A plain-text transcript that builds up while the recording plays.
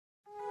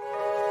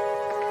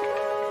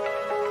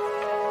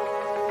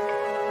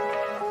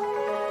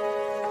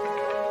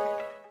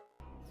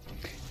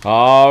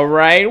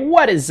Alright,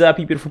 what is up,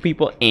 you beautiful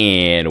people,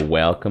 and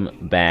welcome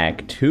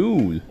back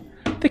to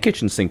the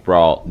Kitchen Sink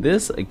Brawl.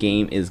 This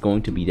game is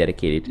going to be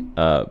dedicated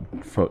to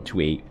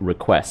a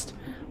request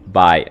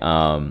by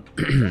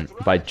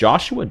by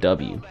Joshua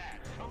W.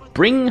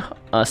 Bring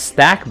a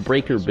stack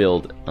breaker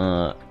build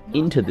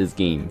into this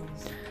game.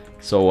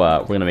 So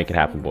we're gonna make it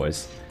happen,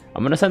 boys.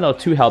 I'm gonna send out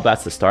 2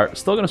 Hellbats to start.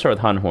 Still gonna start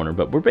with Hun Horner,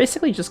 but we're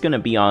basically just gonna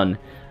be on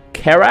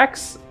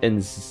Karax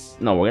and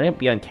we're gonna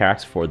be on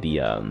Karax for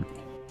the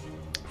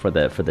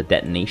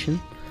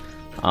detonation,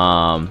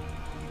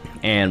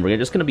 and we're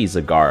just gonna be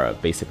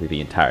Zagara basically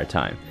the entire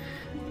time,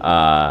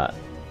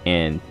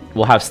 and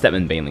we'll have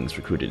Stetman Banelings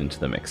recruited into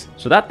the mix.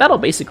 So that'll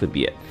basically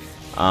be it.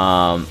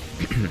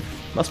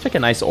 Let's pick a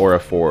nice aura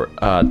for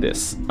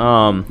this.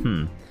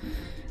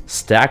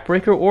 Stack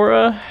breaker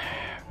aura,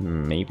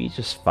 maybe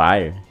just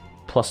fire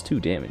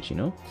 +2 damage. You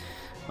know,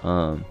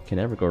 can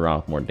never go wrong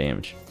with more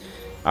damage.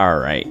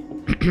 Alright,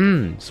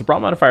 so Brawl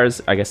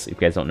modifiers, I guess if you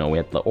guys don't know, we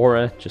have the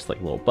aura, just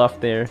like a little buff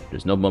there.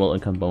 There's no middle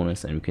income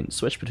bonus, and we can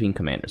switch between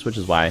commanders, which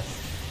is why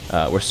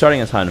we're starting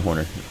as Hun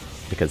Horner,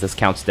 because this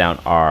counts down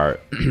our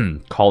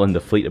call in the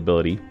fleet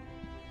ability.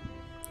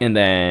 And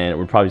then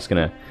we're probably just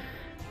gonna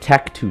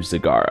tech to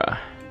Zagara.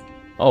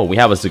 Oh, we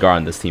have a Zagara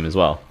on this team as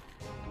well.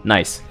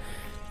 Nice.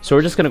 So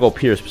we're just gonna go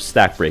pure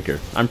stack breaker.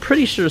 I'm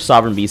pretty sure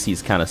Sovereign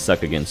BCs kind of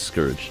suck against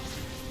Scourge.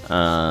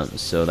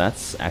 So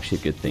that's actually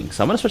a good thing.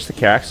 So I'm going to switch to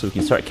Karax so we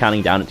can start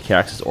counting down into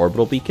Karax's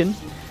orbital beacon.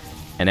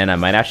 And then I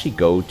might actually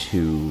go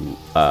to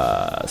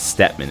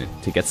Stetman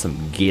to get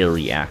some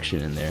Gary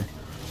action in there.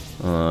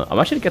 I'm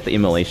actually going to get the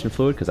Immolation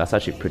Fluid because that's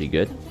actually pretty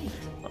good.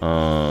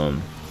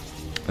 And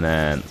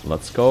then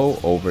let's go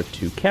over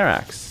to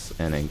Karax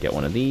and then get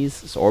one of these.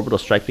 So Orbital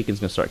Strike Beacon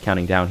is going to start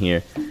counting down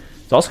here.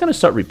 It's also going to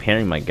start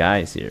repairing my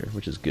guys here,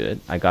 which is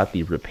good. I got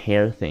the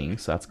repair thing,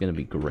 so that's going to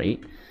be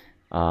great.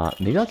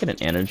 Maybe I'll get an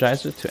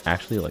Energizer to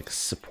actually like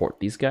support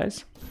these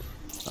guys.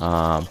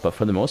 But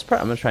for the most part,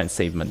 I'm gonna try and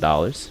save my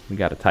dollars. We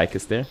got a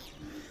Tychus there,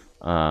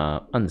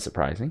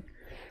 unsurprising.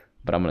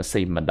 But I'm gonna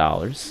save my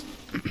dollars.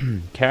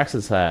 Karax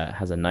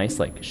has a nice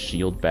like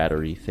shield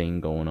battery thing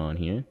going on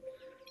here.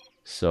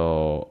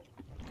 So,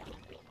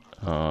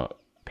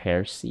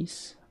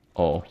 Perseus.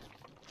 Oh,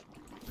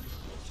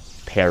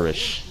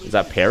 Perish. Is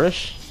that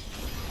Perish?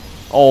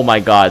 Oh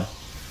my God,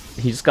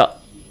 he just got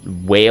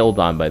wailed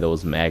on by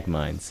those mag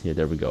mines. Here,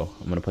 there we go.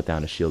 I'm gonna put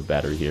down a shield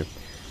battery here.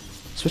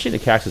 Switching to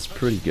Karax is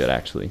pretty good,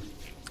 actually.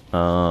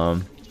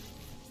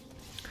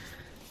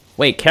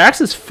 Wait, Karax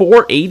is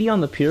 480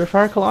 on the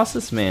Purifier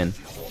Colossus? Man.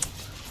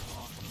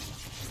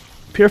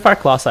 Purifier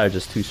Colossi are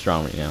just too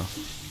strong right now.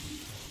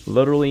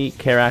 Literally,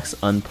 Karax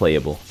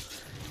unplayable.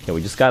 Okay,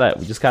 we just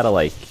gotta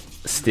like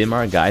stim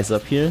our guys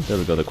up here. There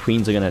we go. The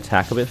queens are gonna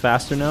attack a bit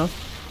faster now.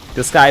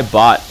 This guy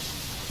bought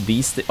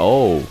these.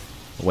 Oh.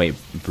 Wait,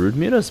 brood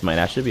mutas might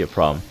actually be a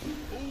problem.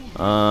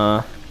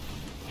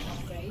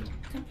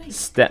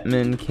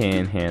 Stetman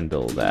can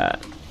handle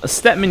that.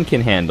 Stetman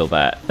can handle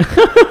that.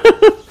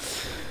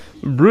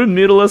 Brood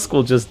mutalisk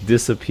will just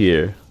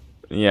disappear.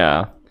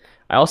 Yeah.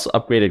 I also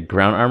upgraded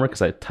ground armor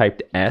because I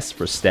typed S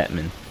for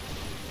Stetman.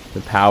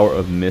 The power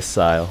of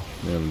missile.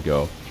 There we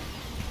go.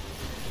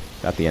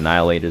 Got the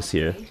annihilators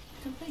here.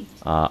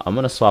 I'm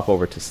gonna swap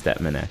over to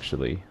Stetman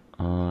actually.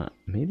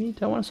 Maybe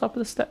do I want to swap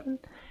with the Stetman?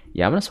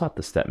 Yeah, I'm going to swap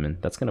the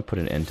Stetman. That's going to put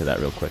an end to that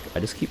real quick. I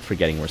just keep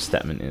forgetting where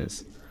Stetman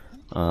is.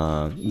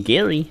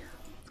 Gary.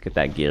 Let's get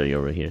that Gary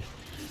over here.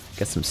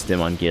 Get some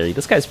stim on Gary.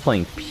 This guy's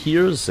playing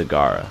pure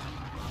Zagara.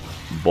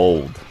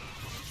 Bold.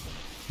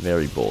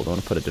 Very bold. I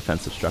want to put a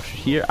defensive structure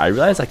here. I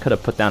realized I could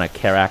have put down a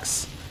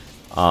Karax,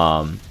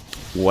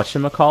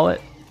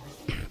 whatchamacallit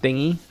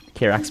thingy.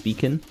 Karax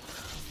beacon.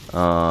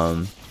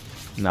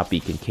 Not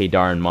beacon,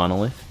 Kadar and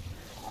Monolith.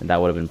 And that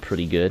would have been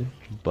pretty good.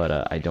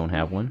 But I don't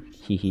have one.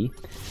 Hee hee.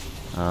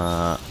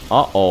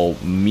 Uh-oh,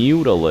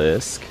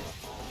 Mutalisk.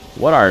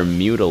 What are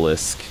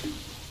Mutalisk?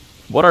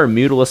 What are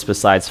Mutalisk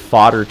besides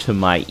fodder to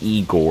my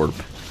E-Gorb?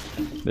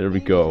 There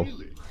we go.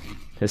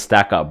 His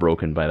stack got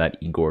broken by that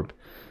E-Gorb.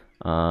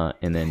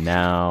 And then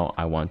now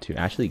I want to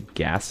actually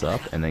gas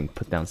up and then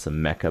put down some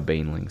Mecha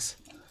Banelings.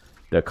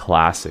 The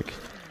classic.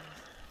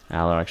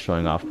 Alarak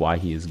showing off why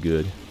he is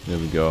good. There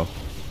we go.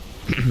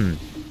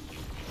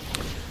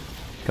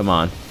 Come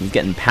on. He's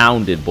getting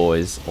pounded,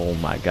 boys. Oh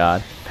my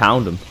God.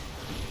 Pound him.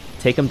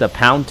 Take him to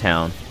Pound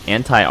Town.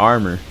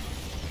 Anti-armor.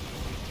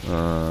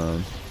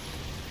 The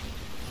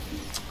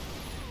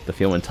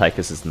field when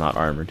Tychus is not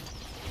armored.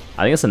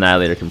 I think this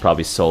Annihilator can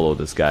probably solo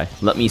this guy.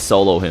 Let me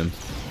solo him.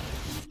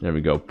 There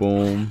we go.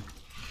 Boom.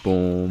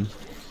 Boom.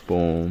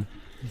 Boom.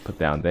 Put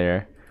down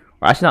there.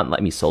 Or actually not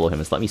let me solo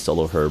him. It's let me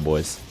solo her,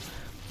 boys.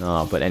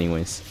 But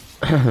anyways.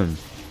 I'm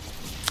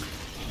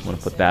going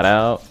to put that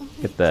out.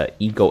 Get the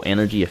Ego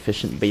Energy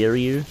Efficient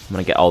Barrier. I'm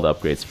going to get all the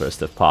upgrades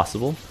first if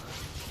possible.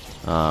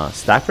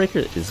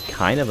 Stackbreaker is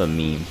kind of a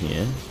meme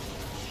here,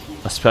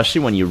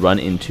 especially when you run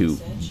into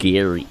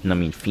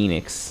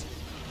Phoenix.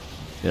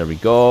 There we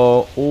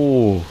go.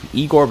 Oh,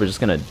 Igor is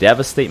just gonna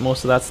devastate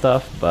most of that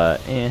stuff,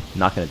 but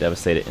not gonna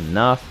devastate it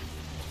enough.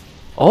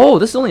 Oh,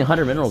 this is only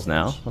 100 minerals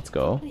now. Let's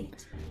go.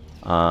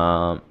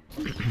 Boom,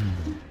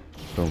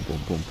 boom,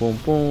 boom, boom,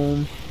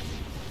 boom.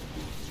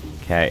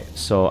 Okay,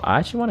 so I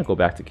actually want to go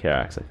back to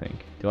Karax, I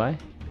think. Do I?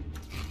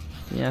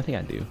 Yeah, I think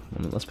I do.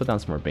 Let's put down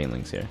some more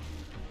banelings here.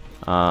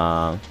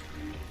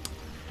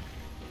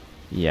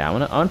 Yeah, I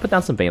want to put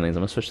down some banelings. I'm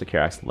going to switch to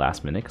Karax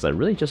last minute, because I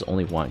really just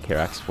only want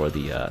Karax for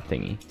the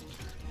thingy.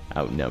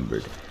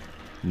 Outnumbered.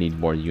 Need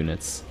more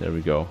units. There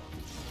we go.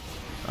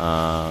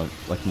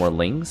 Like more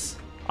lings.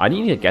 I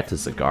need to get to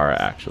Zagara,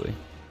 actually.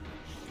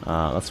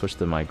 Let's switch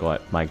to my guy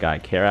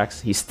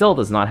Karax. He still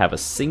does not have a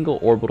single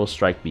orbital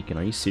strike beacon.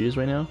 Are you serious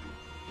right now?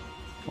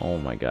 Oh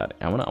my god.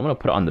 I'm gonna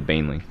put it on the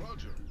Baneling.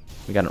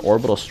 We got an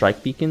orbital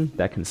strike beacon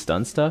that can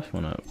stun stuff.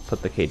 I'm gonna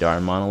put the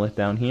Kadar monolith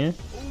down here.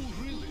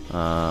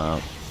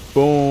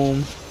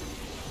 Boom.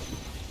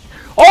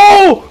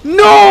 Oh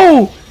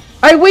no!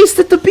 I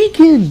wasted the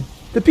beacon!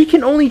 The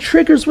beacon only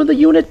triggers when the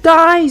unit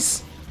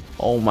dies!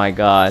 Oh my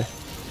god.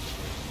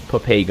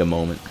 Papega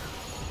moment.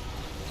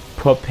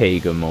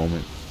 Papega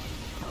moment.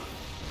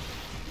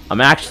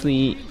 I'm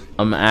actually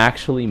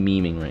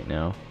memeing right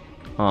now.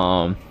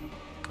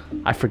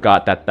 I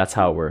forgot that's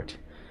how it worked.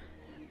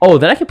 Oh,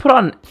 then I can put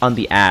on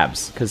the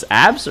abs, because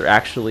abs are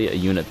actually a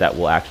unit that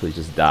will actually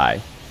just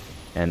die,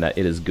 and that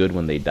it is good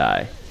when they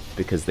die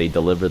because they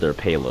deliver their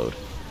payload.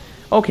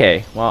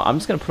 Okay, well I'm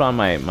just gonna put on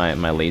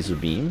my laser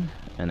beam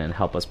and then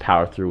help us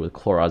power through with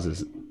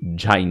Kloraz's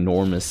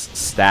ginormous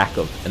stack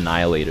of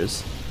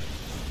annihilators.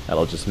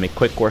 That'll just make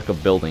quick work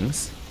of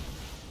buildings.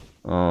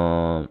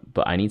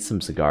 But I need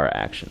some Zagara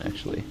action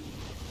actually.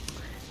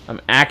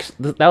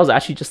 That was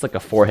actually just like a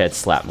forehead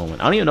slap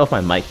moment. I don't even know if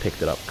my mic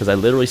picked it up because I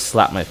literally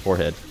slapped my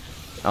forehead.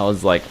 I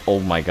was like, oh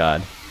my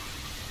god,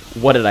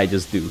 what did I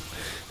just do?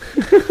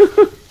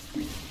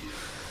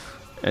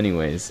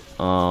 Anyways,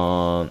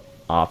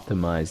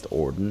 optimized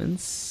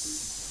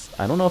ordnance.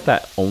 I don't know if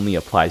that only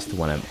applies to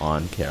when I'm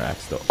on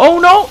Karax though. Oh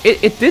no,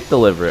 it did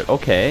deliver it.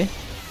 Okay,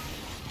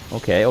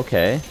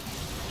 okay.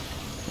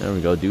 There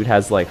we go. Dude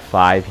has like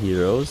 5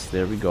 heroes.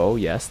 There we go.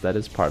 Yes, that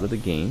is part of the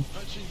game.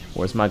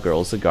 Where's my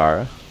girl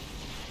Zagara?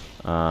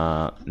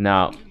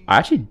 Now I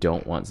actually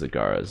don't want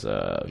Zagara's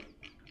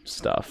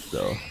stuff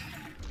though.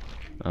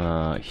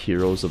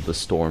 Heroes of the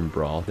Storm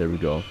Brawl. There we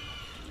go.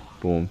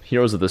 Boom.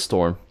 Heroes of the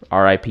Storm.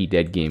 RIP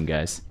dead game,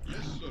 guys.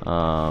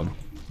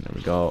 There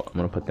we go. I'm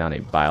gonna put down a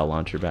bile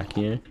launcher back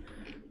here,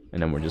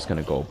 and then we're just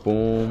gonna go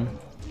boom,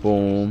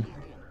 boom.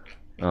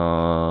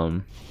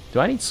 Do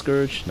I need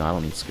Scourge? No, I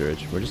don't need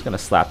Scourge. We're just gonna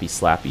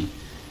slappy.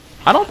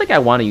 I don't think I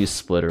want to use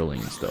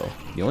Splitterlings though.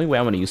 The only way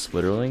I'm gonna use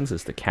Splitterlings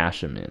is to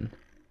cash them in.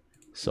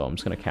 So I'm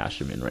just gonna cash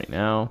them in right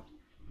now.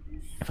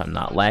 If I'm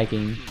not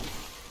lagging.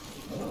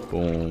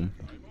 Boom.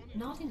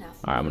 Alright,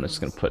 I'm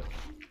just gonna put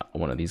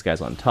one of these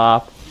guys on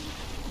top.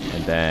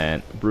 And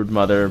then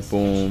Broodmother,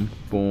 boom,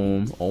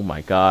 boom. Oh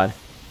my god.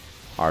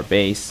 Our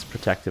base,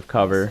 protective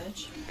cover.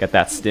 Get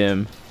that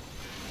stim.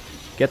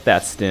 Get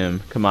that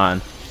stim. Come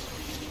on.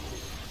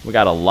 We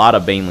got a lot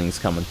of Banelings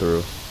coming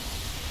through.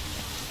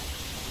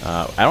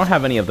 I don't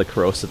have any of the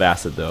corrosive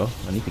acid though.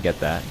 I need to get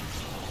that.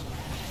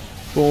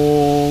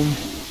 Boom.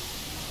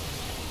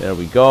 There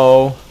we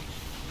go.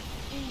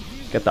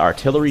 Get the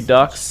artillery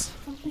ducts.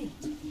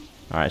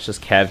 Alright, it's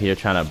just Kev here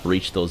trying to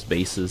breach those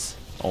bases.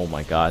 Oh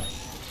my god.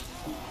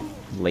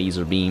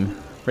 Laser beam.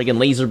 Friggin'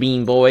 laser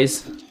beam,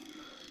 boys.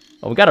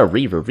 Oh, we got a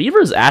Reaver. Reaver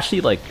is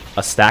actually like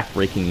a stack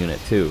breaking unit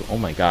too. Oh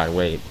my god,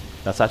 wait.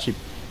 That's actually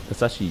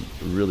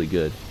really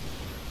good.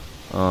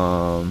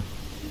 But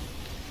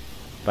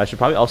I should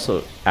probably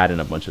also add in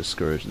a bunch of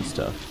Scourge and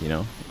stuff, you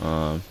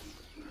know?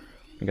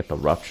 We got the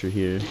Rupture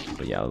here.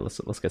 But yeah,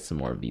 let's get some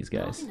more of these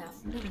guys.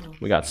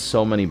 We got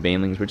so many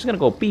Banelings. We're just gonna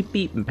go beep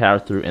beep and power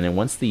through, and then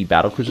once the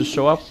battle cruisers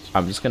show up,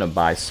 I'm just gonna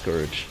buy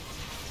Scourge.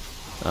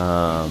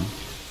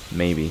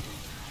 Maybe.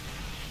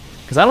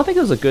 Because I don't think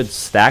there's a good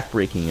stack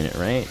breaking in it,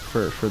 right?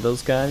 For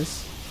those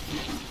guys.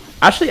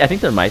 Actually, I think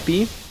there might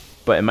be,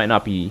 but it might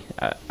not be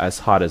as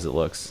hot as it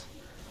looks.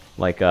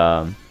 Like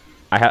I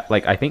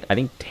think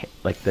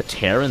the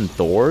Terran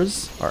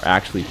Thors are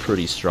actually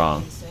pretty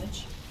strong.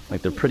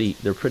 Like they're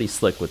pretty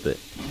slick with it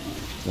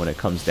when it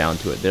comes down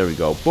to it. There we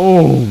go.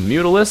 Boom!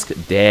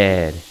 Mutalisk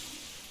dead.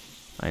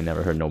 I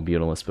never heard no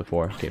Mutalisk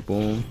before. Okay,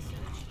 boom.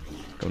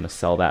 Gonna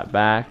sell that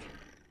back.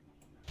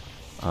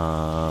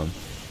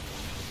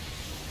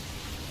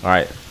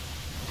 Alright.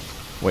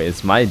 Wait,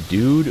 is my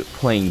dude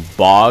playing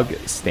Bog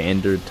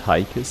Standard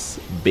Tychus?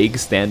 Big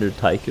Standard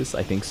Tychus?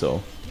 I think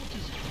so.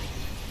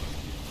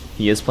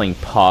 He is playing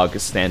Pog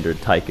Standard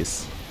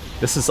Tychus.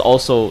 This is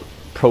also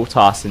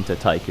Protoss into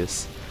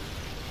Tychus.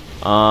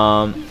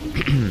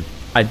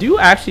 I do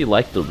actually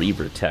like the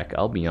Reaver tech,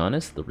 I'll be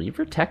honest. The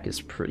Reaver tech is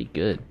pretty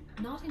good.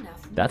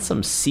 That's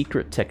some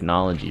secret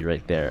technology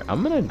right there.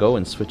 I'm gonna go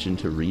and switch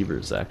into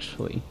Reavers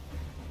actually.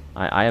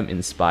 I am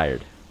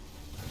inspired.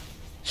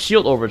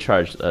 Shield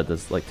overcharge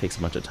takes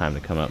a bunch of time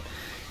to come up.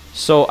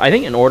 So I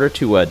think in order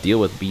to deal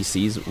with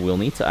BCs, we'll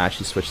need to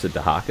actually switch to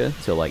Dahaka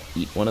to like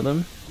eat one of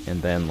them,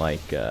 and then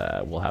like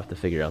we'll have to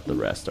figure out the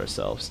rest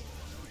ourselves.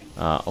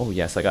 Oh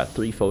yes, I got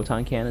 3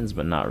 photon cannons,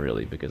 but not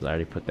really because I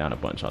already put down a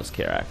bunch on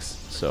Scarax.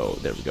 So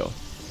there we go.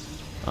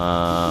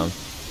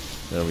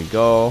 There we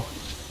go.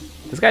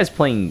 This guy's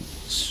playing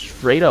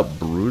straight up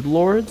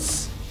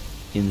Broodlords.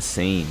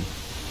 Insane.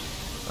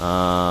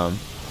 Well,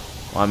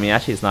 I mean,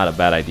 actually, it's not a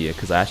bad idea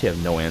because I actually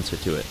have no answer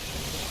to it.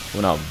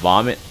 I'm gonna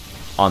vomit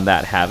on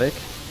that Havoc.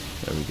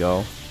 There we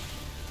go.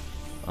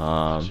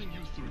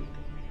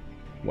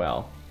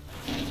 Well,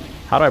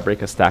 how do I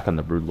break a stack on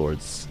the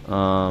Broodlords?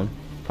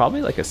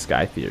 Probably like a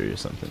Sky Theory or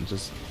something.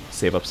 Just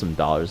save up some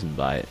dollars and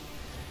buy it.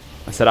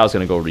 I said I was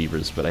gonna go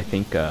Reavers, but I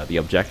think the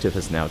objective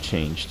has now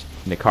changed.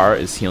 Nikara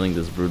is healing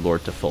this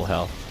Broodlord to full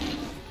health.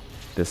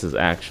 This is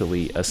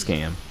actually a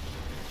scam.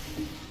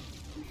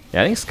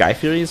 Yeah, I think Sky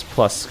Furies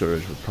plus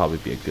Scourge would probably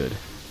be a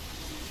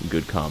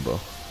good combo.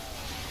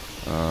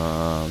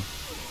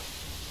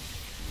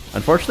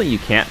 Unfortunately, you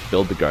can't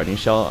build the Guardian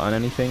Shell on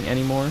anything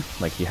anymore.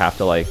 Like, you have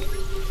to, like,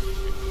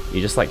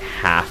 you just, like,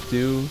 have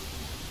to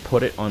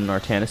put it on an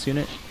Artanis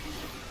unit,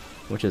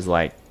 which is,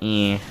 like,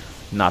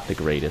 not the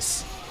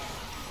greatest.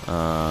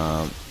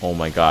 Oh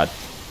my god.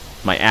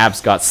 My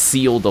abs got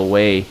sealed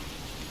away.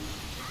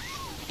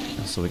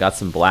 So we got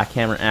some Black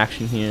Hammer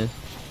action here.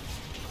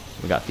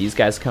 We got these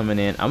guys coming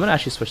in. I'm gonna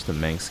actually switch to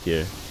Mengsk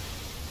here.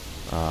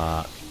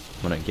 I'm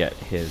gonna get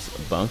his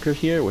bunker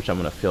here, which I'm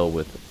gonna fill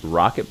with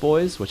Rocket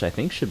Boys, which I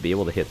think should be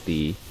able to hit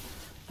the...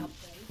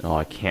 Oh,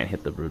 I can't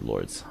hit the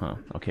Broodlords, huh?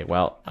 Okay,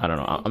 well, I don't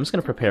know. I'm just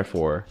gonna prepare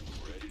for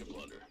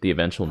the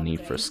eventual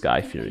need for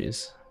Sky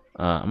Furies.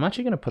 I'm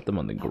actually gonna put them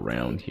on the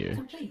ground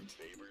here.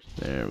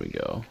 There we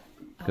go.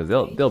 Because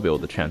they'll be able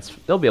to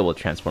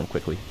transform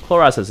quickly.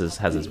 Chloras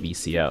has his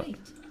VC out.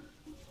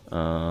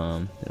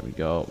 There we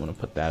go. I'm gonna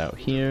put that out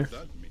here.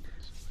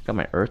 Got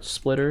my Earth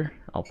Splitter.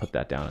 I'll put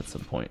that down at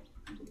some point.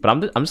 But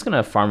I'm just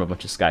gonna farm a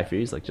bunch of Sky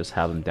Furies, like just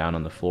have them down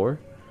on the floor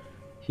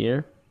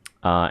here,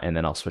 and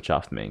then I'll switch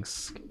off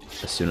Mengsk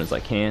as soon as I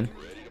can.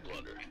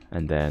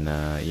 And then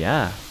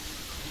yeah,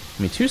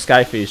 I mean 2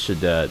 Sky Furies should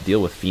deal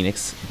with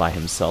Phoenix by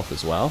himself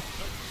as well.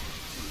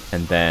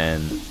 And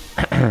then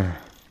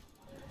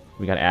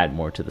we gotta add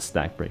more to the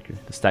Stack Breaker.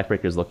 The Stack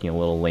Breaker is looking a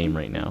little lame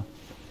right now.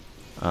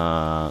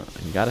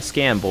 You gotta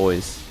scan,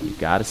 boys. You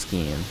gotta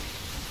scan.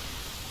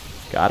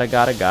 Gotta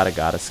scan.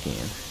 Gotta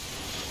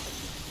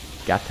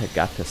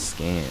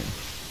scan.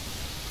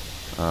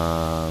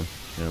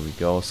 There we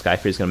go.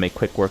 Skyfury's gonna make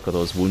quick work of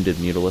those wounded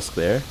Mutalisk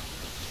there.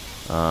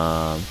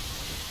 I'm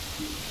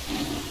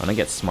gonna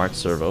get smart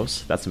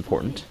servos. That's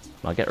important.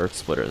 I'll get Earth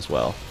Splitter as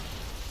well.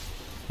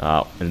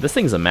 And this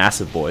thing's a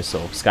massive boy, so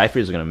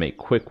Skyfuries are gonna make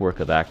quick work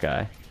of that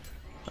guy.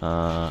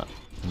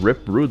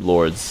 Rip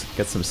Broodlords.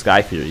 Get some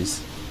Sky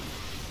Furies.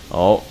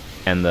 Oh,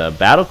 and the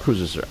battle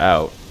cruisers are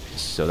out,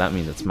 so that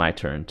means it's my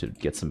turn to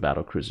get some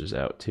battle cruisers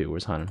out too.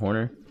 Where's Han and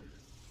Horner?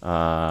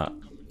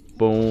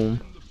 Boom,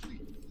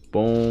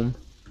 boom.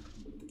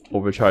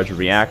 Overcharge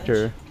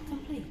reactor.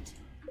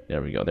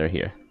 There we go. They're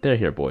here. They're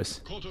here,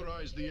 boys.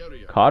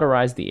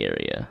 Cauterize the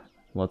area.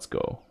 Let's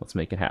go. Let's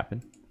make it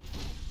happen.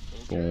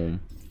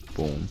 Boom,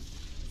 boom.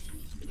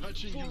 I'm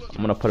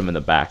gonna put them in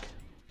the back.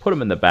 Put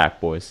them in the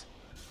back, boys.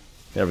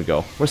 There we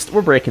go.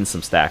 We're breaking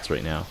some stacks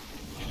right now.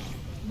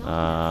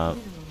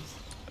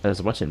 There's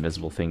a bunch of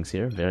invisible things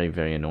here. Very,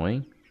 very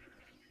annoying.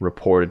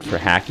 Reported for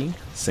hacking.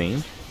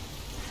 Same.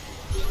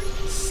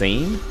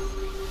 Same.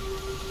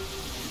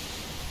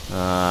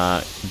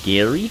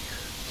 Gary.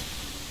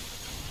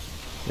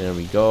 There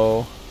we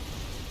go.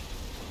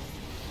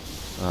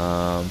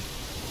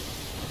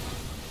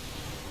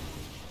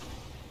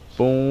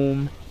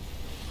 Boom.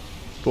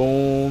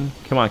 Boom.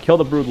 Come on, kill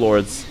the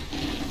Broodlords.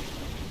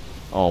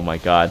 Oh my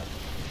god.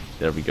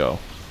 There we go.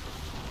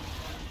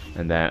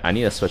 And then I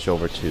need to switch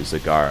over to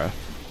Zagara.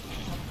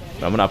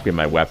 But I'm gonna upgrade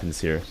my weapons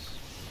here.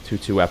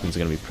 2 weapons are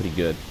gonna be pretty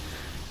good.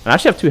 And I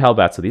actually have 2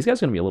 Hellbats, so these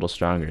guys are gonna be a little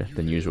stronger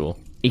than usual.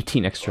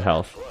 18 extra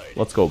health.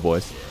 Let's go,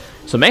 boys.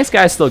 So Mengsk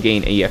guys still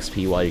gain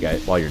EXP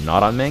while you're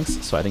not on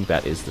Mengsk, so I think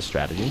that is the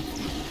strategy.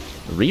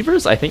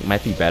 Reavers I think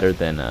might be better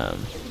than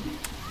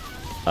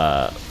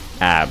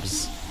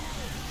Abs,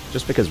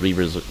 just because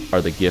Reavers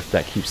are the gift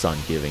that keeps on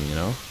giving, you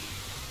know.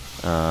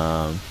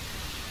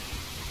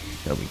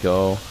 There we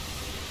go.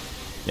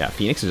 Yeah,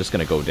 Phoenix is just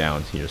gonna go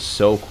down here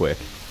so quick.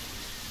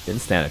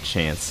 Didn't stand a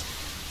chance.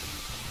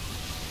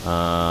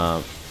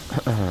 I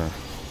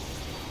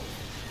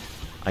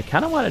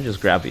kind of want to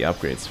just grab the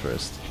upgrades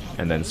first,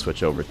 and then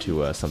switch over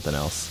to something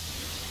else.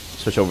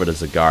 Switch over to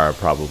Zagara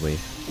probably,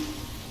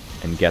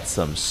 and get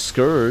some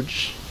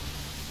Scourge.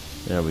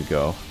 There we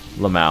go.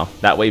 Lamau.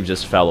 That wave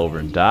just fell over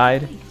and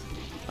died.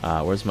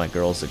 Where's my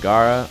girl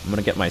Zagara? I'm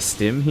gonna get my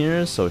stim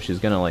here, so she's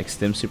gonna like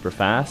stim super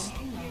fast.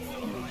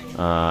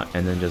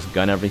 And then just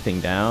gun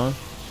everything down.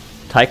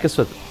 Tychus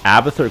with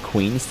Abathur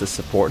Queens to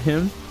support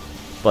him.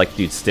 But like,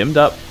 dude, stimmed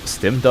up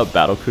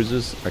battle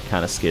cruisers are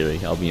kind of scary,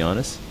 I'll be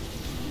honest.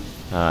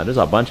 There's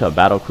a bunch of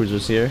battle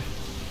cruisers here.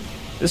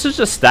 This is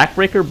just Stack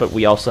Breaker, but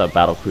we also have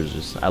battle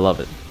cruisers. I love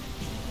it.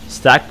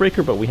 Stack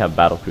Breaker, but we have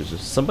battle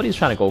cruisers. Somebody's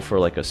trying to go for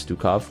like a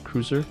Stukov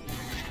cruiser.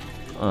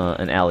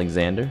 An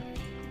Alexander.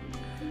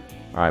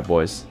 Alright,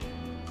 boys.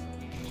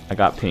 I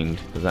got pinged.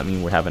 Does that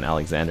mean we're having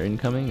Alexander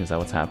incoming? Is that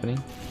what's happening?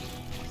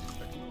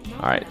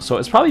 Alright, so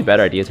it's probably a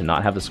better idea to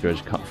not have the Scourge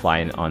fly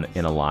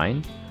in a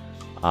line.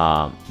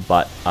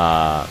 But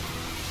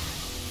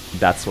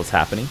that's what's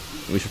happening.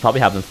 We should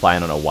probably have them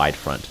flying on a wide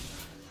front.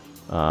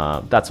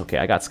 That's okay.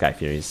 I got Sky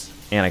Furies.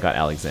 And I got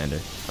Alexander.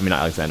 I mean,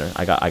 not Alexander.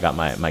 I got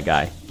my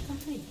guy.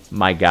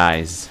 My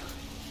guys.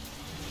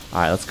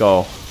 Alright, let's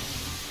go.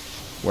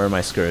 Where are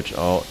my Scourge?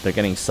 Oh, they're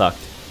getting sucked.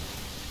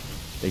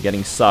 They're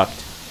getting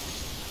sucked.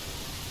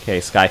 Okay,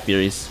 Sky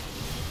Furies.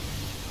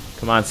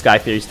 Come on, Sky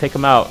Furies. Take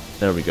them out.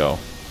 There we go.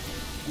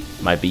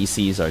 My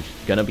BCs are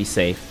gonna be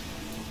safe.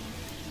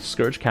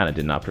 Scourge kind of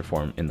did not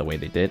perform in the way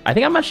they did. I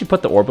think I'm actually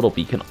put the Orbital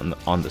Beacon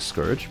on the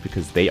Scourge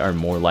because they are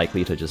more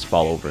likely to just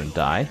fall over and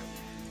die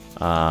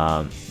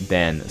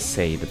than,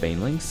 say, the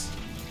Banelings.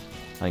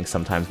 I think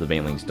sometimes the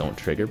Banelings don't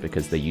trigger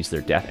because they use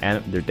their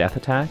death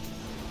attack.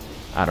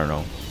 I don't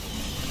know.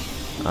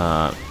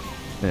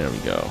 There we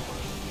go.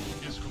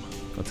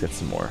 Let's get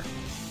some more.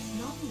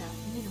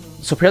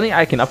 So apparently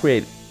I can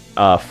upgrade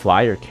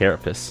Flyer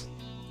Carapace.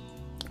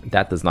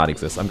 That does not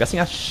exist. I'm guessing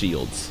that's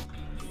shields.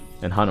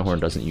 And Hanahorn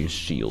doesn't use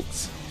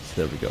shields.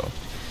 So there we go.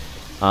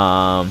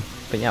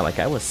 But yeah, like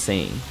I was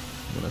saying,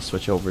 I'm gonna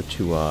switch over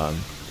to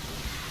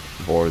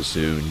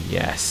Vorazun.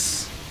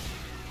 Yes.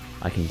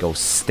 I can go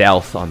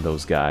stealth on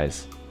those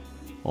guys.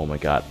 Oh my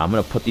god. I'm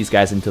gonna put these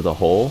guys into the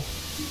hole.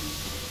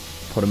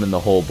 Put them in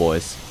the hole,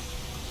 boys.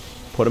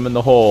 Put them in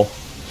the hole.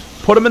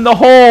 Put them in the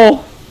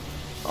hole!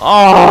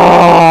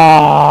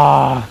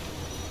 Ah!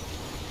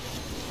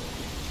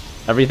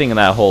 Everything in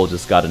that hole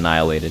just got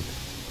annihilated.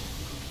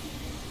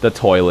 The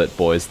toilet,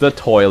 boys. The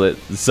toilet.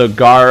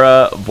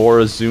 Zagara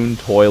Vorazun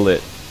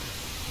toilet.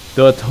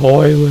 The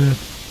toilet.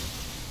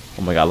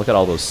 Oh my god, look at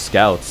all those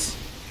scouts.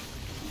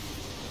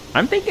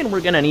 I'm thinking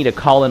we're gonna need to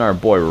call in our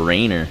boy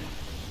Raynor.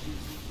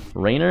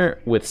 Raynor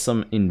with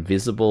some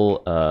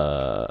invisible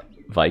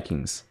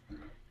Vikings.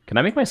 Can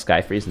I make my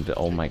Sky Freeze into...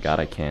 Oh my god,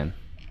 I can.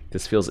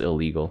 This feels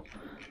illegal.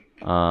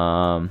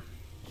 But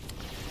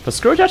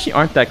Scourge actually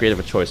aren't that great of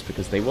a choice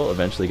because they will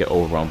eventually get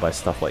overwhelmed by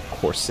stuff like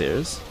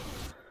Corsairs.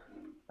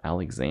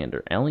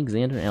 Alexander.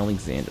 Alexander.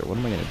 What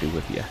am I going to do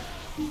with you?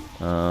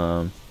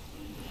 I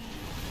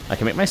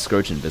can make my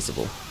Scourge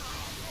invisible.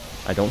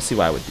 I don't see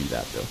why I would do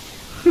that, though.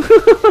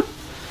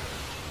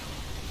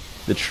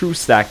 The true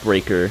stack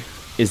breaker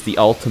is the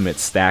ultimate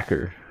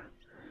stacker.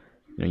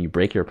 You know, you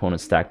break your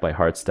opponent's stack by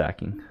hard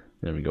stacking.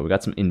 There we go. We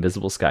got some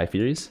invisible Sky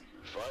Furies.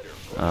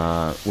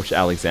 Which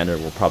Alexander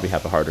will probably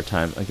have a harder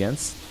time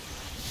against.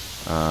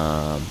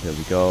 There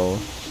we go.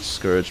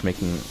 Scourge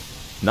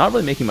not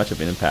really making much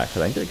of an impact.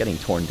 I think they're getting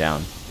torn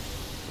down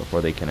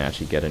before they can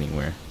actually get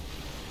anywhere.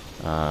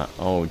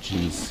 Oh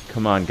jeez,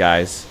 come on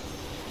guys.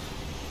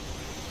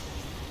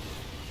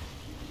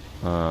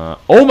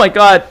 Oh my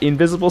god,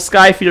 invisible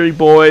Sky Fury,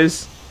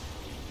 boys.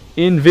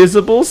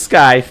 Invisible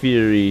Sky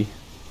Fury.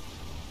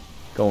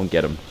 Go and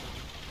get him.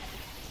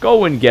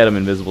 Go and get him,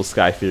 invisible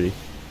Sky Fury.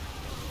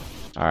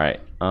 Alright,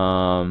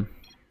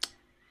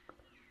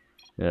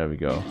 there we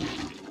go.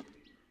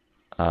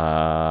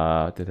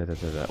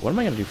 What am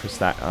I gonna do for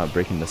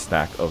breaking the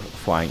stack of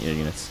flying air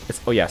units?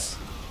 Oh yes,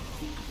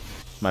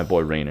 my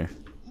boy Raynor.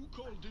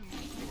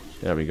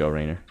 There we go,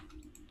 Raynor.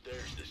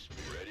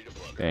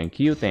 Thank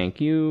you.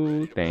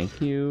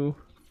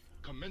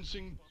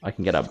 I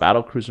can get a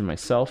battle cruiser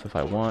myself if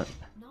I want.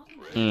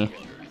 I'm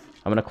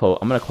gonna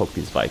cloak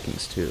these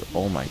Vikings too.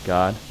 Oh my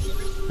god,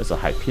 there's a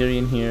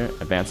Hyperion here.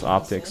 Advanced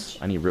optics.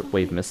 I need Rip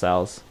Wave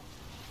missiles.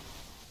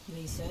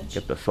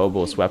 Get the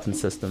Phobos weapon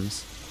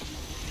systems.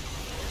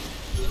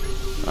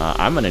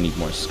 I'm gonna need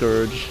more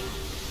Scourge.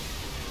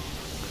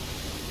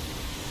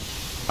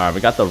 Alright,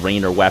 we got the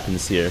Raynor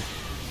weapons here.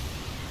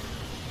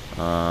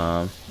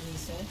 We're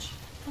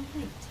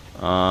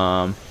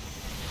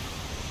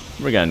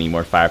gonna need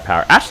more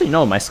firepower. Actually,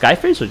 no, my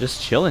Skyfares are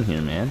just chilling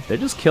here, man. They're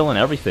just killing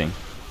everything.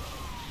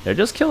 They're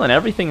just killing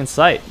everything in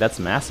sight. That's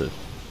massive.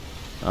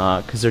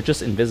 Because they're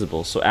just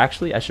invisible. So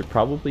actually, I should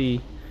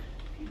probably...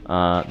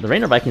 the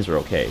Raynor Vikings are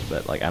okay,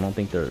 but like I don't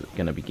think they're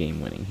gonna be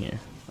game winning here.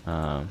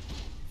 I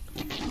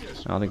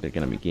don't think they're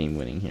gonna be game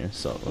winning here.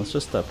 So let's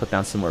just put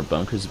down some more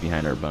bunkers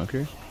behind our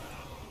bunker.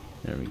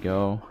 There we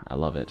go. I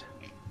love it.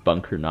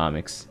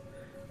 Bunkernomics.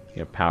 We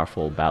have a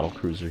powerful battle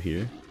cruiser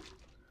here.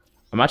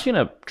 I'm actually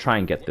gonna try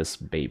and get this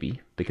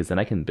baby because then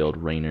I can build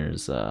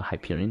Raynor's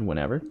Hyperion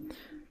whenever,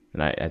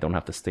 and I don't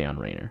have to stay on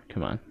Raynor.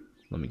 Come on,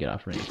 let me get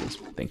off Raynor.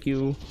 Thank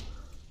you.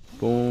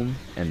 Boom,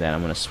 and then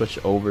I'm gonna switch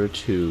over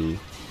to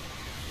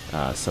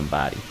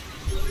somebody.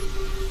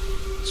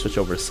 Switch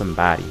over to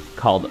somebody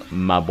called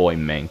my boy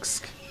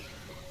Mengsk.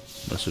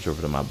 I'm gonna switch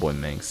over to my boy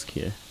Mengsk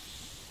here.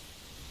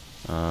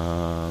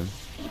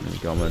 There we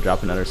go. I'm gonna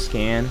drop another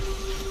scan.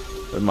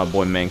 Where's my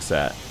boy Mengsk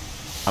at?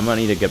 I'm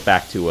gonna need to get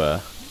back to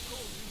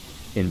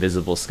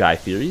Invisible Sky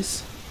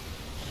Furies.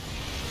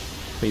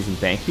 Please and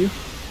thank you.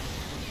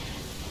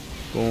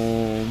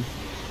 Boom.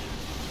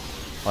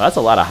 Oh, that's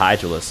a lot of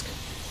Hydralisk.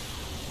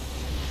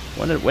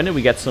 When did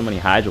we get so many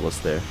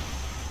Hydralisk there?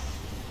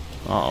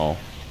 Uh-oh.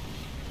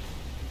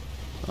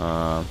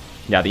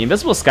 Yeah, the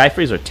invisible Sky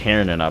Freeze are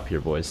tearing it up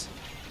here, boys.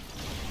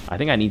 I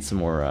think I need some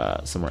more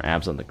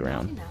abs on the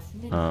ground.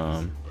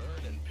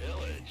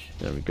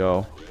 There we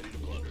go.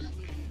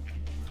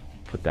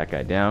 Put that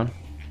guy down.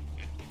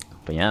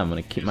 But yeah, I'm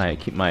gonna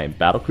keep my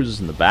battle cruisers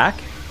in the back.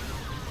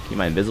 Keep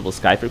my invisible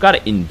Sky Freeze. Got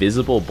an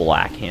invisible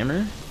Black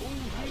Hammer.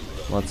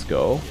 Let's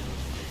go.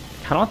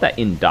 Kind of want that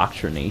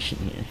indoctrination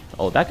here.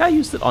 Oh, that guy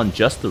used it on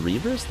just the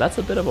Reavers? That's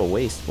a bit of a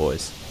waste,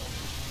 boys.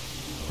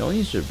 Don't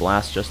use your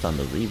blast just on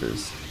the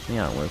Reavers. They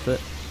aren't worth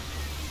it.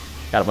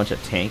 Got a bunch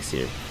of tanks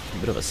here. A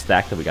bit of a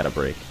stack that we gotta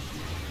break.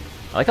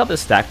 I like how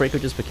this stack breaker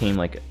just became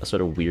like a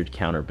sort of weird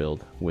counter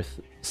build with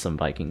some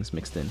Vikings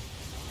mixed in.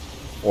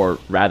 Or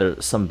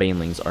rather, some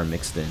Banelings are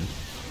mixed in.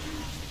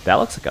 That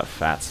looks like a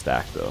fat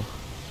stack though.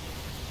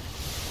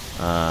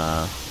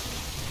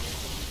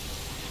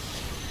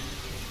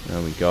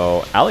 There we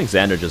go.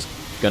 Alexander just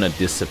gonna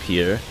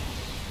disappear.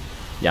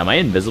 Yeah, my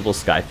invisible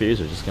Sky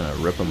Furies are just gonna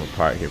rip them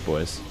apart here,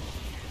 boys.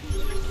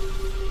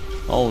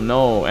 Oh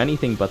no,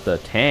 anything but the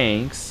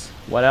tanks.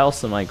 What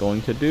else am I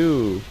going to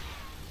do?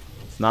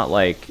 It's not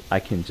like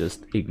I can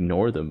just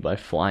ignore them by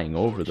flying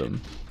over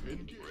them.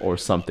 Or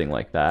something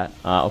like that.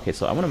 Okay,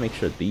 so I want to make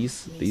sure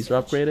these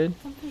are upgraded.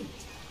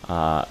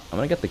 I'm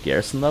gonna get the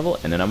garrison level,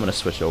 and then I'm gonna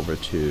switch over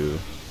to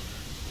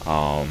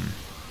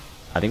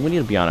I think we need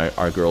to be on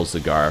our girl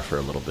Zagara for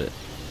a little bit.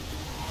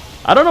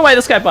 I don't know why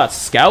this guy bought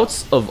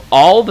scouts. Of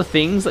all the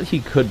things that he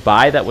could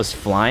buy that was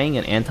flying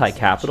and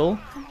anti-capital,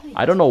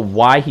 I don't know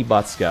why he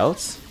bought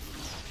scouts.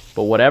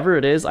 But whatever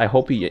it is, I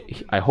hope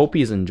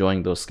he's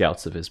enjoying those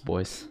scouts of his,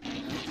 boys.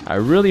 I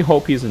really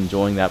hope he's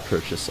enjoying that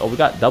purchase. Oh, we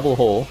got double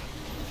hull.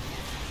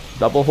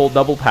 Double hull,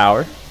 double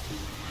power.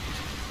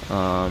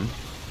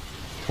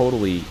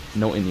 Totally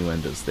no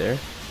innuendos there.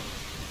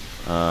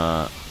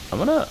 I'm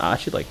gonna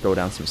actually like throw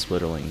down some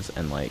splitterlings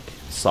and like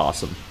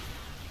sauce them.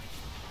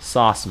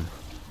 Sauce them.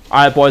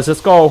 Alright, boys, let's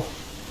go.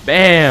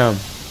 Bam!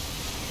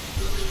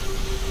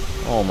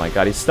 Oh my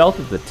god, he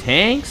stealthed the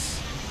tanks?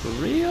 For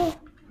real?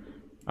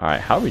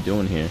 Alright, how are we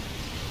doing here?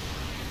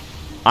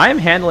 I am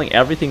handling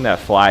everything that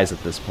flies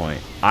at this point.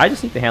 I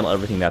just need to handle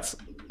everything that's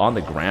on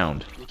the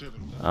ground.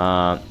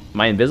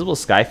 My invisible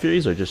Sky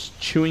Furies are just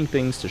chewing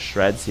things to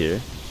shreds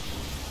here.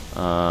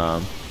 I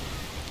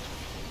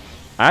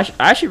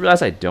actually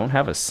realized I don't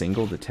have a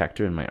single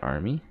detector in my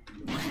army.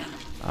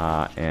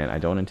 And I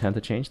don't intend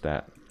to change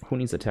that. Who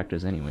needs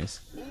detectors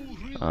anyways?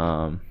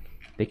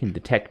 They can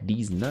detect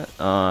these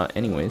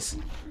anyways.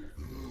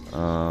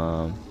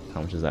 How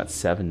much is that?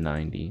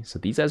 790. So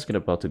these guys are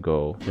about to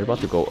go. They're about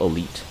to go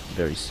elite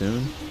very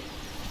soon.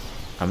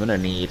 I'm gonna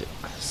need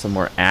some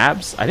more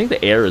abs. I think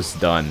the air is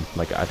done.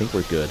 Like I think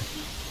we're good.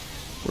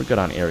 We're good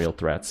on aerial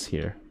threats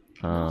here.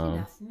 Not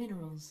enough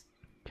minerals.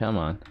 Come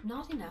on.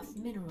 Not enough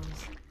minerals.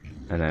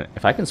 And then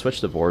if I can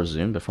switch to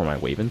Vorzoon before my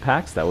Waven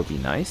packs, that would be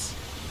nice.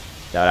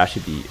 That would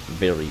actually be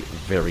very,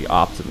 very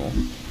optimal.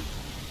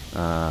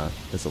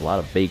 There's a lot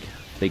of big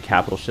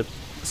capital ships.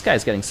 This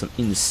guy's getting some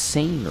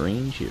insane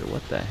range here.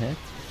 What the heck?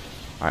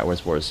 Alright,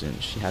 where's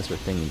Vorzoon? She has her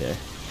thingy there.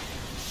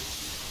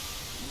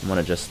 I'm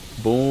gonna just,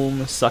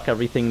 boom, suck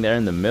everything there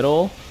in the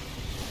middle.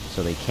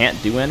 So they can't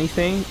do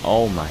anything.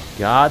 Oh my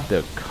god,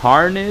 the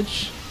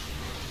carnage.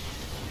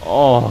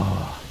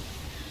 Oh.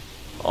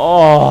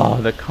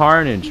 Oh, the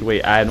carnage.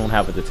 Wait, I don't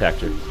have a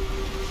detector.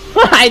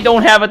 I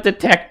don't have a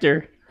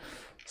detector.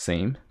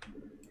 Same.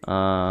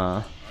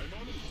 Who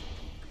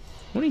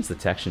needs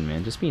detection,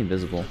 man? Just be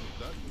invisible.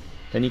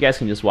 Then you guys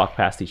can just walk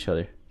past each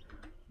other.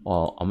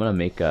 Well, I'm gonna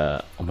make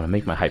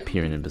my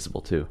Hyperion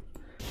invisible too.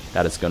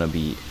 That is gonna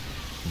be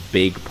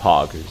big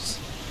poggers.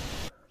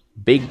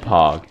 Big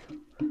pog.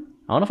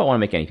 I don't know if I want to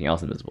make anything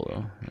else invisible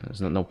though.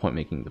 There's no point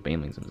making the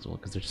Banelings invisible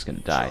because they're just gonna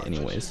die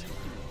anyways.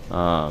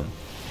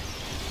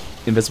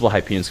 Invisible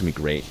Hyperion's gonna be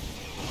great.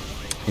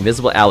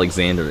 Invisible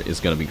Alexander is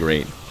gonna be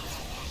great.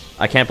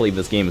 I can't believe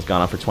this game has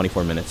gone on for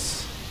 24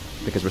 minutes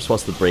because we're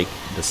supposed to break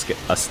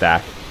a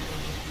stack.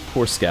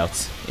 Poor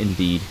scouts,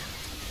 indeed.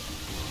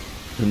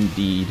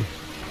 Indeed.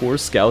 Poor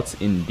scouts,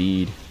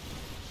 indeed.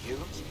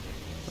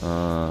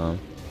 I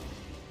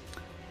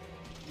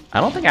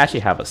don't think I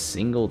actually have a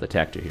single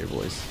detector here,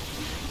 boys.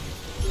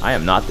 I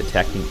am not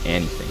detecting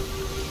anything.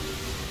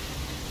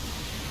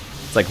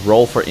 It's like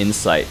roll for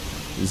insight,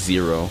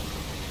 0.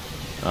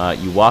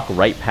 You walk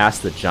right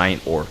past the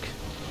giant orc.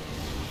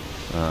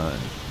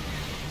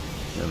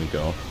 There we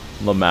go.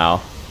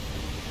 Lamau.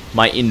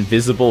 My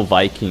invisible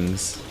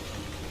Vikings.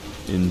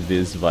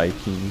 Invis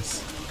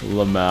Vikings.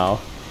 Lamau.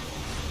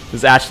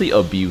 This is actually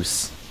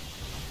abuse.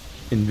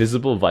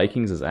 Invisible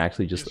Vikings is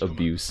actually just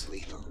abuse.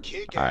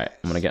 Alright,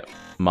 I'm gonna get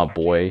my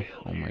boy.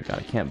 Oh my god,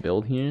 I can't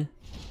build here.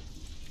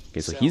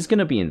 Okay, so he's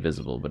gonna be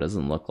invisible, but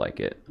doesn't look like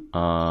it.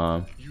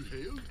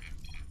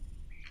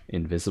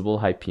 Invisible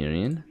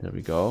Hyperion. There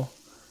we go.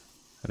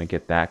 I'm gonna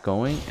get that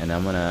going, and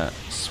I'm gonna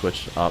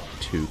switch up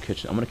to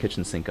kitchen. I'm gonna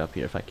kitchen sink up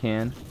here if I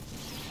can.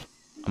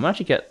 I'm gonna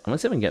see if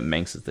I can get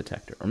Manx's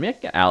detector, or maybe I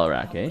can get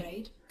Alarak,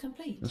 eh?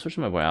 Let's switch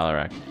to my boy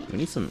Alarak. We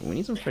need some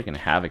freaking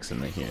Havocs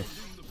in here.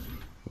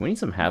 We need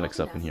some Havocs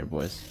up in here,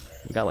 boys.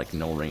 We got like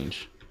no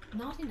range.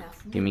 Not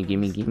enough Gimme,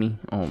 gimme, minerals. gimme.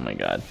 Oh my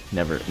god.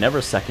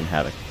 Never second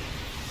Havoc.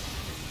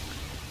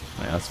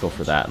 Alright, let's go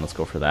for that, and let's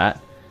go for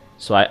that.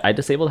 So I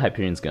disabled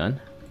Hyperion's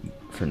gun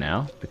for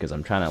now, because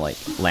I'm trying to like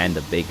land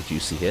a big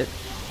juicy hit.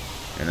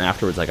 And then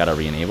afterwards I gotta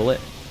re-enable it.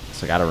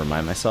 So I gotta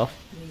remind myself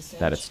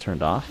that it's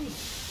turned off.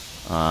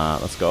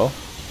 Let's go.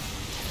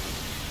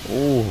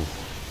 Ooh.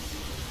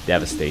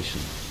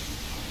 Devastation.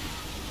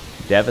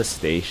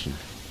 Devastation.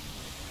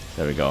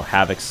 There we go.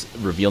 Havoc's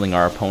revealing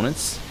our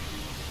opponents.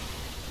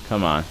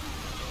 Come on.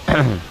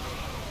 I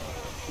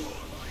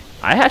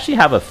actually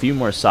have a few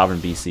more Sovereign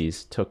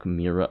BCs. Took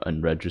Mira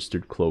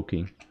Unregistered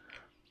Cloaking.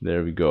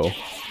 There we go.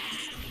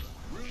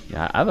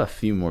 Yeah, I have a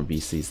few more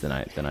BCs than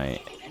I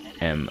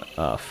am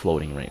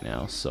floating right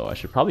now, so I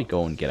should probably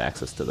go and get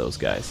access to those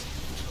guys.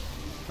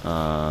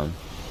 Let's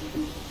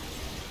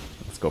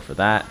go for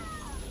that.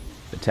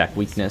 Detect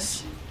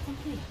weakness.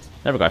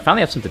 There we go. I finally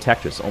have some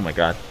detectors. Oh my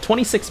god.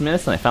 26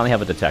 minutes and I finally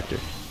have a detector.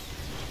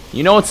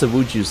 You know it's a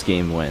Woo Juice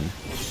game when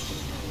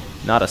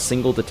not a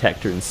single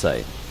detector in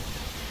sight.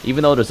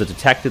 Even though there's a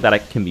detector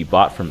that can be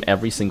bought from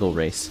every single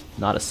race.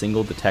 Not a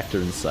single detector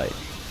in sight.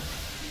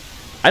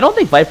 I don't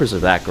think Vipers are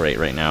that great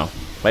right now.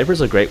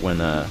 Vipers are great when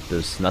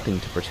there's nothing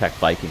to protect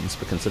Vikings,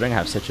 but considering I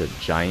have such a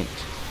giant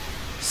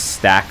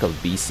stack of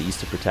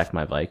BCs to protect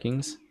my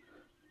Vikings,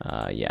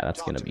 yeah,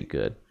 that's gonna be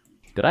good.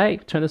 Did I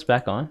turn this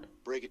back on?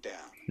 Break it down.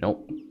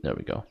 Nope. There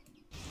we go.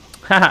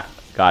 Haha,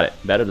 got it.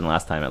 Better than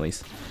last time at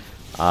least.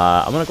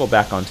 I'm gonna go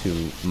back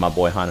onto my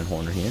boy Han and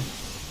Horner here.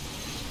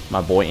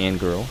 My boy and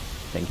girl.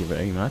 Thank you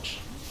very much.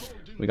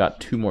 We got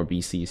 2 more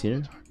BCs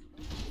here.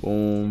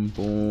 Boom,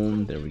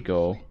 boom. There we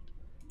go.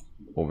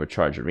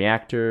 Overcharge a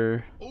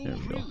reactor. There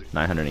we go.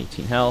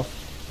 918 health.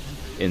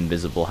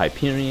 Invisible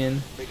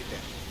Hyperion.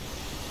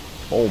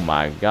 Oh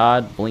my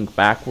god. Blink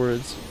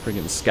backwards.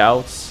 Friggin'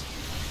 scouts.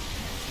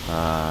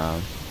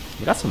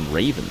 We got some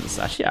ravens.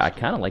 Actually, I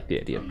kind of like the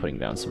idea of putting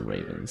down some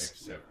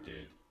ravens. Here,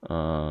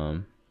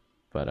 I'll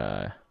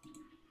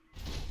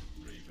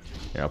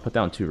put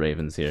down 2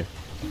 ravens here.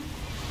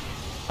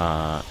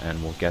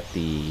 And we'll get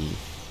the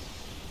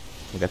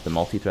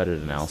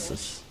multi-threaded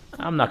analysis.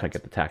 I'm not gonna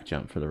get the tack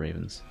jump for the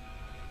ravens.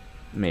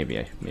 Maybe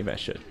I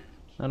should.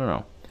 I don't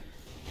know.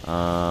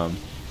 I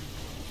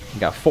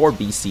got 4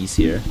 BCs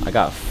here. I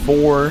got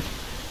 4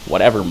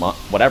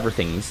 whatever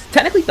things.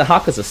 Technically, the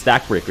Hawk is a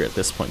stack breaker at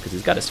this point because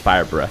he's got his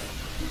fire breath.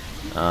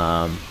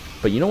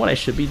 But you know what I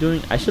should be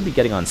doing? I should be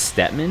getting on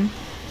Stetman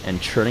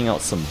and churning out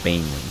some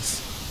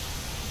Banelings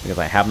because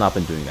I have not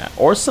been doing that,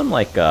 or some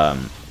like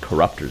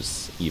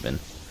Corruptors even,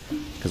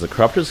 because the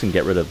Corruptors can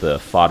get rid of the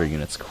fodder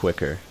units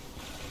quicker,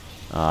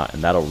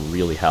 and that'll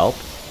really help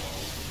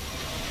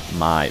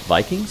my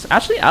Vikings.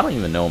 Actually, I don't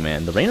even know,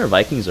 man. The Raynor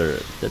Vikings they're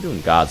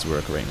doing God's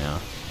work right now.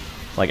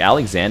 Like,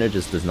 Alexander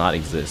just does not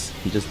exist.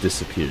 He just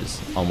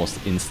disappears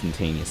almost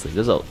instantaneously.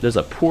 There's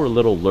a poor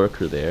little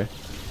lurker there.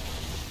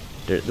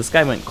 This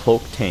guy went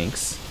cloak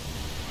tanks.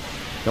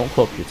 Don't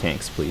cloak your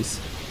tanks, please.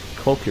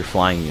 Cloak your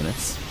flying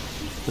units.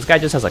 This guy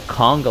just has a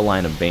conga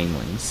line of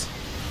Banelings.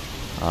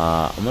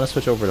 I'm gonna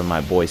switch over to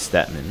my boy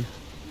Stetman.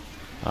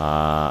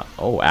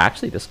 Oh,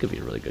 actually, this could be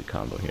a really good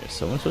combo here.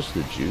 So I'm gonna switch to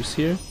the Juice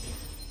here.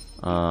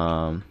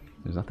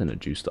 There's nothing to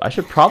juice though. I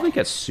should probably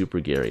get Super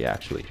Gary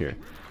actually here.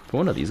 Put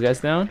one of these guys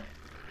down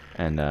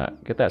and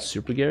get that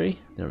Super Gary.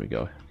 There we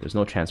go. There's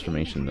no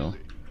transformation though,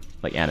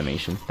 like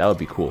animation. That would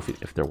be cool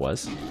if there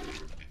was.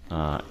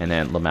 And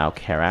then Lamau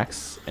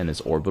Carax and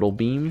his orbital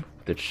beam,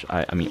 which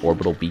I mean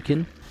orbital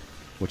beacon,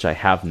 which I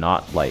have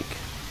not like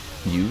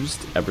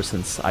used ever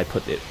since I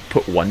put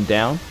 1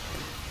 down.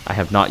 I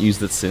have not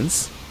used it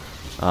since.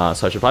 So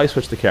I should probably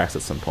switch to Carax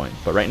at some point.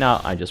 But right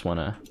now I just want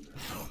to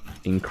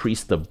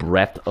increase the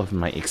breadth of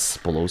my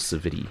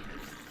explosivity.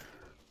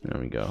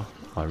 There we go.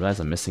 Oh, I realize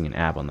I'm missing an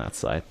ab on that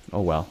side.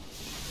 Oh well.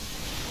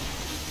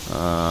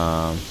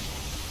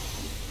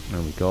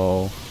 There we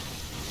go.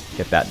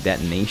 Get that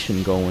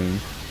detonation going.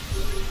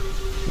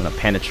 I'm gonna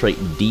penetrate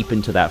deep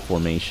into that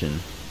formation.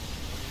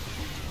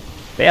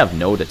 They have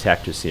no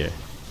detectors here.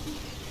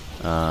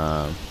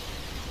 Actually,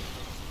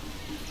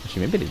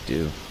 maybe they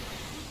do.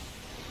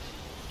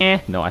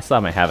 No, I still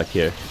have my Havoc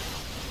here.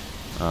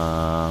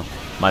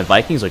 My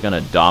Vikings are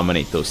gonna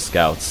dominate those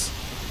scouts.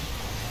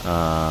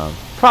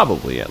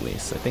 Probably, at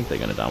least. I think they're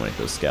gonna dominate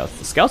those scouts.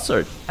 The scouts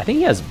are... I think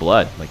he has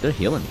blood. Like, they're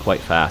healing quite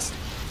fast.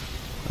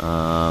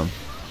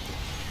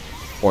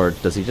 Or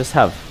does he just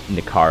have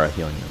Nikara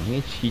healing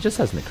them? He just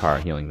has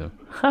Nikara healing them.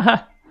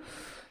 Haha.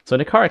 So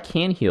Nikara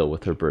can heal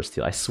with her burst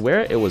heal. I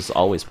swear it was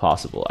always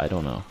possible. I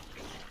don't know.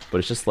 But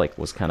it's just like,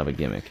 was kind of a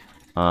gimmick.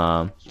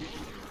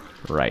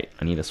 Right.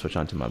 I need to switch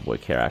on to my boy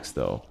Carax,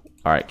 though.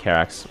 Alright,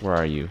 Carax, where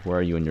are you? Where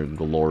are you in your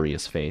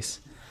glorious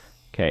face?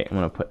 Okay, I'm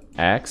gonna put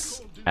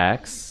X,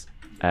 X,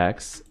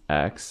 X,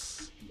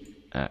 X,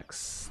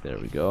 X. There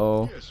we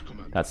go.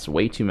 That's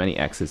way too many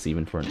X's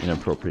even for an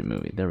inappropriate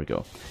movie. There we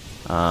go.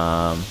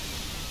 I'm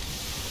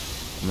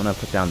gonna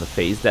put down the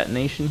phase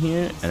detonation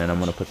here, and then I'm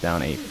gonna put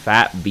down a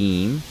fat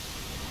beam.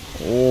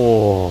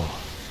 Oh,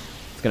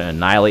 it's gonna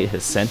annihilate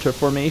his center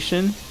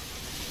formation.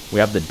 We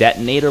have the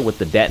detonator with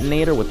the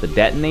detonator with the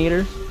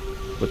detonator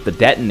with the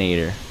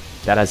detonator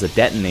that has a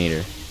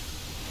detonator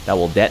that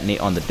will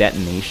detonate on the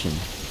detonation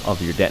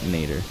of your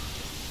detonator.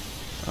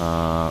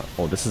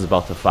 Oh, this is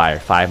about to fire.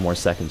 5 more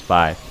seconds.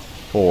 5,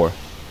 4,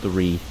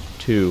 3,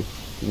 2,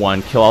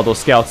 1. Kill all those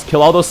scouts.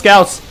 Kill all those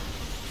scouts.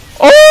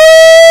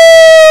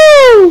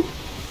 Oh!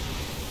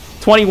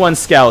 21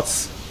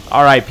 scouts.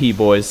 RIP,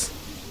 boys.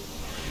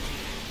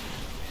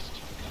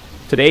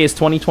 Today is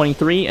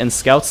 2023 and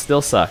scouts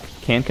still suck.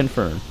 Can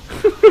confirm.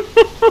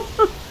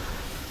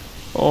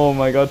 Oh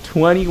my god,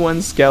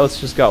 21 scouts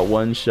just got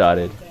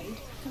one-shotted.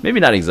 Maybe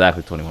not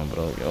exactly 21, but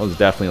it was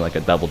definitely like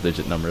a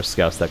double-digit number of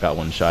scouts that got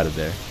one-shotted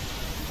there.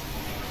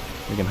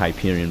 Freaking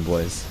Hyperion,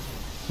 boys.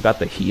 We got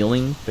the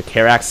healing, the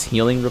Karax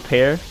healing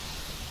repair.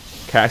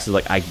 Karax is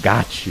like, I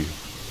got you.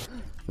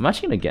 I'm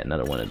actually gonna get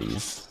another one of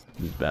these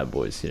bad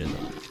boys here.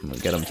 I'm gonna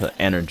get them to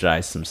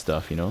energize some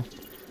stuff, you know?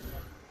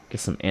 Get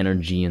some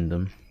energy in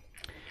them.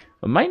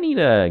 I might need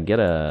to get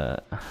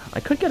a... I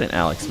could get an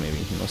Alex maybe,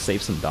 you know,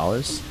 save some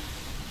dollars.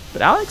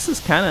 But Alex is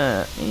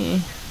kinda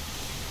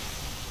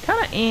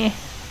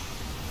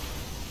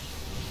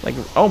like,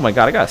 oh my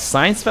god, I got a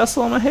science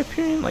vessel on my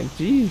Hyperion? Like,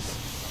 jeez.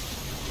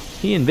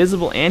 He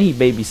invisible and he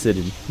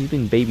babysitted. He's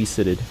being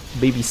babysitted.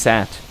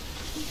 Babysat.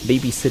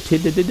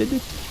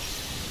 Babysitted.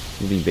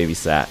 He's being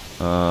babysat.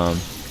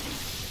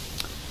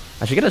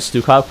 I should get a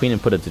Stukov Queen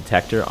and put a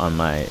detector on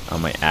my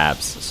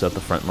abs so that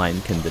the front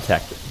line can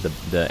detect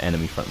the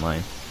enemy front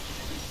line.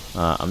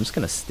 I'm just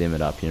gonna stim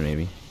it up here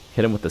maybe.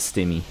 Hit him with the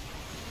stimmy.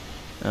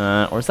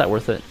 Or is that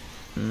worth it?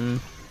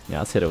 Yeah,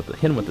 let's hit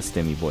him with the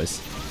stimmy, boys.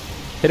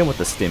 Hit him with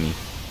the stimmy.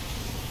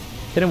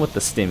 Hit him with the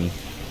stimmy.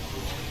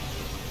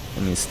 I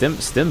mean, stim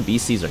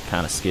BCs are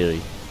kind of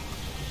scary.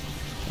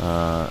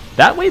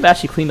 That wave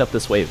actually cleaned up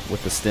this wave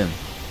with the stim.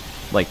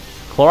 Like,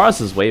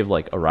 Chloros' wave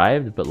like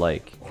arrived, but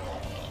like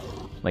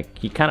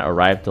he kind of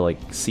arrived to like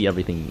see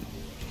everything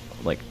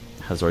like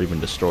has already been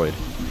destroyed.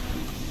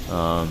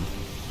 So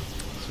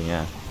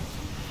yeah,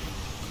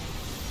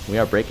 we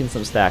are breaking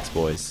some stacks,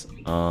 boys.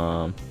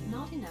 Not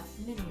enough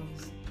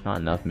minerals. Not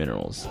enough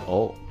minerals.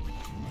 Oh,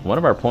 one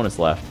of our opponents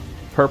left.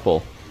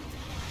 Purple.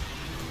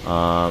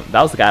 That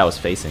was the guy I was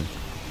facing.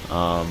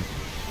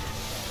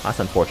 That's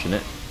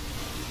unfortunate.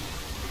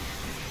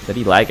 Did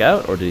he lag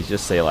out, or did he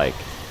just say like,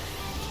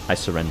 I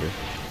surrender?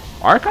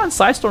 Archon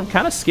Psystorm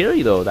kind of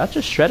scary though. That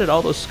just shredded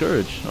all those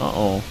Scourge.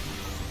 Uh-oh.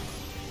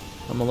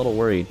 I'm a little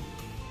worried.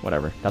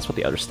 Whatever. That's what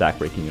the other stack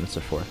breaking units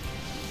are for.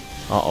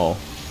 Uh-oh.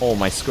 Oh,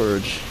 my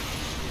Scourge.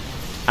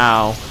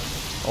 Ow.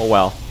 Oh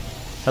well.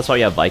 That's why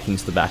you have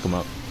Vikings to back them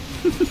up.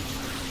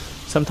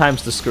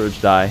 Sometimes the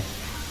Scourge die.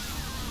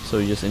 So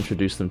you just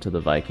introduce them to the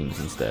Vikings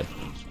instead.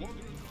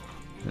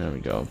 There we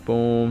go.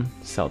 Boom.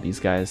 Sell these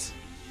guys.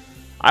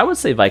 I would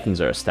say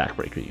Vikings are a stack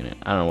breaker unit.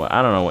 I don't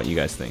know what you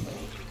guys think.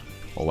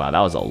 Oh wow, that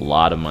was a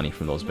lot of money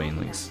from those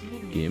Banelings.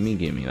 Gimme,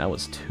 gimme. That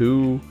was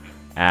 2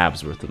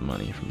 abs worth of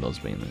money from those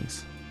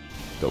Banelings.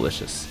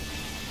 Delicious.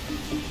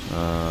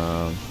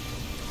 Kinda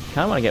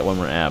wanna get one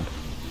more ab.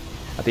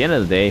 At the end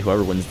of the day,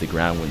 whoever wins the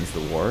ground wins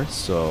the war,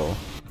 so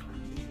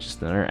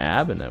just another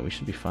ab and then we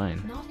should be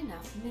fine. Not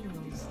enough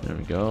minerals. There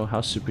we go.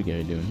 How's Super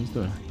Gary doing?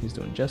 He's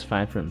doing just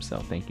fine for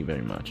himself. Thank you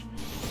very much.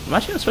 I'm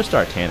actually gonna switch to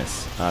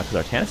Artanis,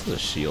 because Artanis has a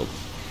shield.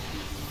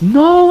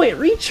 No, it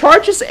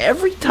recharges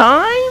every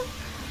time?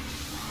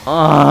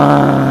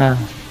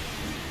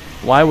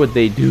 Why would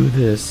they do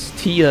this?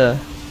 Tia,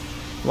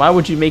 why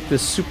would you make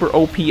this super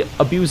OP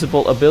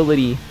abusable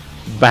ability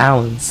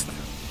balanced?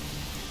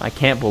 I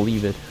can't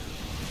believe it.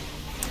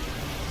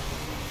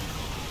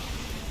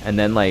 And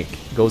then like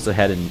goes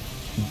ahead and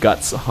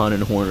guts Hun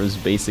and Horner's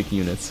basic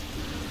units.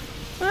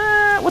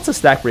 What's a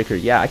stack breaker?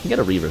 Yeah, I can get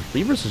a Reaver.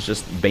 Reavers is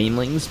just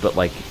Banelings, but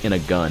like in a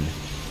gun.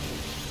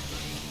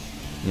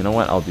 You know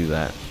what? I'll do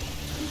that.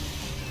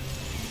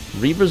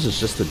 Reavers is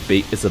just a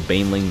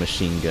Baneling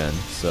machine gun,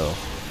 so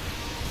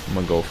I'm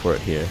gonna go for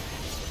it here.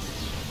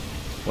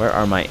 Where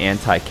are my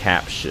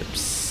anti-cap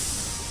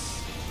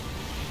ships?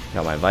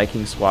 Got my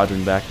Viking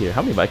squadron back here.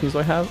 How many Vikings do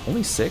I have?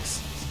 Only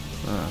 6?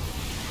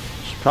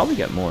 Should probably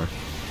get more.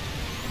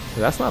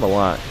 That's not a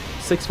lot.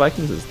 6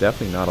 Vikings is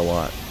definitely not a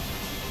lot.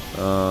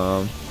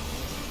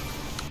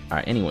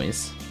 Alright,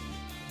 anyways.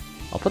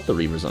 I'll put the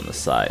Reavers on the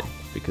side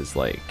because,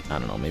 like, I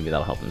don't know, maybe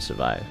that'll help them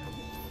survive.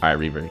 Alright,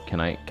 Reaver, can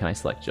I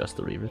select just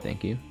the Reaver?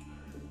 Thank you.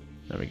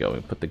 There we go. We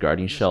put the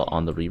Guardian Shell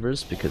on the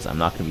Reavers because I'm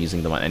not going to be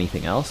using them on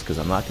anything else because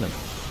I'm not going to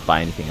buy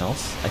anything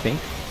else, I think.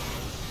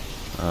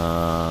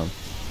 I'm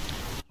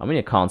going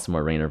to call in some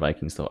more Raynor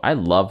Vikings, though. I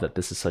love that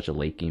this is such a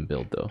late game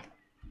build, though.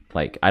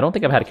 Like, I don't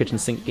think I've had a kitchen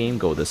sink game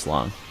go this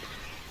long.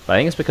 But I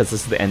think it's because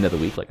this is the end of the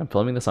week. Like, I'm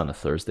filming this on a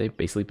Thursday,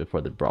 basically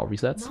before the Brawl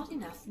resets. Not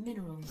enough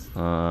minerals.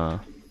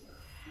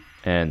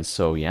 And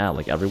so, yeah,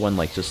 like, everyone,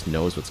 like, just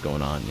knows what's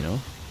going on, you know?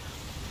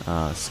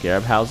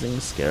 Scarab housing,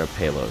 Scarab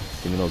payload.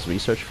 Give me those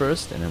research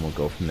first, and then we'll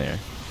go from there.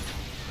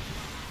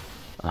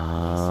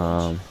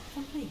 I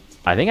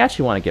think I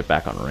actually want to get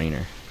back on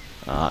Raynor.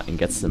 And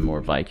get some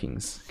more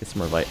Vikings. Get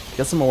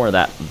some more of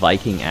that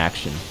Viking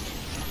action.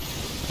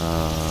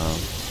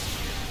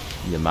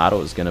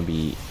 Yamato is gonna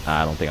be...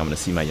 I don't think I'm gonna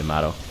see my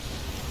Yamato.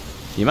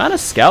 The amount of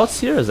scouts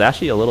here is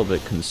actually a little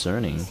bit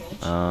concerning.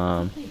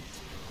 There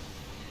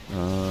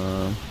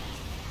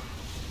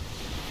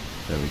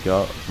we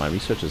go. My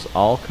research is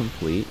all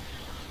complete.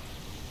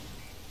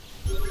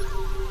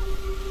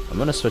 I'm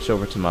gonna switch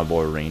over to my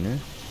boy Raynor.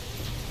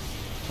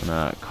 I'm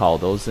gonna call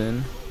those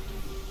in.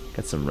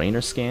 Got some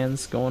Raynor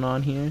scans going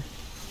on here.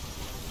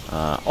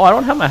 Oh, I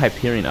don't have my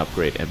Hyperion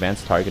upgrade.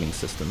 Advanced targeting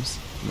systems.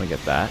 I'm gonna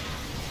get that.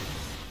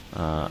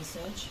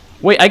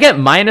 Wait, I get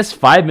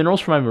 -5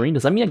 minerals for my marine.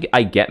 Does that mean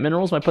I get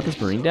minerals when I put this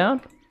marine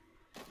down?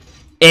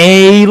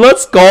 Hey,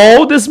 let's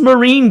go! This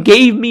marine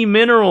gave me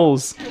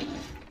minerals!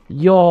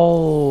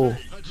 Yo!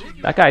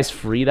 That guy's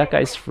free, that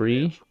guy's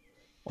free.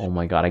 Oh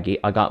my god,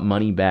 I got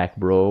money back,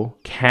 bro.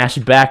 Cash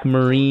back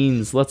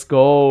marines, let's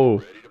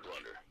go!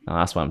 Now,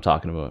 that's what I'm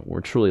talking about.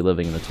 We're truly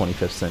living in the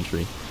 25th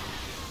century.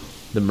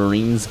 The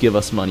marines give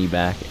us money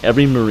back.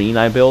 Every marine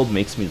I build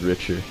makes me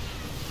richer.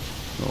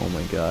 Oh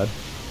my god.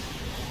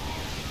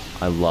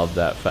 I love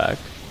that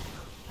fact.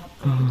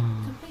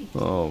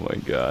 Oh my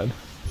god.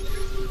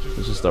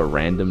 There's just a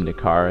random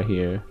Nikara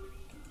here.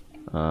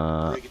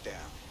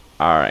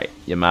 Alright,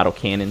 Yamato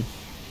cannon.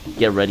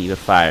 Get ready to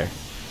fire.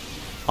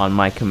 On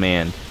my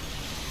command.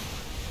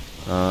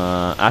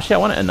 Actually, I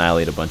want to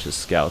annihilate a bunch of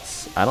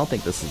scouts. I don't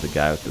think this is the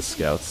guy with the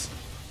scouts.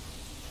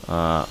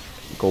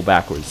 Go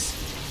backwards.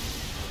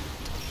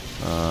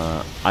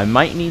 I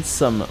might need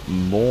some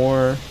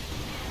more...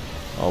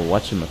 Oh,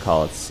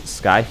 whatchamacallits.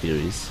 Sky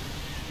Furies.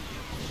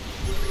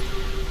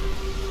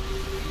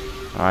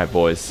 Alright,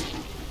 boys.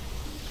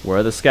 Where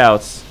are the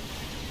scouts?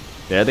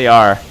 There they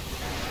are.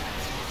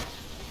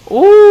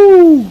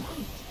 Ooh!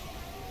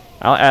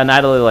 I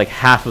annihilated like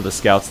half of the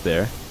scouts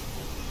there.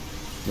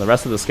 The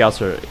rest of the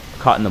scouts are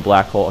caught in the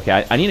black hole.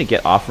 Okay, I need to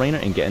get off Raynor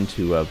and get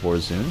into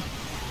Vorzun.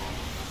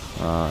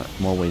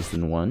 More ways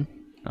than one.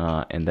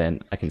 And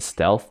then I can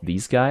stealth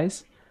these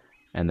guys.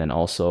 And then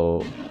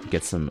also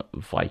get some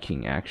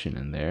Viking action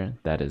in there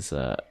that is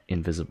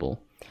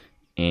invisible.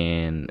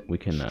 And we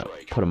can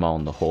put them all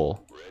in the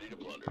hole.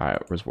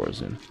 Alright, where's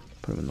Vorzun?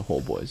 Put them in the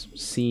hole, boys.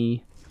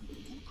 C.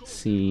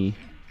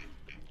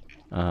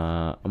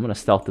 I'm gonna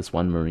stealth this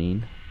one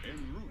marine.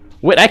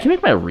 Wait, I can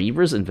make my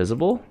Reavers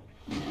invisible?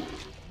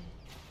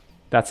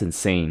 That's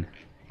insane.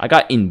 I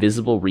got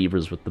invisible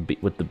Reavers with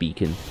the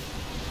beacon.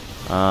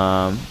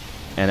 And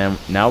then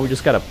now we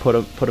just gotta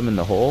put them in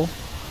the hole,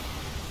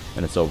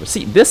 and it's over.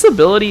 See, this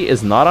ability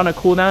is not on a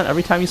cooldown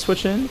every time you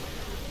switch in,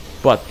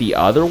 but the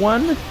other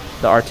one,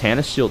 the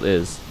Artanis Shield,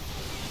 is.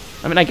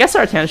 I mean, I guess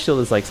Artanis Shield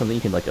is like something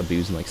you can like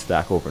abuse and like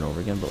stack over and over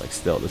again, but like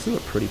still, this is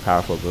a pretty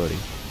powerful ability.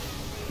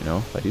 You know,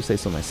 if I do say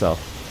so myself.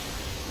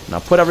 Now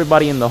put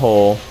everybody in the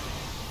hole.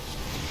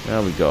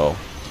 There we go.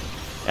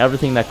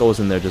 Everything that goes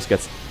in there just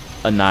gets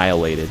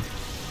annihilated.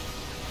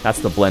 That's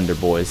the blender,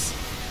 boys.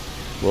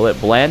 Will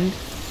it blend?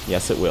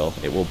 Yes, it will.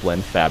 It will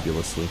blend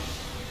fabulously.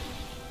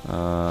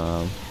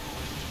 Oh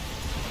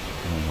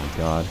my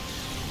god. I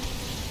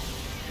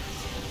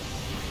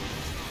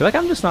feel like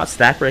I'm just not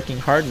stack breaking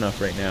hard enough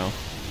right now.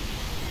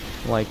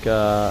 Like,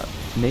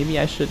 maybe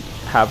I should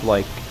have,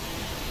 like,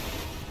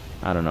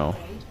 I don't know.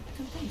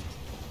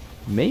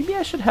 Maybe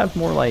I should have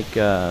more, like,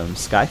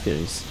 Sky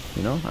Furies,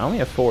 you know? I only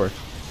have 4.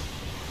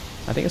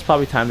 I think it's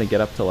probably time to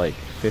get up to, like,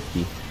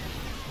 50.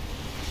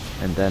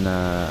 And then,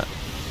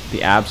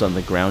 the abs on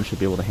the ground should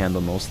be able to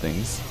handle most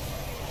things.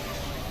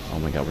 Oh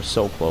my god, we're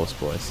so close,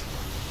 boys.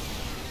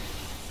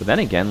 But then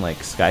again,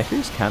 like, Sky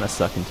Furies kind of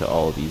suck into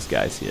all of these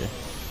guys here.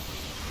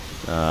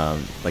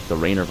 Like, the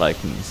Raynor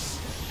Vikings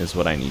is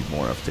what I need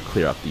more of to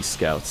clear up these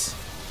scouts.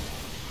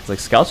 It's like,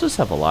 scouts just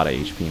have a lot of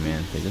HP,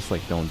 man. They just,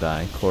 like, don't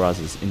die.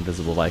 Kloraz's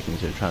invisible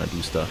Vikings are trying to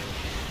do stuff.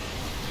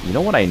 You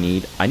know what I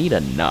need? I need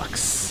a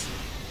Nux,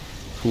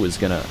 who is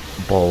gonna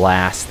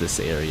blast this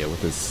area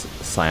with his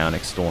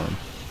Psionic Storm.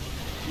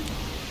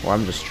 Or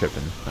I'm just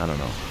tripping. I don't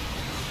know.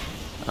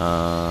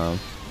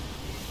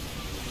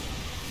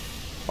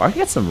 Or I can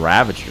get some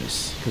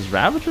Ravagers, because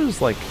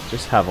Ravagers, like,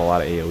 just have a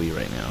lot of AoE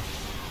right now.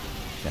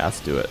 Yeah, let's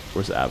do it.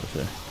 Where's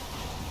Abathur?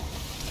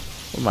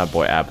 Where's my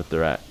boy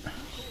Abathur at?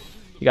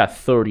 You got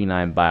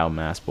 39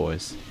 biomass,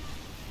 boys.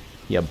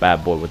 You a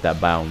bad boy with that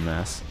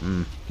biomass.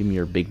 Give me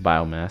your big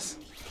biomass.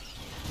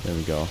 There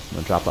we go. I'm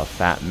gonna drop a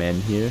fat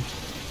mend here.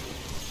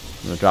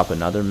 I'm gonna drop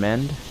another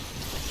mend.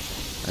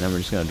 And then we're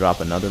just gonna drop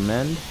another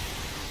mend.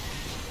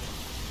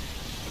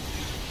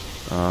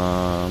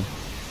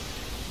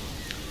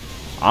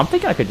 I'm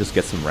thinking I could just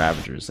get some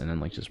Ravagers and then,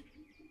 like, just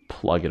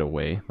plug it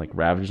away. Like,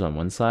 Ravagers on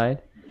one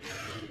side.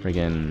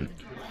 Friggin'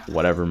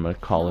 whatever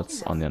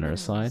McCallits on the other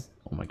side.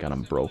 Oh my god,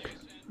 I'm broke.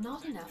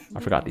 I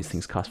forgot these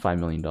things cost $5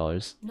 million.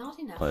 Oh,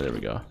 there we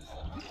go.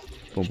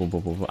 Boom, boom,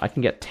 boom, boom, boom. I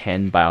can get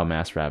 10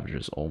 biomass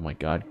Ravagers. Oh my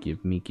god,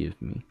 give me, give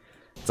me.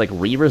 It's like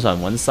Reavers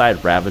on one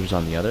side, Ravagers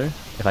on the other.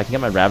 If I can get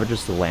my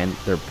Ravagers to land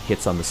their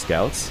hits on the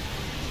scouts,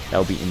 that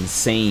would be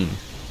insane.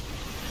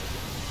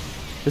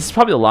 This is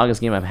probably the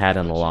longest game I've had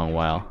in a long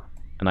while,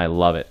 and I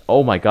love it.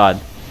 Oh my god.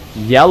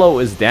 Yellow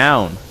is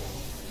down.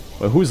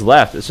 Wait, who's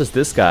left? It's just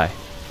this guy.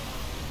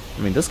 I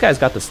mean, this guy's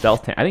got the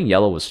stealth tank. I think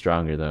yellow was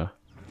stronger, though.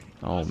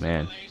 Oh,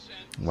 man.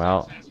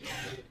 Well,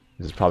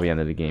 this is probably the end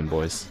of the game,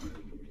 boys.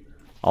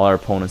 All our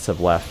opponents have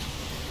left.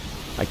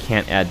 I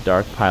can't add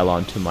Dark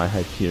Pylon to my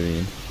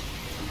Hyperion.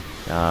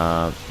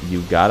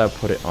 You gotta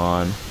put it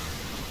on.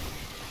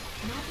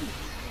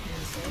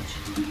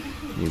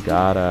 You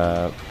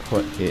gotta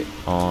put it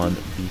on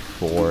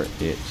before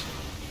it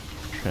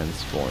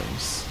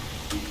transforms.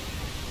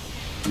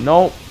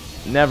 Nope.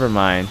 Never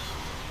mind.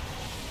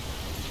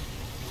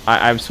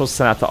 I'm supposed to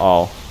send out to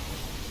all.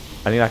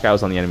 I think that guy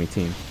was on the enemy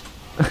team.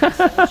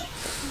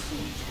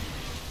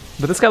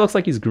 But this guy looks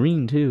like he's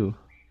green too,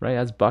 right?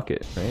 That's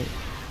Bucket, right?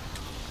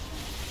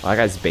 Oh, that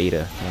guy's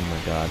Beta. Oh my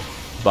god.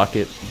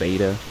 Bucket,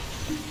 Beta.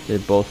 They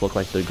both look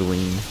like they're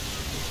green.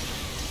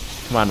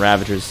 Come on,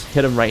 Ravagers.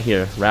 Hit him right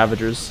here.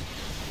 Ravagers.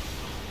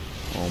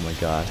 Oh my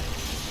god.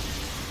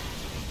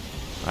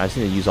 I just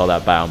need to use all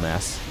that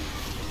biomass.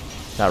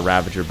 That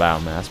Ravager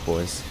biomass,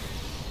 boys.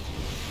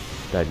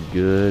 That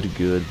good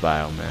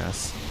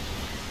biomass.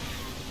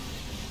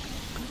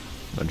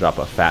 I'm gonna drop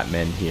a fat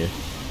mend here.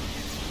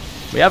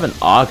 We have an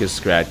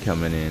August grad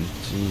coming in.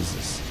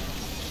 Jesus.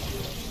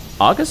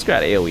 August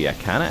grad AoE I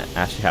kinda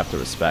actually have to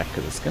respect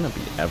because it's gonna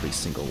be every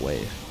single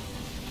wave.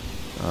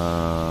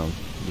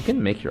 You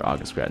can make your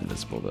August grad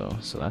invisible though,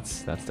 so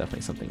that's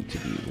definitely something to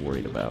be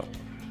worried about.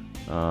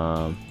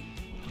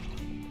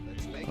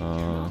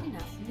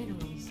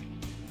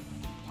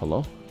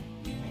 Hello?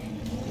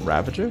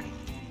 Ravager?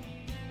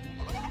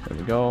 There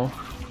we go.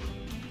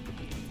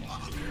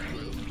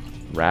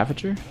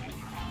 Ravager?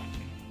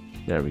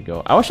 There we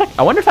go. I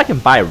wonder if I can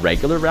buy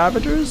regular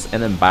Ravagers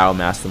and then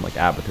biomass them like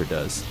Abathur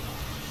does.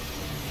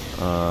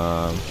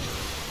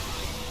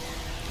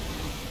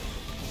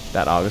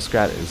 That August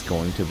grad is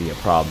going to be a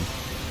problem.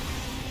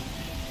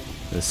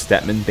 The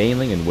Stetman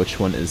Baneling and which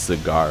one is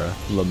Zagara?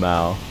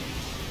 Lamau.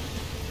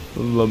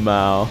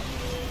 Lamau.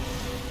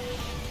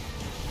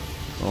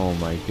 Oh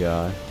my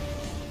god.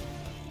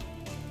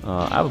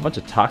 I have a bunch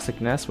of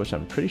Toxic Nests, which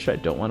I'm pretty sure I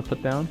don't want to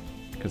put down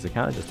because they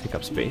kind of just take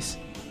up space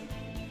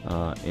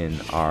in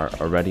our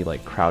already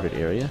like crowded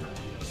area.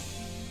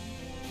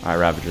 Alright,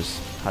 Ravagers,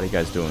 how are you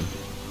guys doing?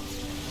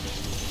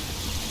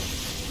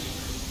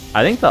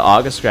 I think the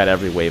August grad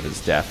every wave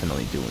is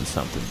definitely doing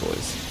something,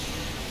 boys.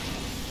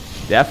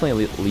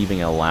 Definitely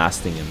leaving a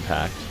lasting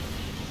impact.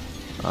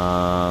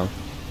 I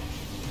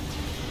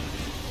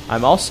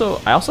also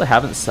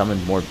haven't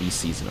summoned more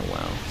BCs in a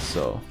while,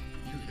 so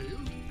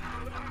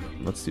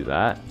let's do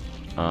that.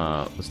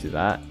 Let's do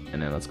that,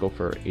 and then let's go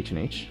for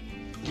H&H.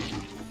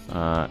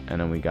 And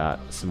then we got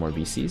some more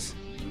BCs.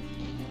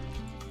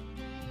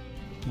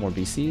 More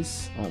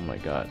BCs. Oh my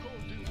god.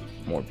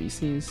 More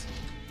BCs.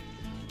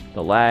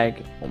 The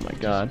lag. Oh my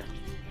god.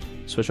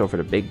 Switch over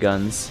to big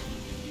guns.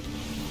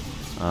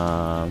 Put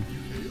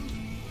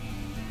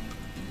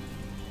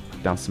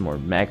down some more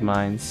mag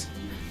mines.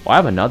 Oh, I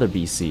have another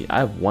BC. I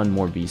have one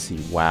more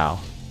BC. Wow.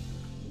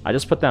 I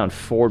just put down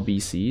 4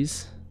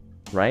 BCs,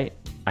 right?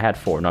 I had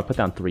 4. No, I put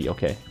down 3.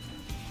 Okay.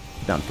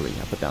 Put down 3.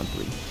 I put down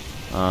 3.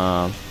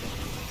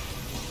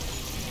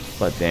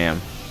 But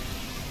damn.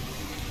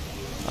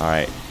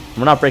 Alright.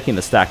 We're not breaking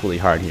the stack really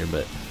hard here,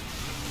 but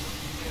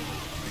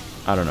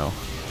I don't know.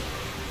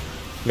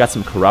 We got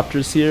some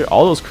Corruptors here.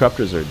 All those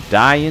Corruptors are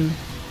dying.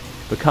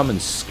 Becoming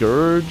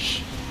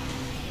Scourge.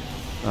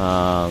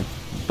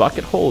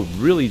 Bucket Hole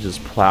really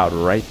just plowed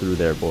right through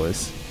there,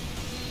 boys.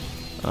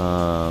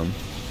 Got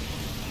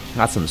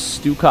some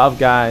Stukov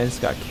guys.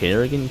 Got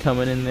Kerrigan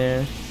coming in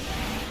there.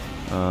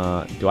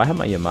 Do I have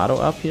my Yamato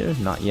up here?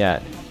 Not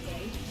yet.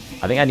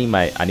 I think I need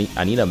my I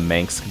need a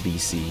Manx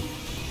BC.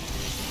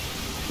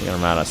 I'm gonna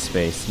run out of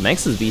space.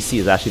 Manx's BC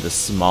is actually the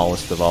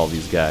smallest of all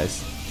these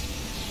guys.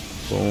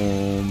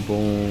 Boom,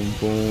 boom,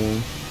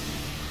 boom.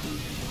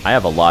 I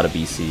have a lot of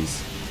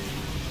BCs.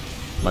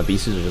 My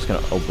BCs are just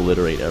gonna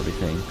obliterate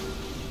everything.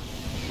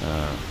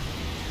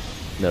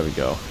 There we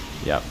go.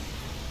 Yep.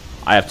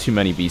 I have too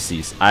many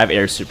BCs. I have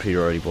air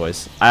superiority,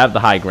 boys. I have the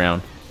high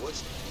ground.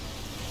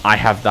 I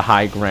have the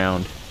high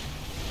ground.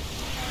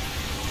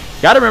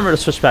 Gotta remember to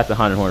switch back to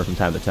Hunter Horner from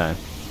time to time.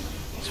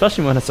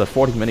 Especially when it's a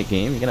 40-minute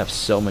game. You're gonna have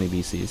so many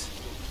BCs.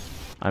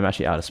 I'm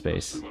actually out of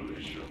space.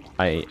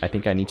 I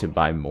think I need to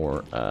buy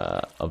more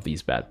of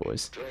these bad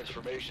boys.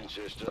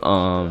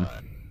 I'm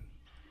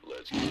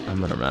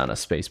gonna run out of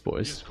space,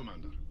 boys.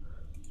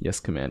 Yes,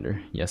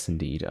 Commander. Yes,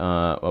 indeed.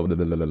 Oh,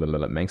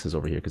 Manx is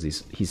over here because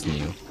he's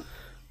new.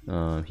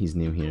 He's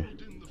new here.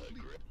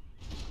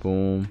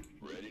 Boom.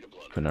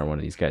 Put another one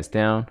of these guys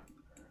down.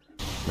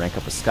 Rank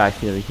up a Sky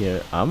Fury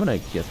here. I'm gonna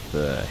get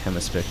the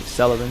Hemispheric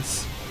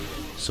Accelerants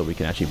so we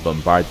can actually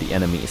bombard the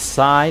enemy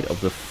side of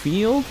the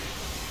field.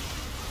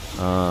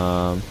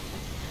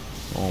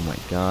 Oh my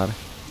god.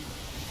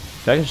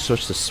 If I can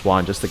switch to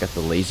Swan just to get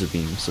the laser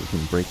beam so we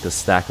can break the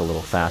stack a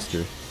little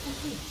faster.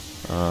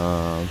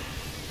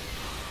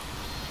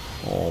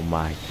 Oh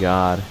my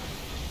god.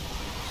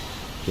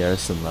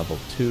 Garrison level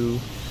 2.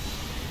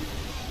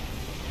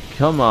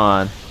 Come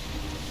on.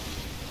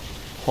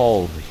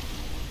 Holy.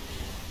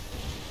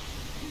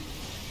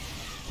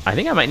 I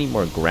think I might need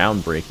more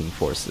groundbreaking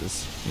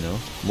forces, you know?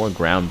 More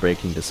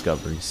groundbreaking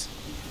discoveries.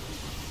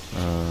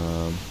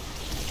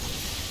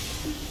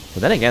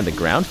 But then again, the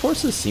ground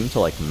forces seem to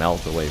like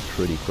melt away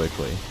pretty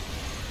quickly.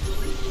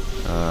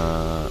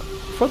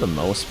 For the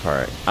most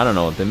part. I don't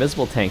know, the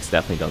invisible tanks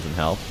definitely doesn't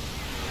help.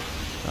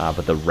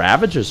 But the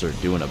Ravagers are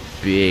doing a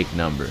big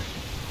number.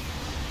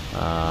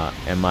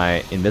 And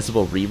my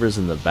invisible Reavers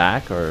in the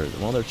back are,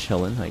 well, they're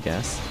chilling, I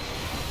guess.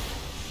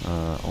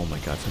 Oh my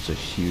god, such a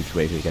huge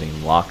wave of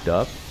getting locked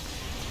up.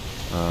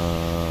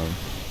 I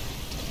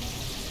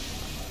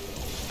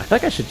feel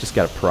like I should just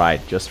get a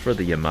Pride just for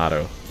the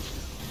Yamato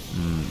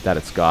that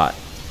it's got.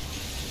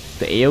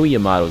 The AoE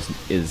Yamato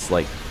is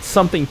like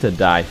something to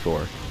die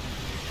for.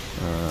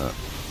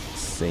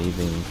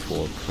 Saving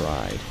for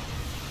Pride.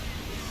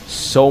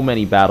 So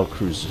many battle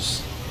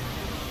cruisers.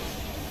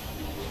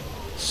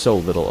 So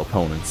little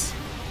opponents.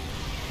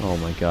 Oh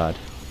my god.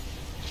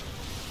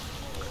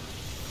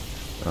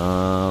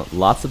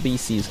 Lots of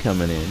BCs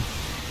coming in.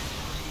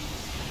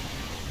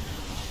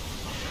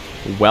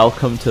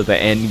 Welcome to the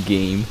end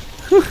game.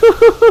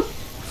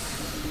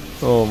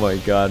 Oh my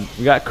god.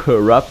 We got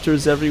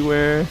Corruptors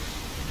everywhere.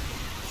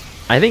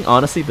 I think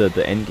honestly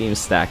the end game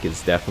stack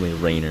is definitely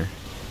Raynor.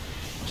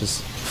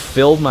 Just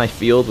filled my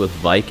field with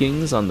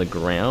Vikings on the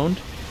ground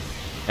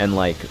and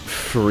like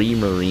free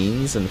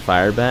Marines and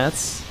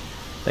Firebats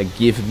that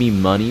give me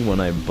money when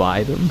I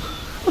buy them.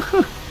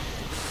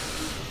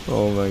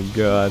 Oh my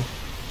god.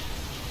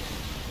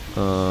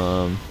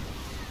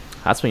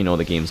 That's when you know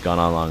the game's gone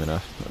on long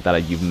enough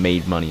that you've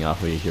made money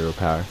off of your hero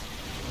power.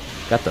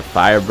 Got the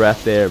Fire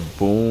Breath there,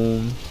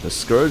 boom. The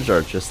Scourge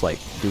are just like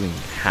doing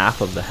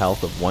half of the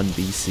health of 1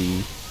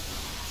 BC.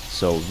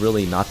 So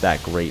really not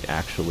that great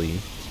actually.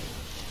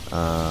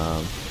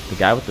 The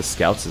guy with the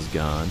Scouts is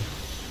gone.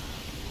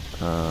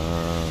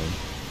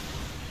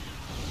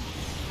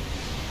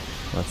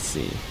 Let's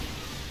see.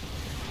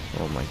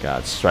 Oh my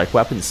god, Strike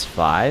Weapons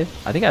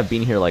 5? I think I've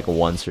been here like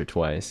once or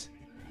twice.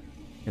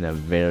 In a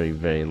very,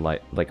 very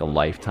like a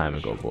lifetime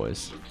ago,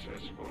 boys.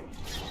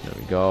 There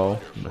we go.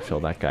 I'm gonna fill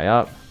that guy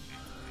up.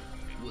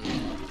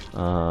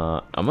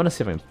 I'm gonna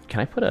see if can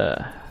I put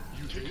a...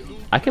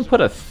 I can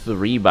put a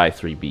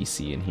 3x3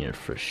 BC in here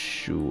for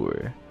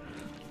sure.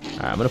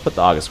 Alright, I'm gonna put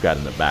the August Grad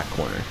in the back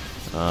corner.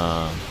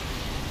 Gonna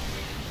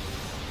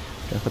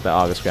put the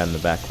August Grad in the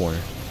back corner.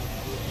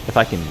 If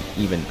I can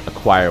even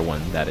acquire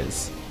one, that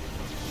is.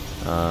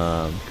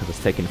 Because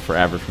it's taking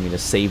forever for me to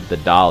save the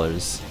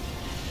dollars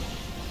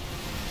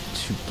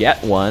to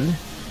get one.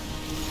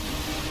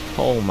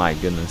 Oh my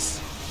goodness.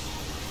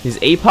 These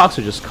APOCs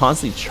are just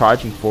constantly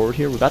charging forward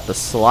here. We got the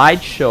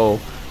slideshow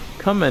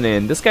coming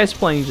in. This guy's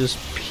playing just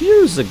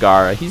pure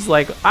Zagara. He's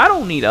like, I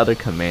don't need other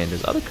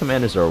commanders. Other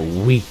commanders are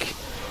weak.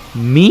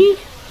 Me?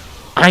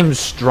 I'm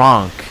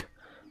strong.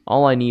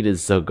 All I need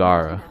is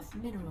Zagara.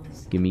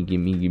 Gimme,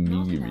 gimme,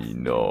 gimme, gimme.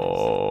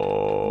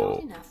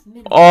 No.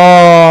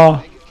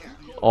 Oh!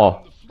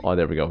 Oh,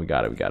 there we go. We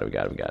got it, we got it, we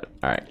got it, we got it.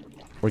 Alright.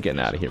 We're getting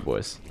out of here,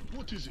 boys.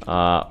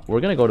 We're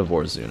gonna go to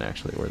Vorzun,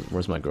 actually.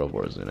 Where's my girl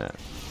Vorzun at?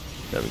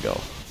 There we go.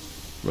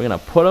 We're gonna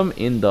put him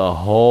in the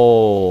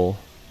hole.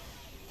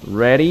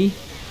 Ready?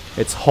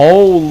 It's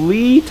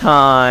holy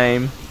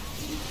time.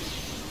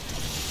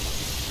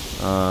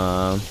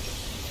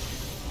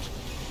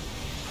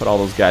 Put all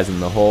those guys in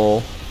the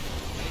hole.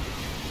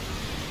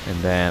 And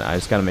then I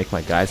just gotta make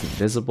my guys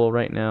invisible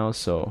right now,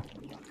 so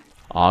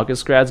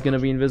August Grad's gonna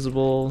be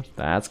invisible.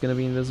 That's gonna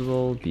be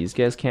invisible. These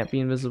guys can't be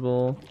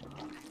invisible.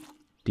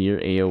 Dear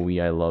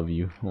AoE, I love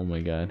you. Oh my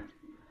god.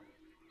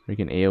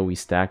 Freaking AoE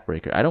stack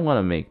breaker. I don't want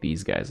to make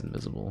these guys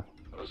invisible.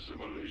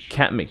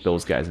 Can't make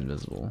those guys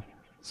invisible.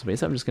 So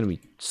basically I'm just gonna be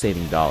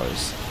saving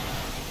dollars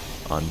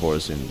on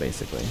Vorzun,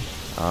 basically.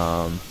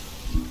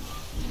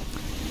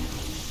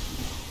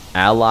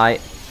 Ally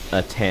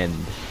attend.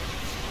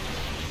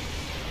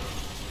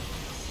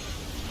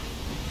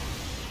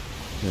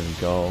 There we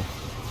go.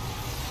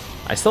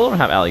 I still don't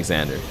have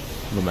Alexander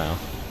Lamau,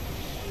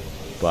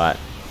 but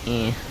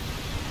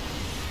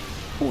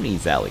who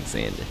needs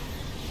Alexander?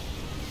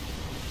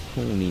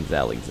 Who needs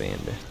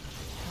Alexander?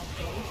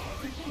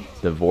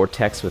 The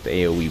Vortex with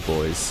AoE,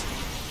 boys.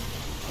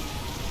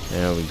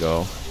 There we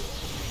go.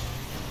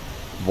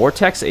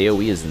 Vortex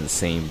AoE is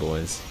insane,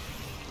 boys.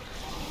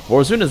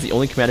 Vorzun is the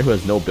only commander who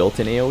has no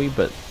built-in AoE,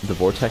 but the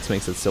Vortex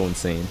makes it so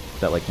insane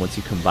that like once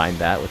you combine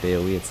that with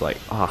AoE, it's like,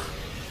 ah,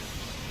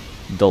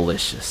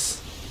 delicious.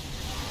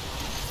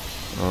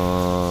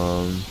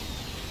 I'm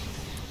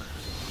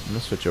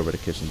gonna switch over to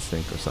Kitchen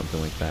Sink or something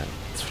like that.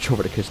 Switch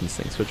over to Kitchen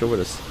Sink. Switch over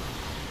to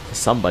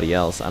somebody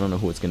else. I don't know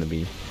who it's gonna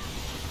be.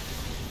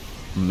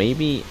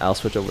 Maybe I'll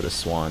switch over to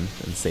Swan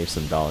and save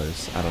some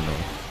dollars. I don't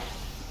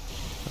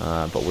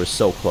know. But we're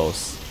so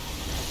close.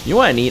 You know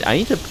what I need? I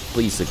need to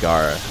please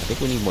Zagara. I think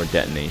we need more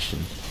detonation.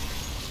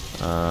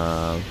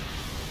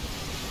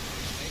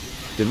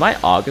 Did my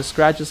August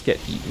Grad just get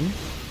eaten?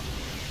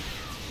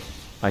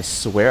 I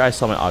swear I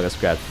saw my August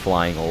Grad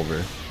flying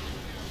over.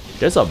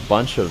 There's a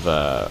bunch of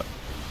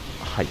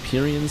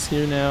Hyperions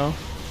here now.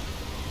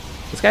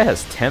 This guy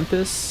has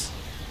Tempest.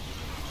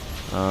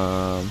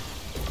 I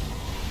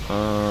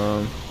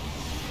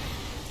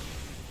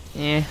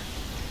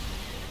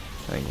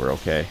think we're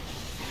okay.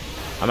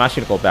 I'm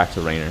actually gonna go back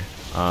to Raynor.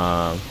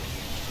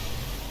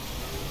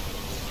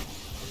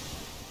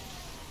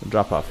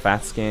 Drop a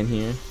fat scan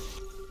here.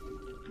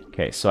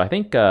 Okay, so I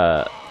think,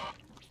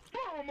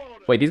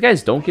 wait, these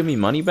guys don't give me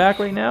money back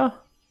right now?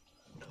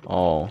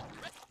 Oh,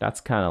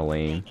 that's kind of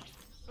lame.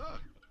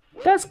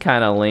 That's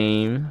kind of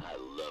lame.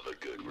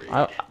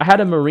 I had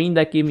a marine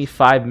that gave me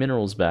 5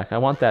 minerals back. I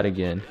want that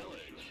again.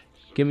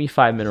 Give me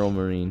 5 mineral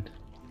marine.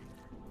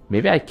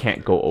 Maybe I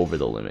can't go over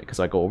the limit, because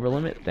I go over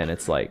limit, then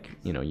it's like,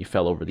 you know, you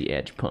fell over the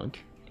edge,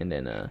 punk. And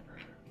then I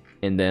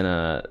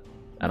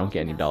don't get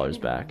any dollars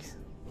back.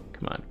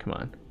 Come on, come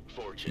on.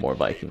 More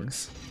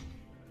Vikings.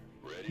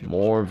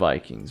 More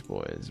Vikings,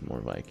 boys. More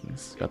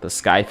Vikings. Got the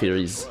Sky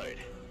Furies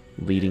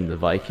leading the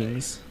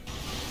Vikings.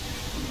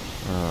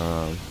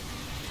 I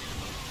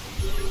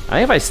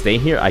think if I stay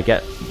here, I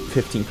get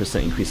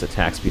 15% increased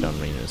attack speed on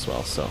Raynor as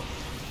well, so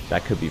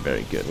that could be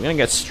very good. We're gonna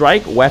get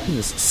Strike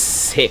Weapons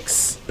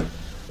 6.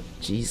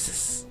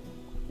 Jesus.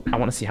 I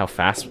want to see how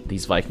fast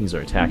these Vikings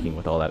are attacking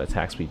with all that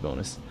attack speed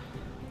bonus.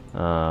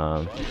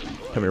 Come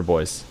here,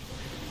 boys.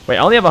 Wait, I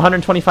only have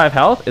 125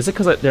 health? Is it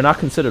because they're not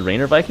considered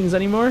Raynor Vikings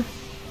anymore?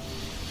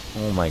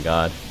 Oh my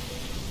god.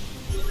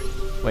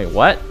 Wait,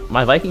 what?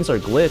 My Vikings are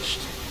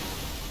glitched.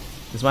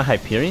 Is my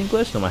Hyperion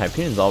glitched? No, my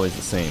Hyperion's always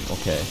the same.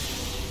 Okay.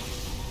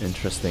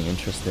 Interesting,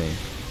 interesting.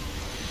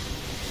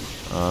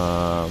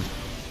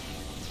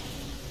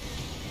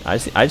 I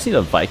just need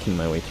to Viking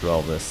my way through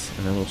all this,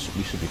 and then we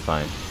should be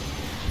fine.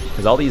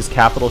 Because all these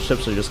capital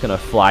ships are just gonna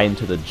fly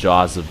into the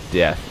jaws of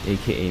death,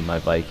 aka my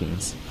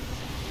Vikings.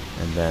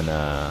 And then,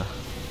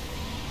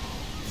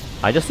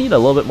 I just need a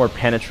little bit more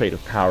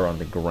penetrative power on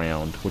the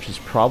ground, which is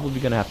probably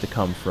gonna have to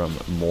come from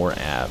more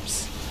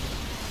abs.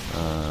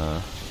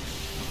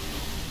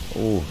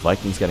 Oh,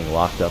 Vikings getting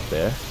locked up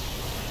there.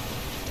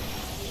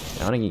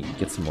 I want to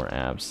get some more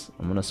abs.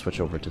 I'm gonna switch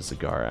over to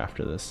Cigar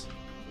after this.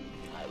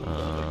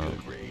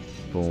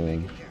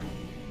 Boom.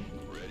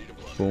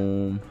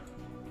 Boom.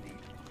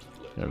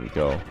 There we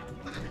go.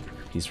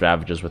 These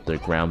Ravagers with their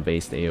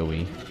ground-based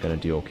AoE gonna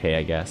do okay,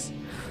 I guess.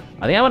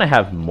 I think I want to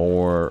have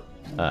more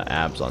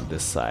abs on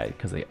this side,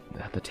 because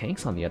the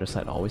tanks on the other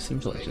side always seem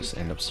to like just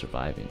end up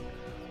surviving.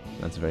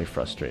 That's very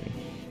frustrating.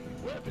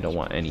 We don't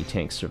want any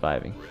tanks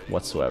surviving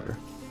whatsoever.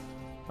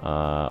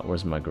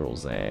 Where's my girl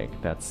Zag?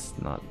 That's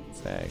not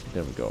Zag.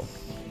 There we go.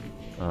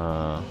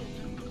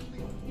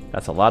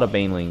 That's a lot of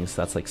banelings.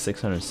 That's like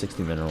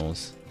 660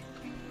 minerals.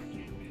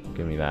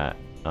 Give me that.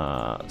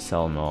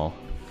 Sell them all.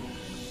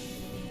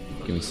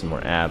 Give me some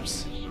more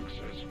abs.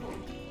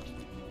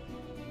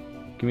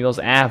 Give me those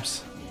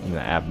abs. Give me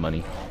the ab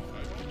money.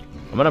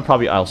 I'm gonna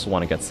probably also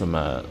want to get some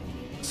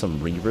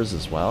Reavers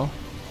as well.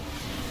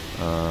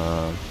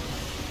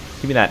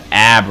 Give me that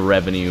ab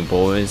revenue,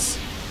 boys.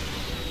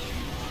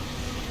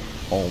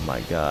 Oh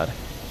my god.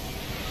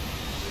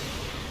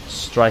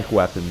 Strike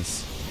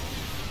weapons.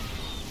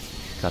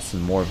 Got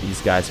some more of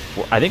these guys.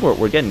 I think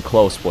we're getting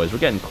close, boys. We're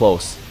getting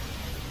close.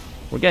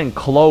 We're getting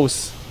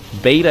close.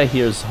 Beta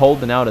here is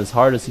holding out as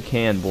hard as he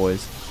can,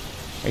 boys.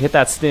 I hit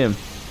that stim.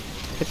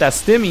 Hit that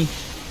stimmy.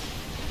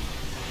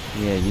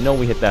 Yeah, you know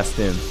we hit that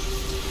stim.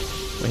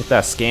 We hit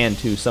that scan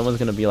too. Someone's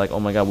gonna be like, "Oh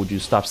my god, would you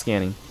stop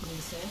scanning?"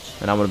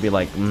 And I'm gonna be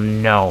like,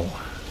 "No,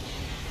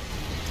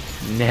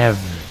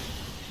 never."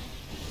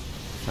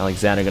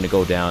 Alexander gonna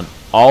go down.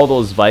 All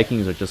those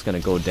Vikings are just gonna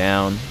go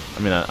down.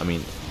 I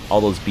mean,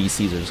 all those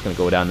BCs are just gonna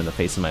go down in the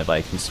face of my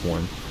Viking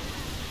swarm.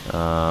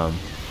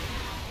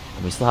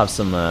 And we still have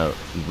some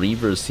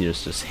Reavers here,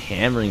 just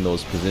hammering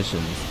those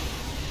positions.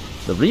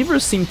 The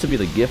Reavers seem to be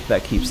the gift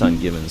that keeps on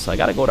giving, so I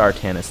gotta go to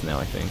Artanis now,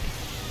 I think,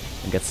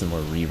 and get some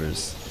more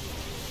Reavers.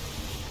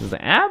 Because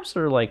the abs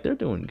are like, they're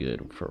doing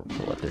good for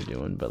what they're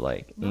doing, but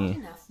like, Not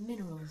enough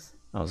minerals.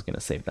 I was gonna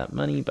save that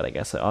money, but I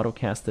guess I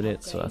auto-casted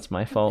it, so that's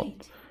my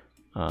fault.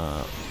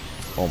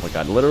 Oh my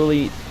god,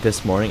 literally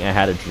this morning I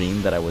had a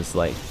dream that I was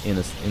like in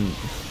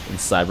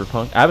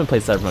Cyberpunk. I haven't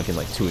played Cyberpunk in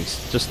like 2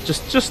 weeks,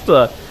 just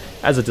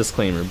as a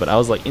disclaimer, but I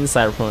was like in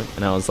Cyberpunk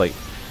and I was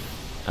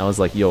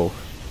like, yo,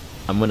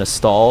 I'm gonna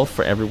stall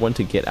for everyone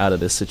to get out of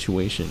this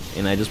situation.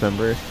 And I just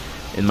remember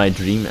in my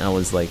dream I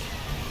was like,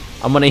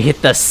 I'm gonna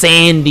hit the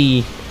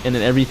Sandy, and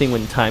then everything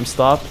went time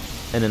stopped,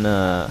 and then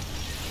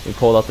we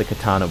pulled out the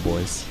katana,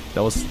 boys.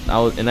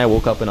 And I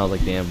woke up and I was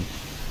like, damn,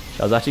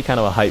 that was actually kind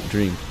of a hype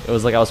dream. It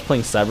was like I was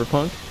playing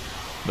Cyberpunk,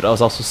 but I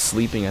was also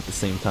sleeping at the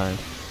same time.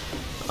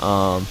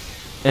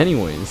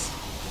 Anyways,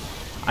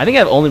 I think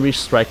I've only reached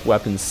Strike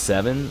Weapon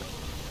 7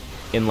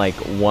 in like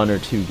 1 or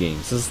 2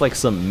 games. This is like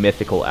some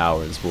mythical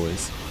hours,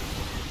 boys.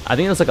 I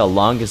think it's like a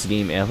longest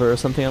game ever or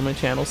something on my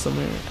channel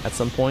somewhere at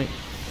some point.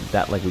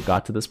 That like we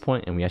got to this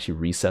point and we actually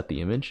reset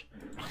the image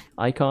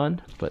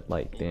icon. But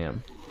like,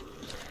 damn.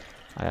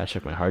 I gotta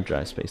check my hard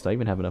drive space. Do I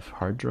even have enough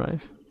hard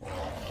drive?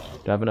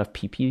 Do I have enough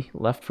PP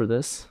left for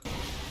this?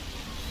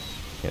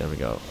 Okay, there we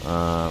go.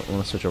 I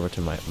want to switch over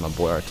to my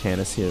boy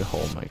Artanis here.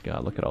 Oh my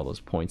god, look at all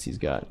those points he's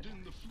got.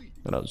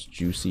 What else?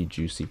 Juicy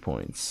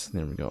points.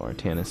 There we go,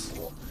 Artanis.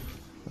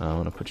 I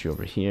want to put you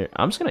over here.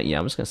 I'm just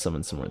gonna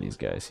summon some more of these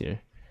guys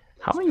here.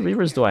 How many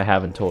Reavers do I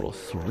have in total?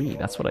 3.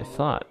 That's what I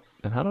thought.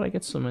 And how did I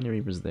get so many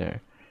Reavers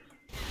there?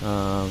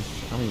 I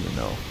don't even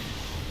know.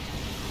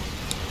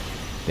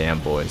 Damn,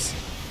 boys.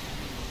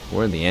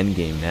 We're in the end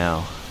game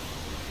now.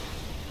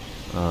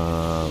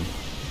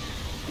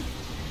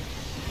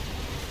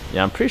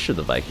 Yeah, I'm pretty sure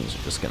the Vikings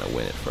are just gonna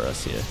win it for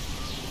us here.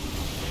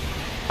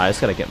 I just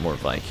gotta get more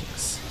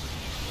Vikings.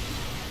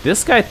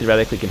 This guy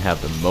theoretically can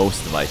have the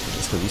most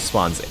Vikings because he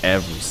spawns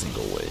every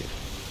single wave.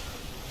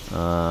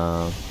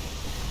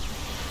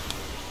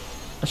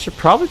 I should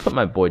probably put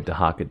my boy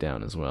Dahaka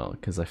down as well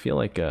because I feel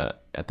like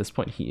at this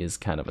point he is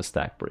kind of a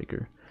stack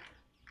breaker,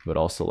 but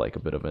also like a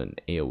bit of an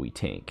AoE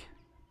tank.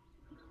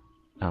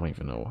 I don't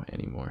even know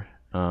anymore.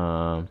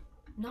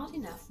 Not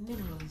enough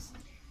minerals.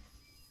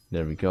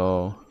 There we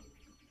go.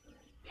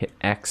 Hit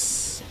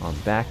X on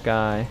that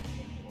guy.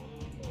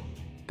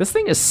 This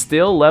thing is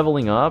still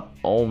leveling up.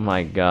 Oh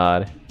my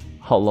god.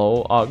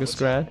 Hello, August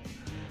grad.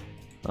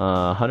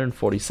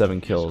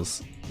 147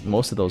 kills.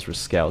 Most of those were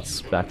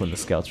scouts back when the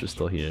scouts were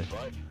still here.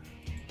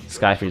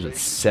 Skyfreeze with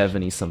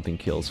 70 something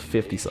kills.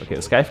 50 something. Okay,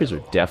 the Skyfreeze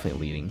are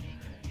definitely leading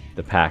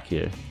the pack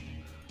here.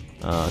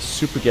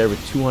 Super Gary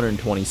with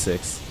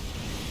 226.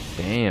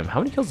 Damn,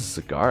 how many kills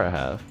does Zagara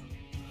have?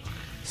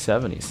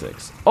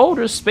 76. Oh,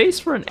 there's space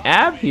for an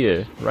ab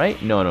here,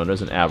 right? No,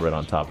 there's an ab right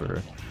on top of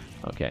her.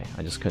 Okay,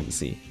 I just couldn't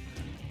see.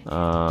 You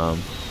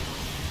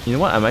know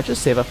what? I might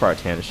just save up for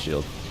Artanis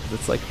shield.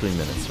 It's like 3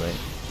 minutes, right?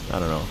 I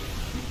don't know.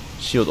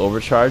 Shield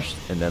overcharged,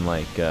 and then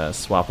like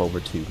swap over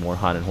to more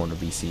Han and Horner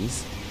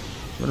BCs.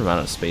 I'm gonna run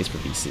out of space for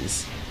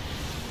BCs. I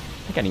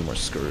think I need more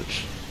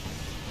Scourge.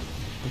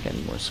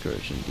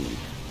 Indeed.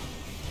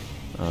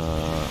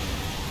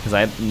 Because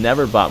I've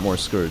never bought more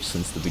Scourge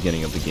since the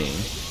beginning of the game.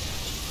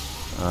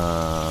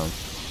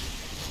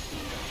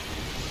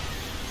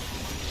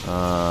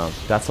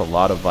 That's a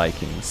lot of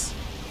Vikings.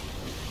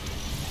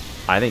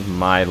 I think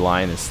my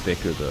line is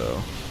thicker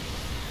though.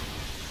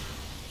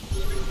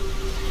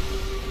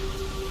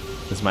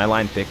 Is my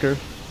line thicker?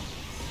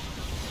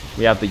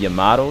 We have the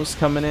Yamatos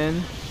coming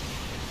in.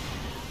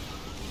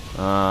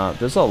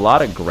 There's a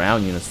lot of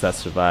ground units that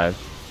survived.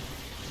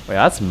 Wait,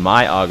 that's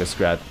my August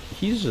grad.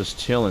 He's just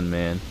chilling,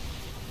 man.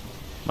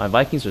 My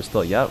Vikings are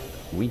still... Yep,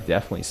 we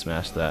definitely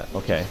smashed that.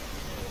 Okay.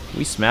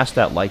 We smashed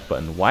that like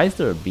button. Why is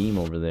there a beam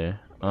over there?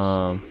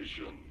 I'm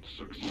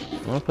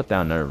gonna put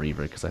down another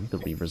Reaver because I think the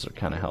Reavers are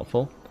kind of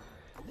helpful.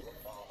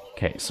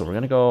 Okay, so we're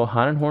gonna go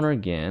Han and Horner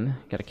again.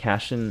 Gotta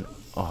cash in...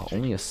 Oh,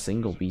 only a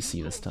single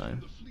BC this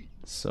time.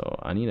 So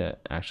I need to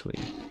actually...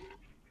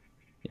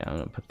 Yeah, I'm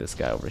gonna put this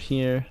guy over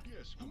here.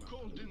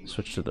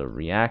 Switch to the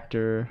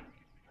reactor.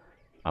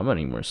 I'm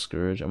gonna need more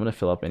Scourge. I'm gonna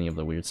fill up any of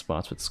the weird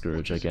spots with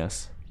Scourge, I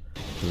guess.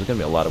 There's gonna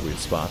be a lot of weird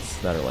spots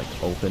that are like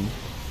open.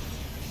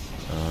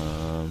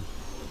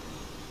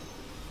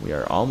 We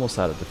are almost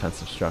out of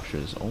defensive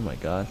structures. Oh my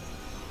god.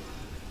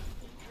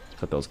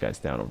 Put those guys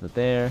down over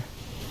there.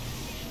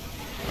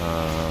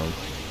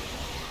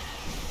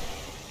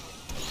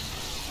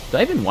 Do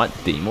I even want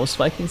Deimos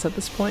Vikings at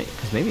this point?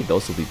 Because maybe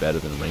those will be better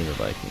than Raynor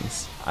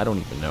Vikings. I don't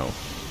even know.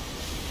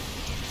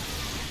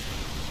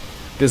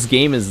 This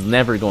game is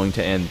never going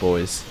to end,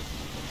 boys.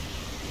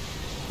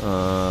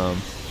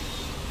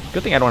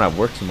 Good thing I don't have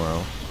work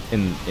tomorrow,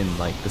 in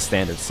like the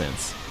standard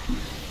sense,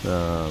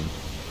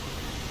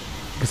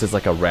 because it's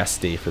like a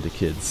rest day for the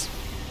kids.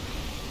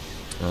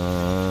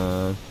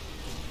 Can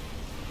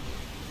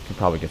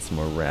probably get some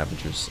more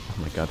Ravagers.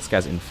 Oh my god, this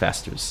guy's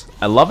Infestors.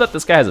 I love that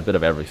this guy has a bit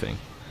of everything,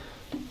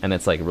 and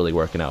it's like really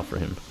working out for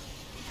him.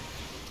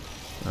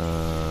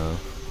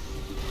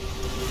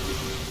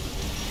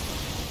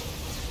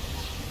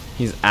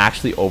 He's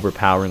actually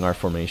overpowering our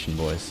formation,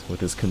 boys, with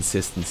his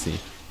consistency.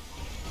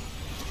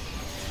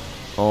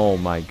 Oh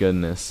my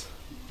goodness.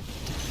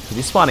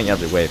 He's spawning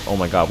every wave. Oh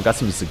my god, we got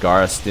some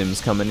Zagara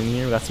stims coming in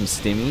here. We got some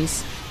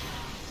stimmies.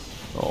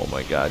 Oh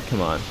my god,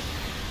 come on.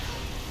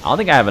 I don't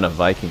think I have enough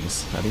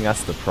Vikings. I think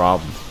that's the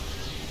problem.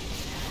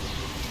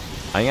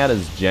 I think that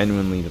is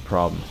genuinely the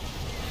problem.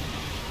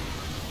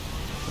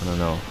 I don't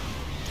know.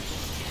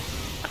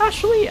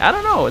 Actually, I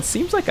don't know. It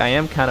seems like I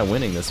am kind of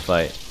winning this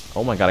fight.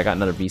 Oh my god, I got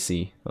another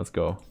BC. Let's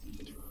go.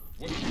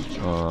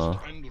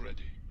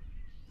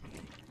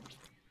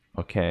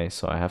 Okay,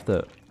 so I have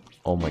to...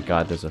 Oh my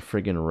god, there's a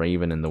friggin'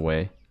 Raven in the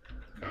way.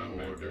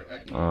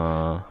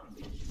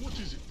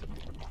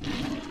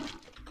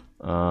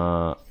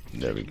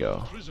 There we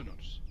go.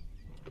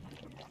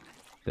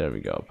 There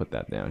we go. Put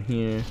that down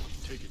here.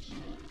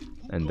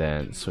 And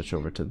then switch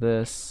over to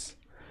this.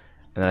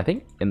 And I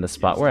think in the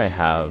spot where I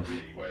have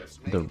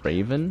the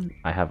Raven,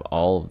 I have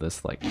all of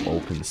this like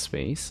open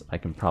space. I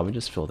can probably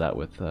just fill that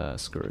with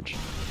Scourge.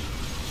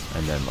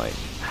 And then like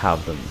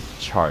have them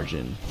charge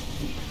in.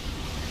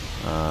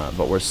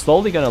 But we're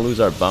slowly going to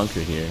lose our bunker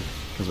here,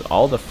 because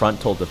all the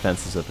frontal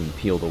defenses have been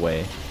peeled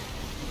away.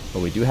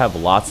 But we do have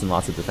lots and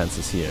lots of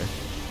defenses here.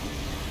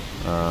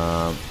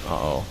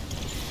 Uh-oh.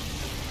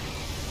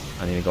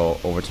 I need to go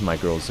over to my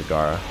girl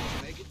Zagara.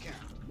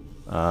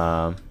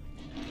 Come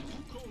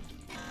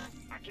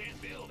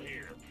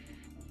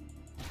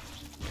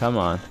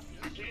on.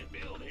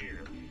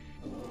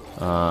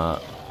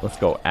 Let's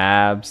go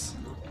abs.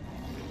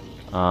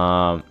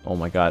 Oh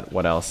my god,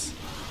 what else?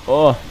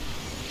 Oh!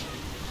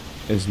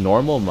 Is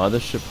normal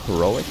mothership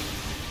heroic?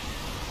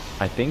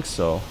 I think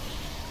so.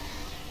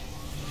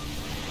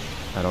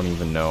 I don't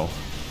even know.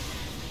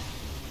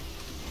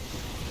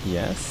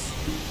 Yes?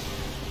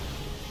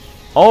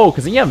 Oh,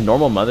 because then you have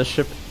normal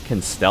mothership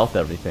can stealth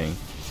everything.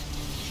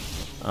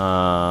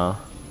 Oh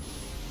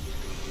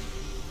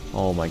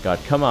my god,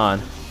 come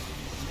on.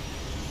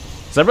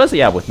 So I realized,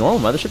 yeah, with normal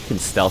mothership can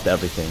stealth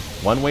everything.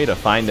 One way to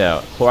find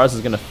out. Polaris is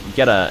gonna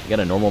get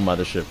a normal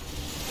mothership.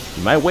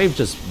 My wave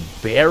just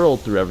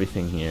barreled through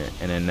everything here,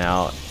 and then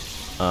now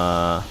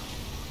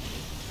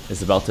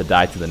is about to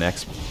die to the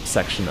next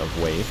section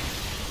of wave.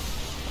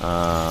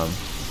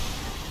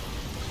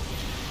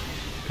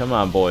 Come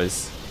on,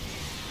 boys.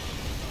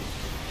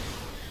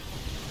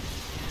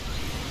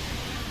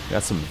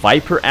 Got some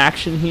Viper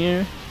action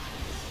here.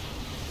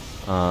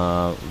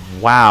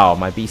 Wow,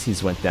 my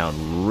BCs went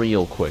down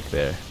real quick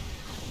there.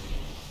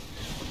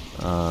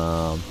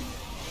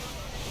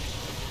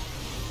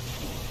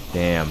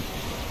 Damn.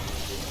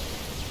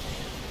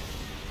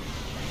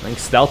 I think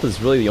stealth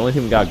is really the only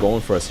thing we got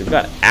going for us here. We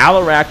got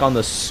Alarak on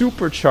the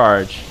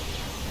supercharge.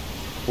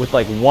 With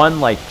like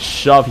one like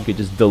shove, he could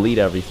just delete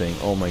everything.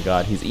 Oh my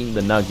god, he's eating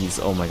the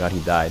nuggies. Oh my god, he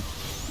died.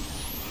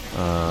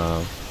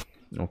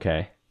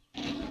 Okay.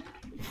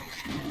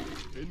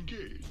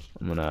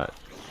 I'm gonna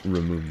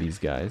remove these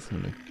guys.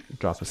 I'm gonna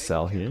drop a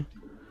cell here.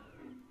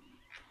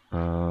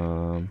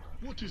 Yeah,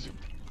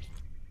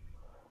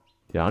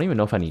 I don't even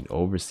know if I need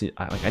overseer.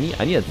 I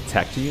need a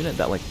detector unit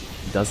that like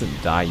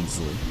doesn't die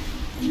easily,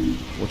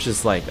 which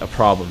is like a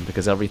problem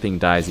because everything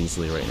dies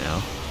easily right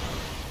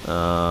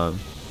now.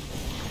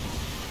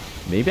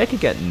 Maybe I could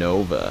get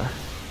Nova.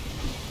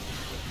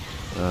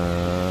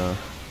 But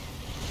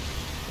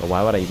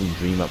why would I even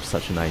dream up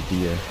such an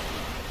idea?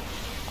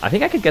 I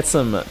think I could get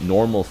some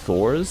normal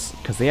Thors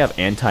because they have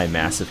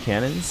anti-massive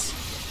cannons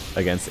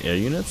against air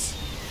units,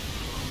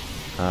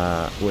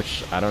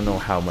 which I don't know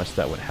how much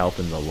that would help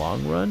in the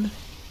long run,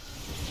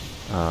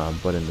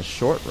 but in the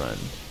short run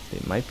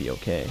they might be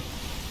okay.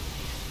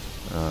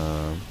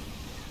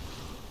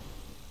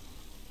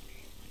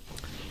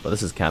 But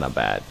this is kind of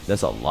bad.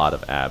 There's a lot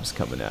of abs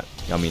coming at.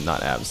 I mean,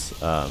 not abs.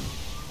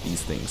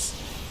 These things.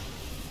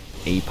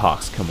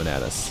 Apox coming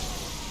at us.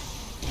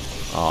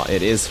 Oh,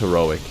 it is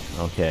heroic.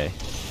 Okay.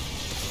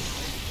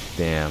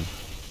 Damn.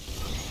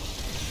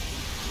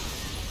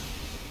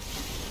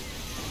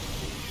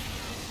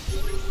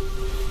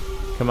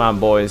 Come on,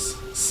 boys.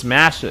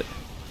 Smash it.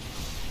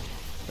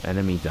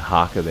 Enemy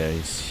Dahaka there.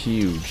 He's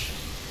huge.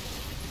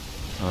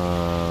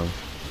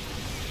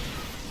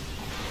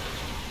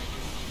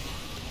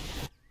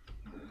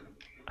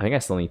 I think I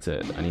still need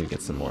to. I need to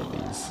get some more of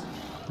these.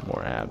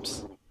 More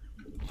abs.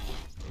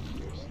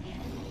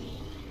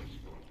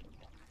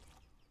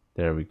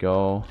 There we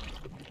go.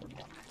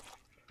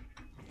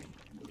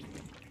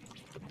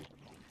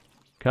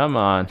 Come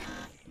on.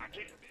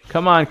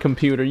 Come on,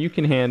 computer. You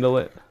can handle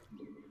it.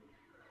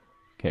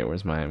 Okay,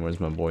 where's my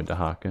boy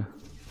Dahaka?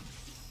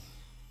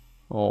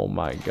 Oh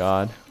my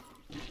god.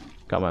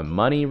 Got my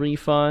money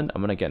refund.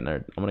 I'm gonna get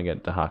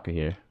Dahaka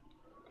here.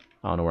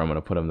 I don't know where I'm gonna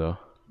put him though.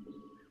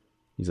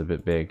 He's a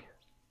bit big.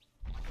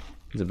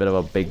 He's a bit of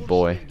a big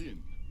boy.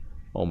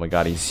 Oh my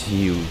god, he's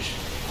huge.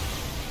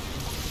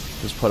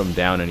 Just put him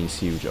down and he's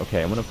huge.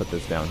 Okay, I'm gonna put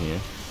this down here.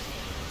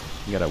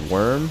 You got a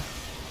worm.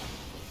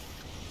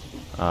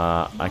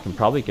 I can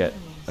probably get.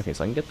 Okay,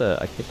 so I can get the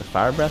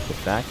fire breath.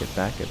 Get that. Get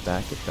that. Get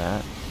that. Get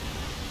that.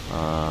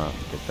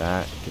 Get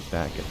that. Get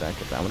that. Get that.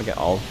 Get that. I'm gonna get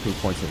all 3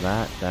 points of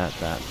that. That.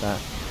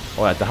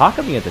 Oh, yeah,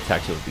 Dahaka being a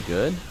detector would be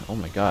good. Oh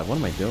my god, what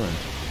am I doing?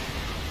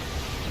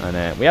 And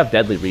then we have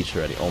Deadly Reach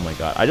already. Oh my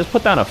god. I just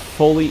put down a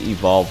fully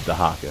evolved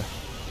Dahaka.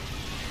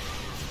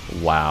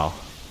 Wow.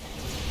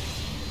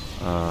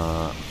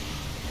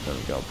 There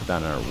we go. Put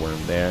down our worm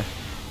there.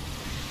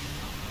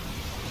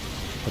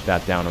 Put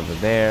that down over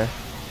there.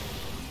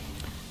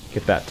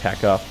 Get that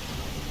tech up.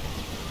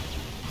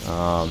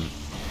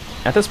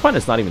 At this point,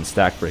 it's not even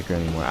Stack Breaker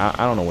anymore. I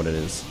don't know what it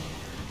is.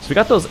 So we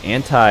got those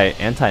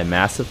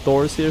anti-massive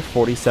Thors here.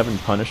 47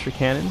 Punisher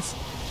cannons.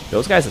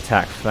 Those guys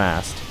attack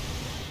fast.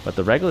 But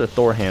the regular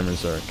Thor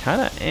hammers are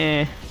kind of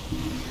eh.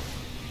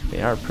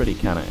 They are pretty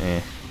kind of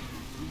eh.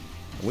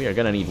 We are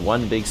going to need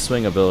one big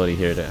swing ability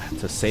here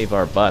to save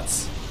our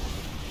butts.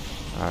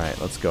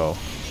 Alright, let's go.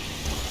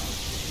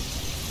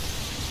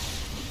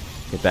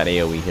 Get that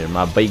AoE here.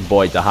 My big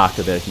boy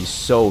Dahaka there. He's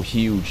so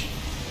huge.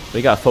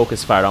 We got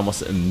focus fired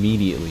almost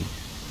immediately.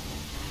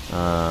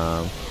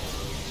 Oh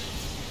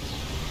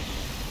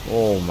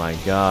my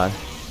god.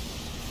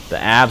 The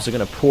abs are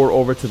going to pour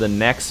over to the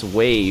next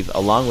wave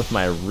along with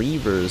my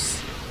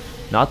Reavers.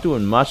 Not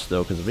doing much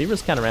though because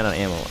Reavers kind of ran out of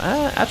ammo.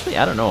 Actually,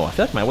 I don't know. I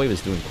feel like my wave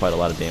is doing quite a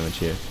lot of damage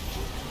here.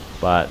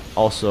 But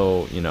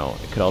also, you know,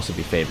 it could also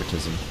be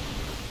favoritism.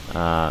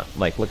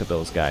 Like, look at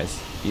those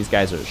guys. These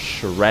guys are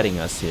shredding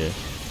us here.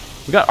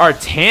 We got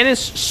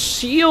Artanis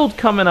Shield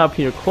coming up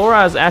here.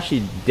 Chlora is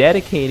actually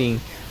dedicating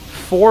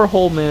 4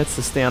 whole minutes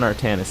to stay on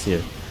Artanis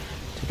here.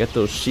 To get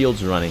those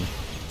shields running.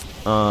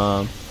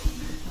 I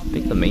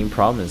think the main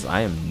problem is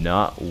I am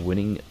not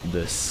winning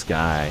the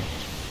sky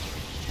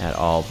at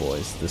all,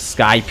 boys. The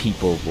sky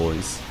people,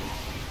 boys.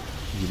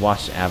 If you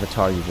watch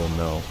Avatar, you will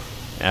know.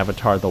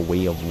 Avatar, the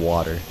Way of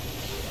Water.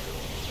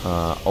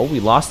 Oh, we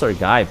lost our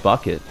guy,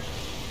 Bucket.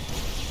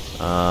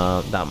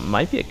 That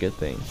might be a good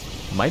thing.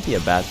 Might be a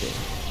bad thing.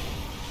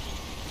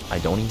 I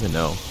don't even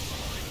know.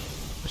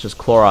 It's just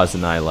Chloros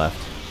and I left.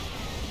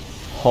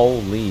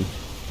 Holy.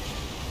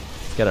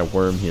 Let's get a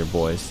worm here,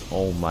 boys.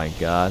 Oh my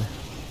god.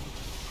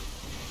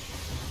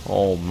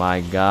 Oh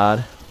my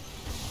god.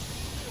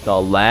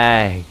 The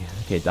lag.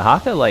 Okay,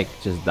 Dahaka like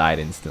just died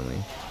instantly.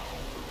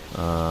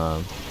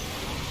 I'm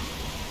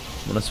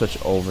gonna switch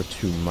over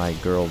to my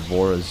girl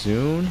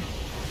Vorazun.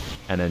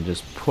 And then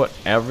just put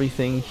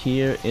everything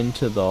here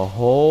into the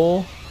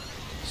hole.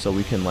 So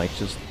we can like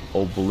just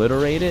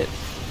obliterate it.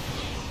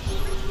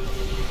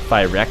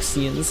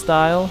 Phyrexian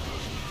style.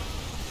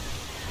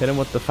 Hit him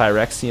with the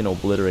Phyrexian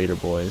obliterator,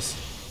 boys.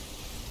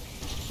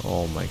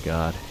 Oh my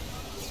god.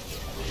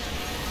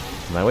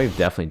 My wave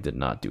definitely did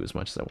not do as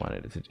much as I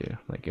wanted it to do.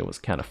 Like, it was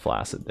kind of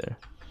flaccid there.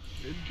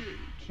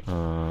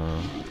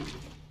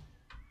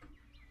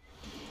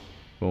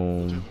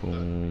 Boom,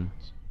 boom.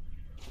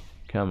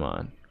 Come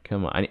on,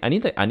 come on. I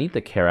need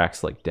the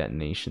Karax like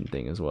detonation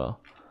thing as well.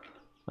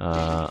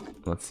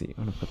 Let's see.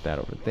 I'm gonna put that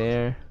over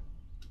there.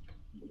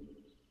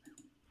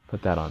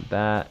 Put that on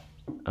that.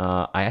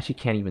 I actually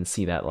can't even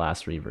see that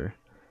last Reaver.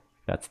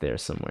 That's there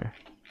somewhere.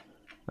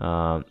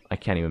 I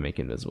can't even make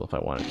it invisible if I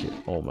wanted to.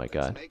 Oh my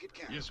god.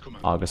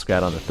 August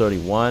grad on the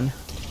 31.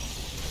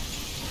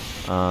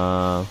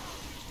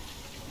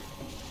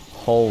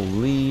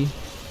 Holy.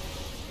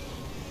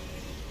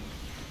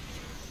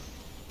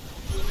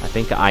 I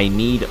think I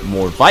need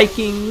more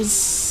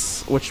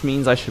Vikings, which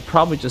means I should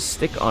probably just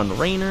stick on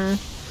Raynor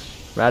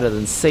rather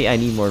than say I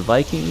need more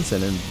Vikings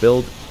and then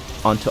build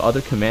onto other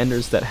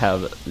commanders that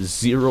have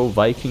 0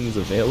 Vikings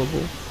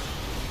available.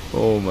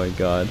 Oh my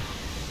god.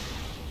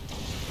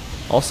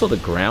 Also the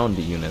ground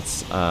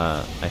units,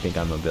 I think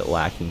I'm a bit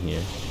lacking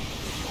here.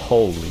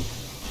 Holy.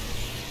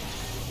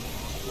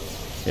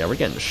 Yeah, we're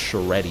getting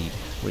shredded.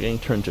 We're getting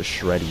turned to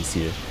shreddies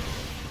here.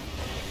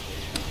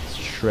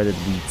 Shredded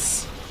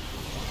wheats.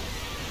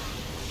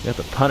 We got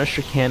the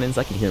Punisher cannons.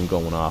 I can hear them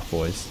going off,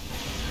 boys.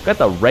 We got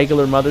the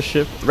regular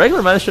mothership. The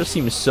regular mothership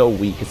seems so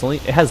weak.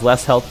 It has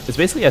less health. It's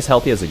basically as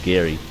healthy as a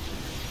Gary.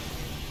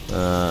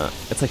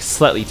 It's like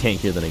slightly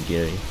tankier than a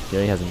Gary.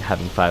 Gary has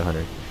having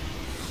 500.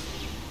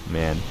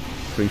 Man,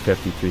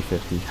 350,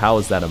 350. How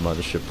is that a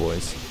mothership,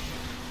 boys?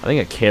 I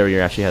think a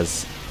carrier actually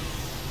has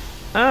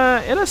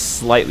it has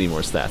slightly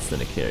more stats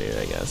than a carrier,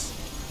 I guess.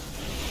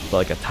 But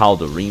like a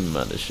Tal'Darim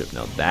mothership,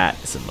 now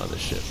that is a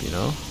mothership, you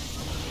know?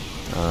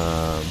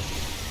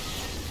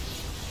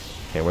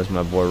 Okay, where's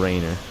my boy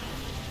Raynor?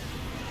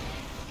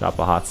 Drop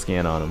a hot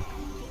scan on him.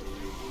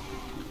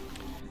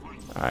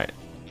 Alright.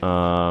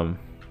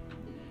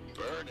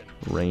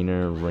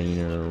 Raynor.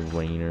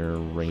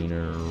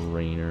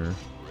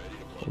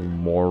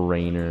 More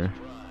Raynor.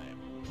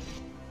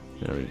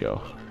 There we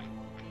go.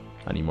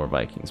 I need more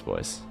Vikings,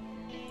 boys.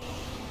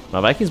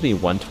 My Vikings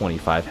being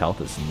 125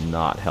 health is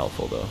not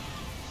helpful, though.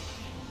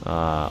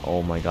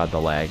 Oh my god, the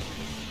lag.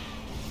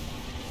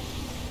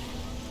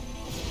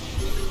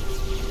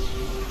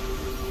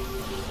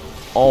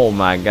 Oh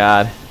my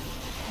god.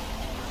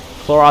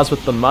 Chloros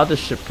with the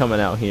mothership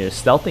coming out here,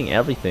 stealthing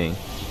everything.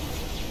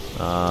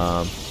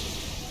 I'm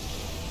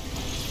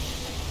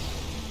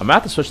gonna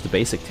have to switch to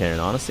basic Terran,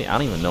 honestly. I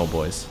don't even know,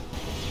 boys.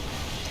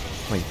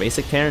 Like,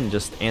 basic Terran,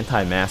 just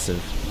anti-massive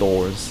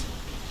Thors.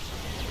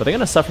 But they're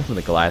gonna suffer from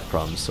the Goliath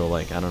problem, so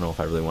like, I don't know if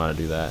I really want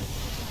to do that.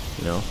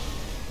 You know?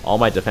 All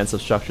my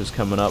defensive structures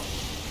coming up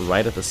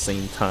right at the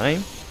same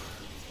time.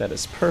 That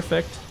is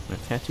perfect. My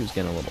tattoo's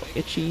getting a little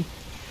itchy,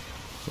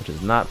 which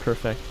is not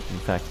perfect. In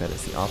fact, that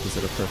is the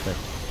opposite of perfect.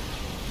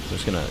 I'm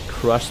just gonna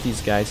crush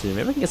these guys here.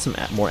 Maybe I can get some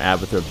more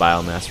Abathur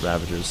Biomass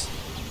Ravagers.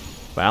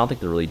 But I don't think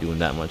they're really doing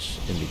that much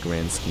in the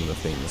grand scheme of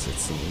things, it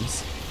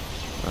seems.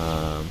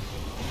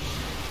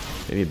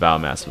 Maybe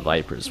Biomass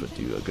Vipers would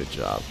do a good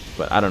job,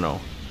 but I don't know.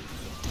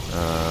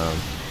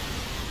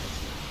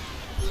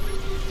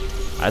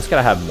 I just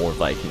gotta have more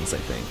Vikings, I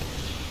think.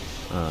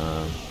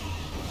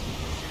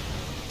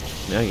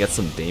 Maybe I can get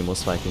some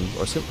Deimos Vikings,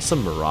 or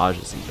some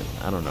Mirages even.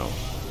 I don't know.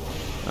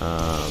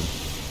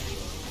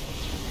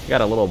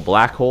 Got a little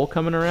black hole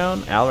coming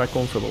around. Alaric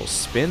going for a little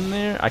spin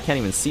there. I can't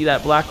even see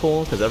that black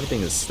hole because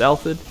everything is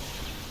stealthed.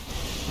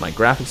 My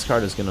graphics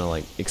card is gonna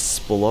like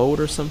explode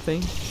or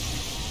something.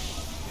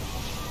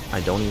 I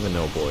don't even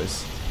know,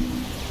 boys.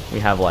 We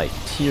have like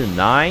tier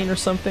 9 or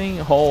something.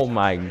 Oh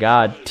my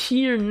god,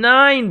 tier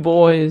 9,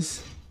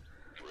 boys.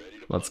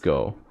 Let's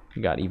go.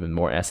 We got even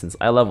more essence.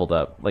 I leveled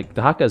up. Like,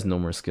 Dahaka has no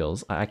more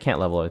skills. I can't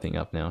level everything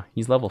up now.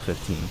 He's level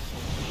 15.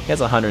 He has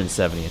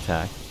 170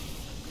 attack.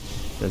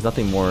 There's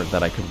nothing more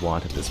that I could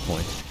want at this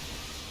point.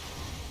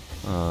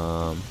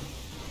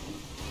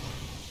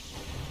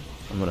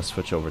 I'm gonna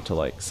switch over to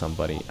like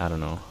somebody, I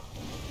don't know.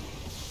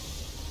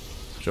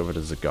 Switch over to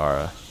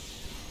Zagara.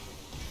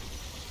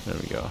 There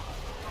we go.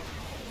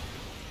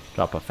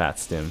 Drop a fat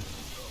stim.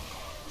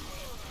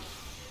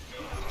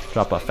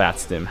 Drop a fat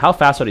stim. How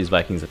fast are these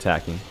Vikings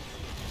attacking?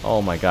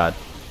 Oh my god.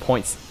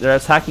 Points. They're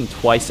attacking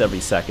twice every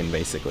second,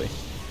 basically.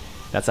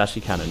 That's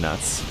actually kind of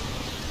nuts.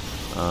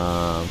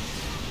 Yeah,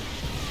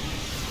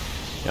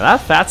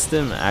 that fat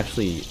stim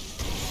actually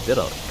did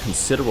a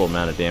considerable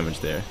amount of damage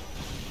there.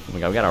 Oh my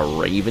god, we got a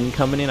Raven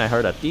coming in. I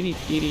heard a dee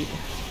dee dee.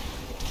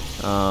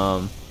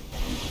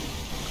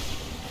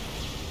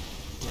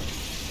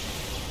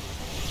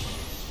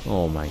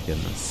 Oh my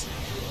goodness.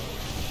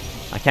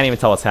 I can't even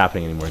tell what's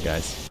happening anymore,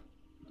 guys.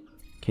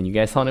 Can you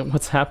guys tell me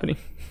what's happening?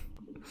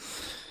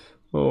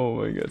 Oh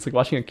my god, it's like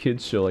watching a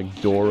kid's show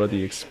like Dora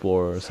the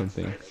Explorer or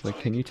something. Like,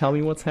 can you tell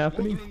me what's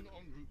happening?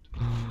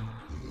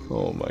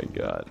 Oh my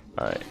god.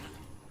 Alright.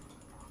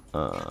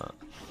 I'm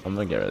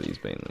gonna get rid of these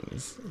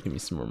banelings. Give me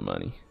some more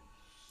money.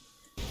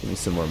 Give me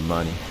some more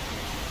money.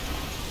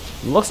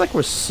 Looks like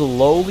we're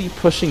slowly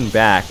pushing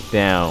back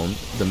down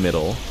the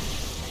middle.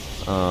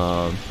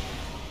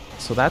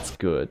 So that's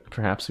good.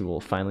 Perhaps we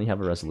will finally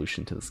have a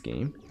resolution to this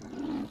game.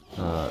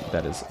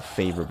 That is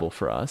favorable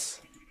for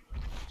us.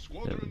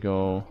 There we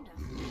go.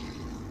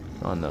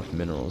 Not enough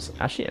minerals.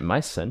 Actually, my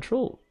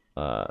central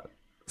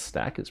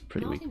stack is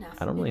pretty weak.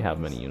 I don't really have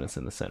many units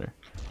in the center.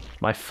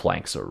 My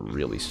flanks are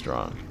really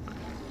strong.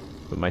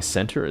 But my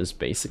center is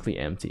basically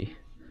empty.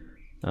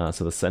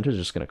 So the center is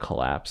just going to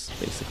collapse,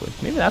 basically.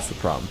 Maybe that's the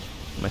problem.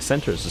 My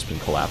center has just been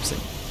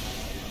collapsing.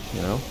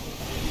 You know?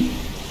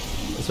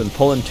 It's been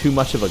pulling too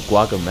much of a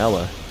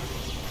Guagamela.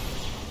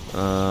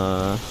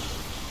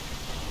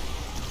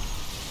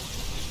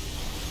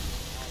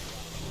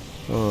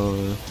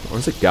 Or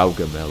is it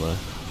Gaugamela?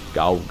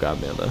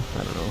 Gaugamela,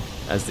 I don't know.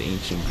 As the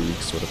ancient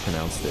Greeks sort of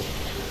pronounced it.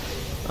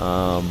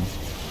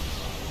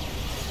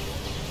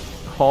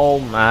 Oh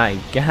my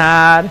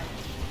god!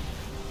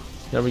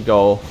 There we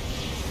go.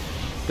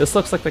 This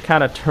looks like the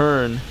kind of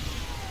turn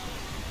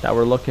that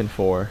we're looking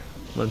for.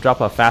 I'm gonna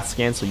drop a fast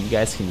scan so you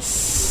guys can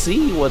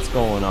see what's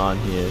going on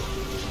here.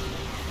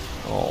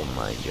 Oh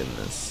my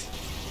goodness.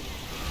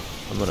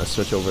 I'm gonna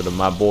switch over to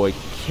my boy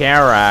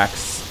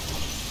Carax.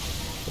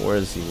 Where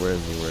is he? Where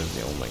is he? Where is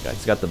he? Oh my god.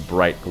 He's got the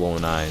bright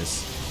glowing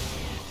eyes.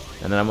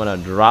 And then I'm gonna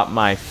drop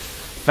my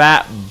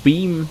fat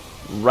beam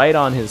right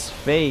on his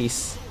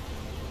face.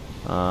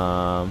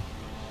 Come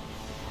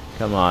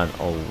on.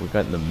 Oh, we're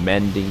getting the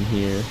mending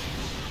here.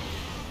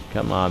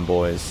 Come on,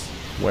 boys.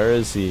 Where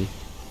is he?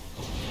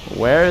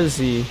 Where is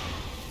he?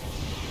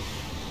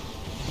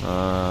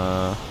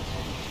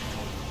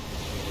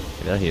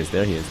 There he is,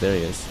 there he is, there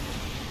he is.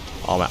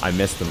 Oh, I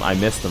missed him, I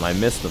missed him, I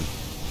missed him.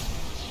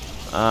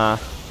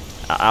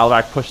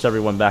 Alarak pushed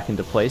everyone back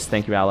into place.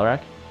 Thank you,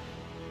 Alarak.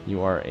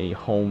 You are a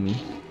homie.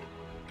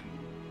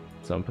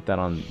 So I'm gonna put that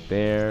on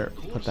there,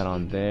 put that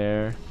on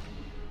there,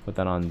 put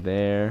that on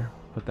there,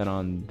 put that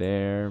on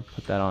there,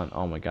 put that on.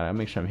 Oh my god, I gotta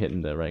make sure I'm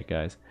hitting the right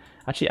guys.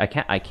 Actually,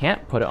 I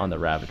can't put it on the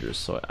Ravagers,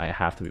 so I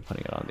have to be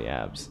putting it on the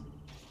abs.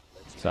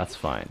 So that's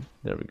fine.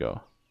 There we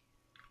go.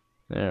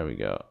 There we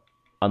go.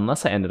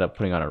 Unless I ended up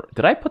putting on a...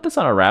 Did I put this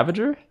on a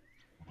Ravager?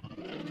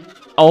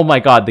 Oh my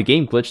god, the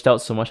game glitched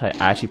out so much I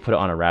actually put it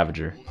on a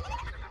Ravager.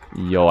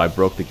 Yo, I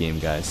broke the game,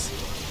 guys.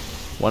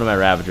 One of my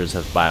Ravagers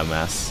has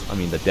biomass. I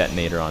mean, the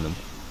detonator on them.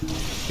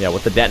 Yeah,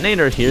 with the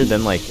detonator here,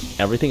 then, like,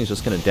 everything is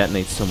just going to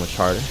detonate so much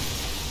harder.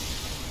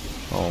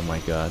 Oh my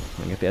god.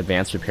 I get the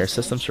advanced repair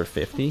systems for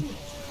 50.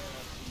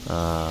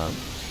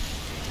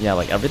 Yeah,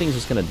 like, everything's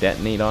just going to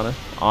detonate on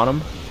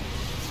them.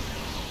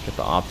 Get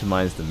the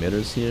optimized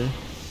emitters here.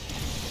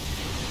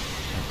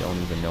 I don't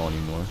even know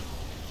anymore.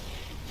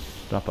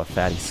 Drop a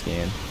fatty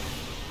scan.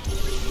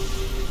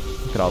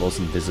 Look at all those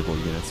invisible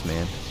units,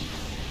 man.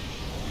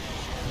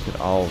 Look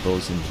at all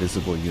those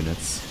invisible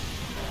units.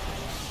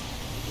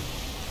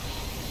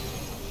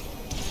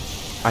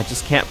 I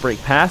just can't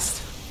break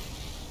past.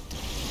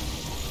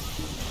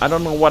 I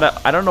don't know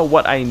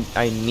what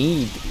I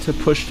need to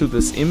push through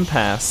this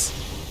impasse.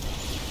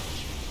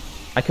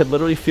 I could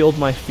literally field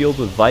my field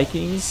with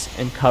Vikings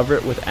and cover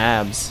it with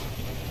abs.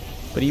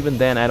 But even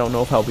then, I don't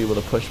know if I'll be able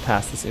to push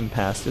past this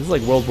impasse. This is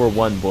like World War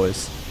I,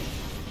 boys.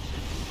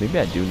 Maybe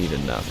I do need a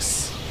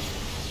Nux.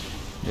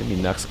 Maybe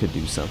Nux could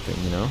do something,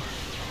 you know?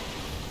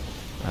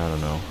 I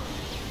don't know.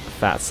 A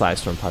fat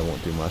Psystorm probably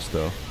won't do much,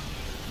 though.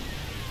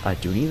 I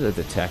do need a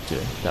detector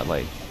that,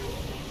 like,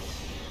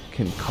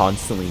 can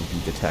constantly be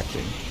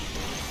detecting.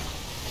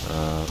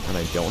 And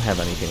I don't have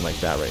anything like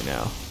that right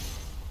now.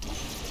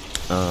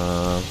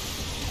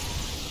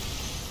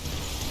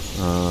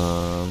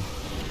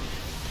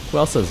 Who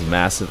else has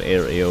massive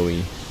air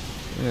AoE?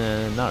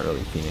 Not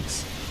really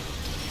Phoenix.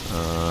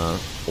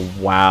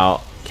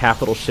 Wow,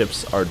 capital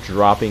ships are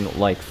dropping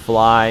like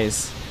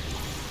flies.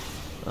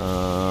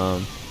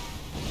 The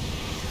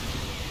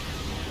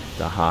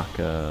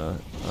Haka.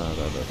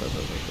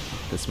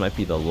 This might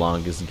be the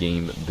longest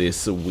game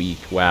this week.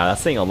 Wow,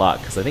 that's saying a lot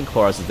because I think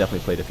Chloros has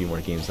definitely played a few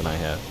more games than I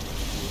have.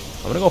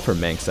 I'm gonna go for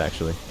Manx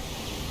actually.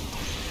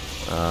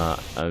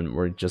 And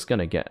we're just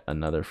gonna get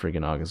another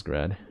friggin' August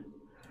grad.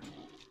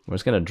 We're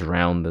just gonna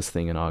drown this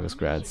thing in August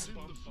grads.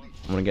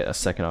 I'm gonna get a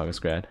second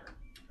August grad.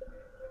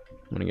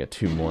 I'm gonna get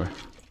 2 more.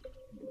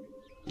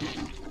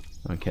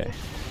 Okay.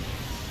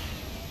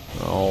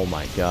 Oh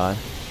my god.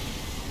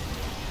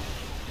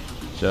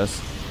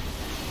 Just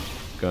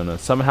gonna...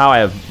 Somehow I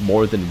have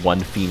more than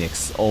 1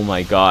 Phoenix. Oh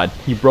my god.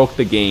 He broke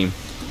the game.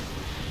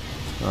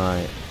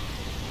 Alright.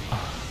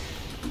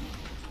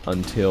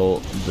 Until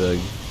the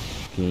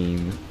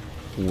game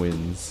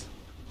wins.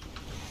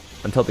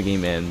 Until the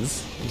game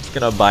ends. I'm just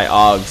gonna buy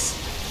Augs.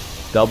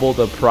 Double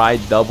the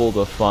pride, double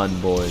the fun,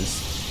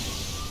 boys.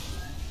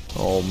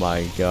 Oh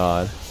my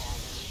god.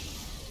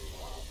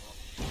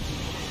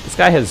 This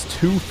guy has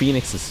 2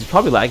 Phoenixes. He's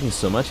probably lagging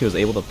so much he was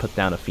able to put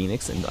down a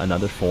Phoenix in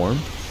another form.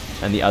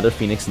 And the other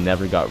Phoenix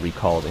never got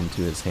recalled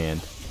into his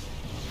hand.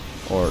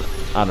 Or,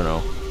 I don't know,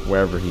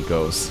 wherever he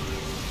goes.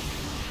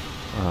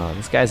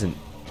 This guy's an...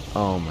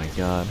 Oh my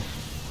god.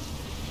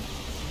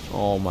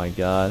 Oh my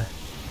god.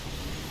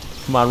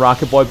 Come on,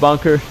 Rocket Boy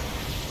Bunker.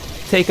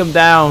 Take him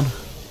down.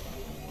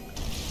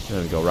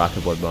 There we go,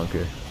 Rocket Boy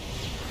Bunker.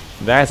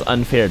 The guy has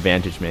unfair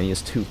advantage, man. He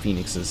has 2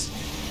 Phoenixes.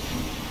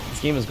 This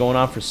game is going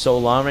on for so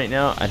long right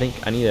now. I think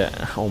I need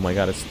a... Oh my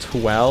god, it's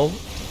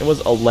 12? It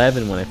was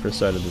 11 when I first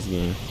started this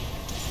game.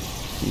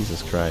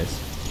 Jesus Christ.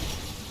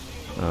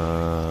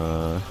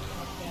 There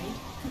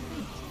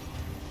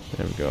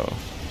we go.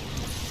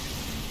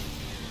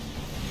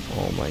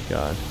 Oh my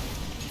god.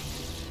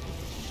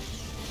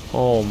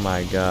 Oh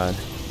my god.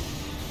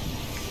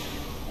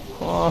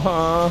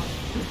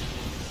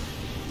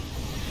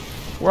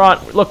 We're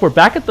on. Look, we're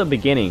back at the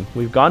beginning.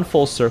 We've gone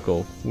full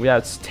circle. We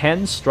have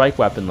 10 strike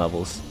weapon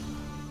levels.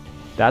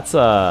 That's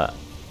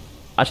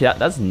actually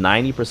that's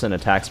 90%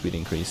 attack speed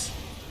increase.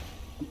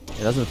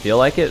 It doesn't feel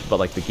like it, but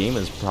like the game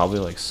is probably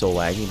like so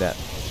laggy that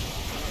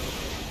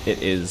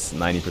it is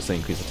 90%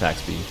 increased attack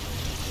speed.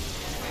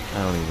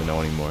 I don't even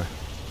know anymore.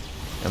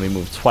 And we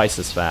move twice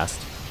as fast.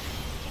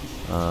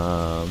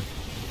 Oh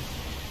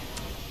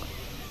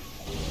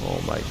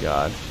my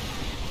god.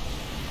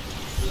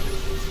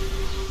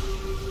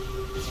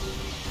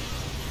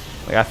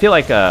 Like I feel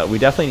like we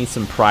definitely need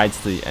some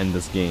prides to end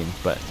this game,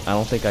 but I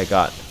don't think I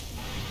got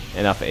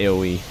enough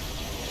AoE.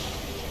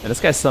 And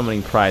this guy's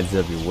summoning prides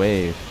every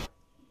wave.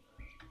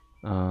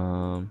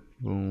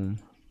 Boom.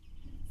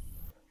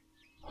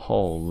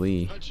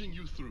 Holy.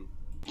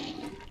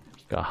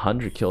 Got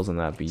 100 kills on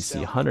that BC,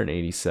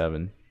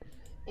 187.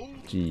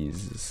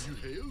 Jesus.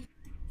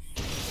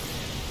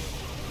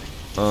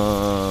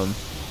 Oh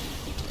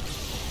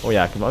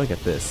yeah, I can probably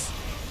get this.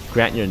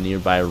 Grant your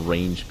nearby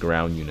ranged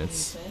ground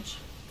units.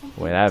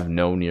 Wait, I have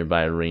no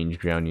nearby ranged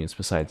ground units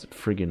besides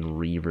friggin'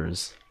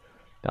 Reavers.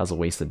 That was a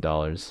waste of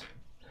dollars.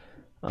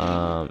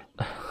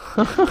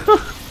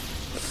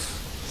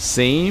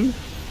 Same?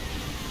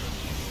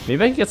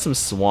 Maybe I can get some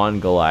Swan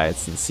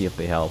Goliaths and see if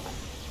they help.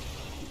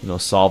 You know,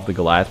 solve the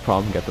Goliath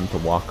problem, get them to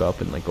walk up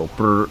and like go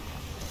brrr.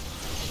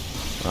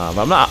 But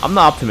I'm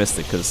not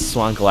optimistic because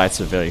Swan Goliaths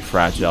are very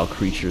fragile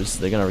creatures.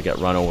 They're gonna get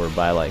run over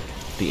by like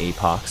the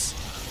APOCs.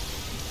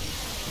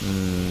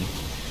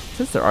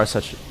 Since there are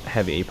such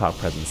heavy APOC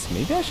presence,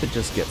 maybe I should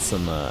just get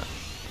some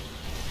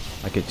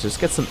I could just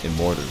get some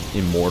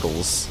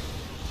immortals.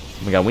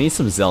 Oh my god, we need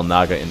some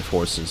Zelnaga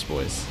enforcers,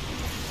 boys.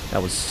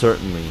 That would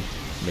certainly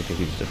make a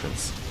huge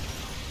difference.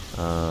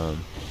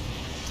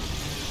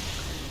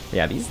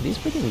 Yeah, these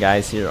freaking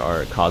guys here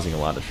are causing a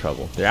lot of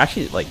trouble. They're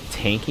actually like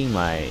tanking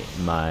my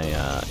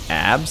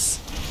abs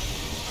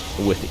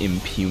with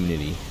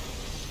impunity.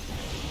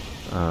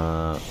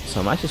 So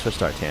I might just switch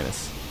to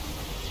Artanis.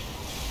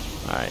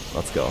 Alright,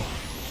 let's go.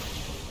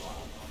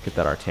 Get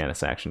that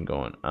Artanis action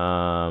going.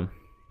 I'm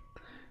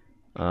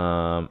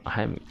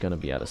gonna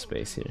be out of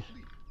space here.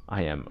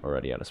 I am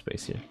already out of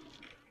space here.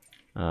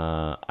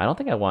 I don't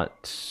think I want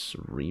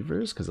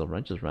Reavers because they'll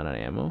just run out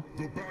of ammo.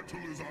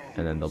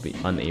 And then they'll be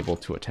unable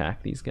to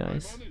attack these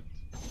guys.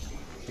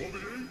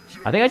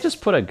 I think I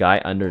just put a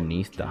guy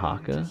underneath the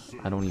Haka.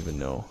 I don't even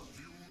know.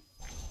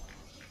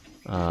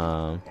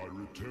 Yeah,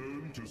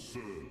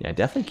 I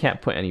definitely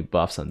can't put any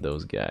buffs on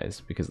those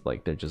guys because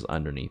like they're just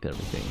underneath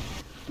everything.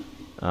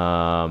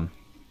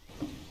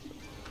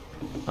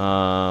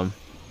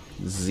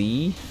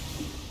 Z.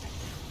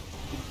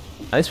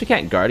 At least we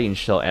can't Guardian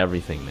Shell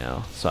everything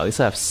now, so at least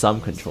I have some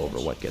control over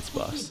what gets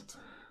buffs.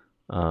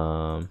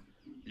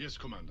 Yes,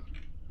 Commander.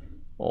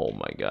 Oh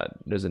my god,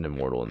 there's an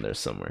Immortal in there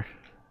somewhere.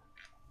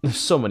 There's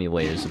so many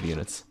layers of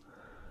units.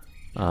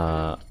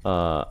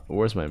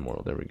 Where's my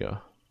Immortal? There we go.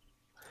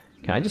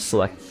 Can I just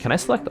select? Can I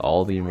select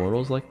all the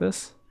Immortals like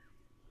this?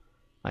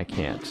 I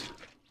can't.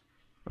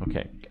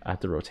 Okay, I have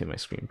to rotate my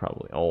screen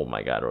probably. Oh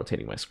my god,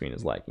 rotating my screen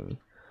is lagging me.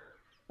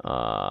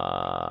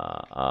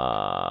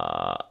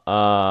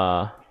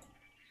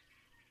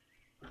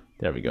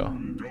 There we go.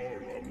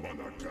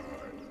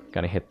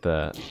 Gotta hit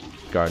the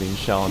Guardian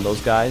Shell on those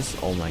guys.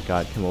 Oh my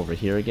god, come over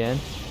here again.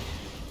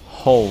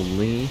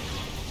 Holy.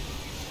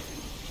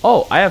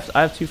 Oh, I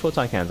have 2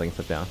 photon cannons I can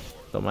put down.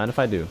 Don't mind if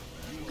I do.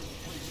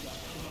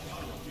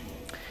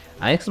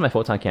 I guess my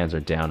photon cannons are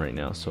down right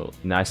now, so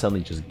now I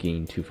suddenly just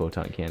gained 2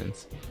 photon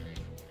cannons.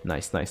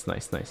 Nice, nice,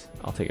 nice, nice.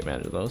 I'll take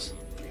advantage of those.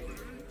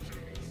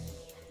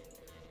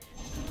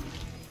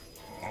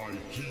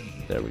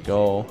 There we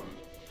go.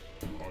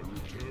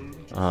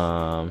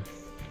 I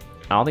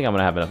don't think I'm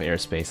gonna have enough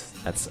airspace.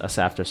 That's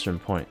after a certain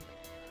point.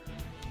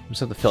 I'm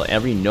just gonna have to fill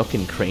every nook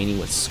and cranny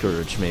with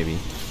Scourge, maybe.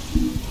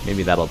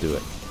 Maybe that'll do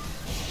it.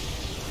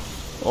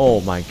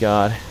 Oh my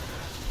god.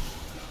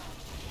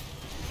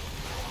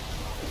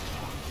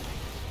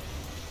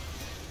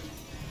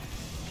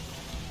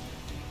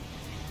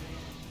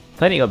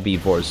 Planning on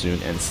B4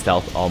 soon and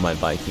stealth all my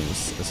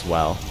Vikings as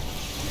well.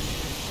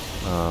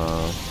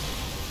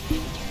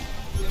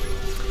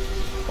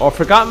 Oh, I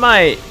forgot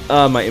my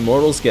my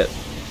immortals get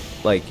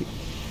like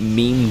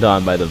memed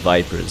on by the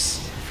Vipers.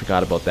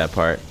 Forgot about that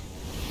part.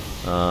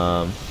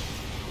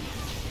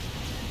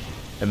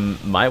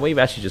 And my wave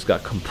actually just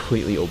got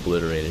completely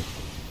obliterated.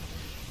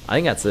 I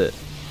think that's it.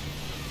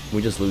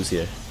 We just lose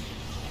here.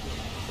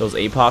 Those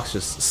Apocs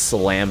just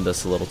slammed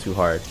us a little too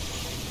hard.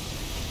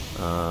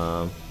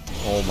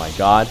 Oh my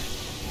god.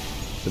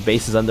 The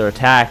base is under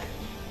attack.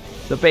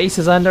 The base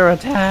is under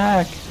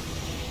attack.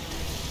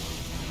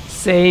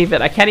 Save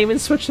it. I can't even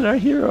switch to our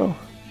hero.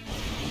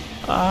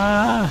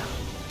 Ah.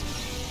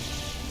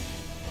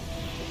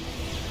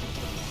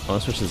 I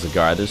want to switch to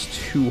Zagar. There's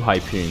 2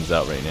 Hyperions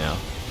out right now.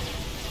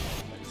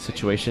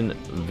 Situation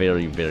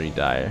very, very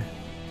dire.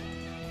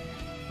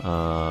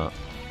 Alright,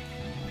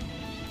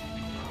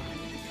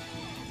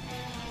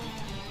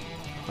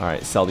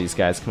 sell these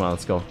guys. Come on,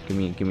 let's go. Give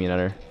me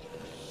another.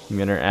 Give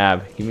me another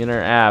ab. Give me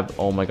another ab.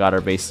 Oh my god,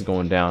 our base is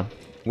going down.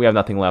 We have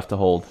nothing left to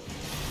hold.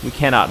 We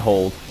cannot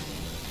hold.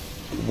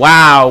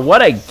 Wow,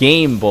 what a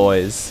game,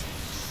 boys.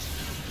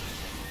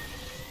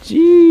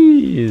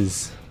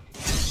 Jeez.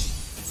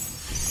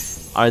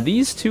 Are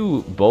these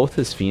 2 both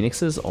his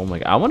Phoenixes? Oh my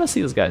god, I want to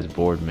see this guy's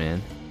board,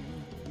 man.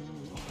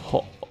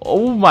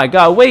 Oh my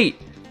god,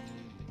 wait.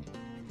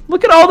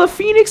 Look at all the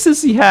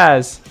Phoenixes he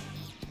has.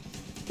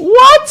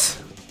 What?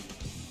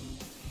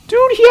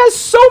 Dude, he has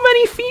so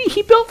many Phoenix.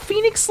 He built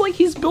Phoenix like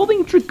he's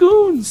building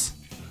Dragoons.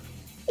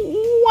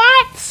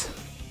 What?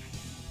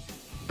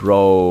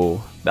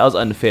 Bro, that was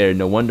unfair.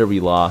 No wonder we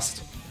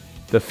lost.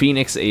 The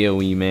Phoenix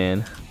AoE,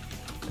 man.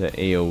 The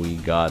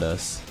AoE got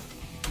us.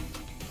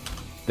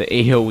 The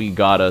AoE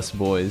got us,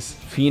 boys.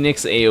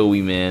 Phoenix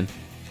AoE, man.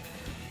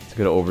 Let's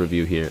go to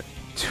overview here.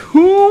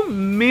 2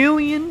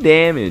 million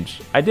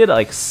damage. I did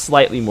like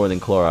slightly more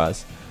than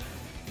Kloraz.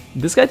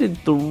 This guy did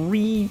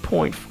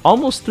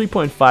almost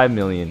 3.5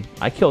 million.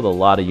 I killed a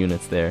lot of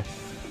units there,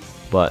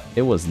 but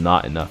it was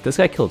not enough. This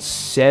guy killed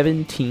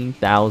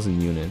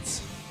 17,000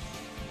 units.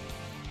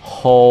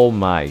 Oh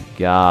my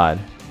god.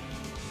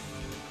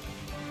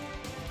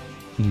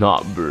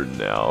 Not bird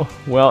now.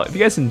 Well, if you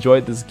guys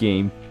enjoyed this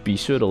game, be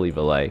sure to leave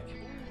a like.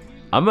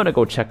 I'm gonna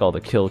go check all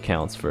the kill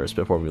counts first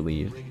before we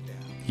leave.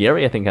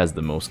 Gary, I think, has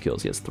the most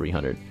kills. He has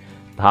 300.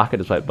 The Haka,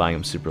 despite buying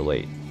him super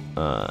late,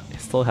 he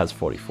still has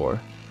 44.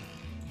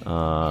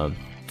 Wow.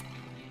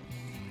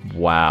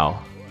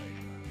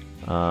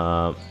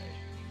 I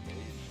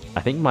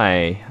think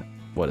my,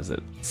 what is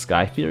it,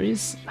 Sky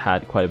Furies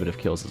had quite a bit of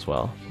kills as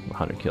well.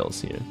 100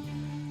 kills here.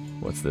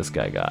 What's this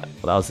guy got?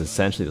 Well, that was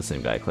essentially the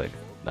same guy I clicked.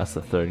 That's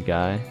the 3rd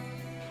guy.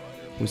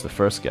 Who's the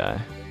 1st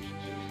guy?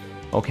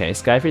 Okay,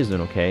 Sky Furies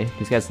doing okay.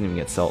 These guys didn't even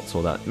get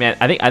sold out. Man,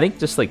 I think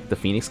just like the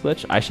Phoenix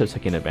glitch, I should have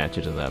taken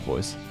advantage of that,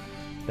 boys.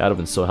 That would have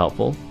been so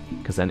helpful,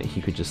 because then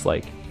he could just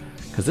like,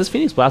 because this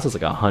Phoenix Blast is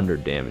like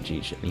 100 damage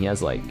each, and he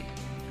has like,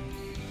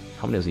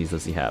 how many of these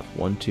does he have?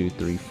 1, 2,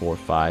 3, 4,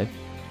 5,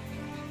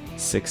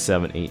 6,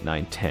 7, 8,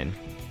 9, 10.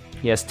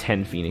 He has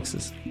 10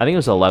 Phoenixes. I think it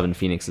was 11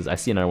 Phoenixes. I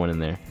see another one in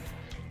there.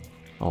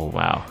 Oh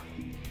wow.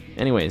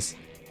 Anyways,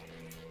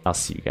 I'll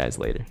see you guys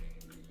later.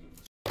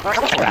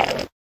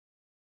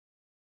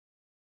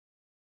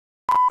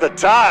 The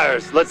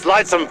tires! Let's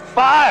light some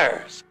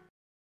fires!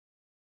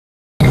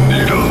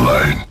 Need a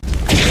light.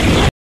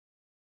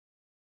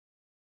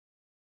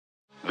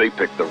 They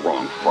picked the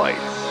wrong fight.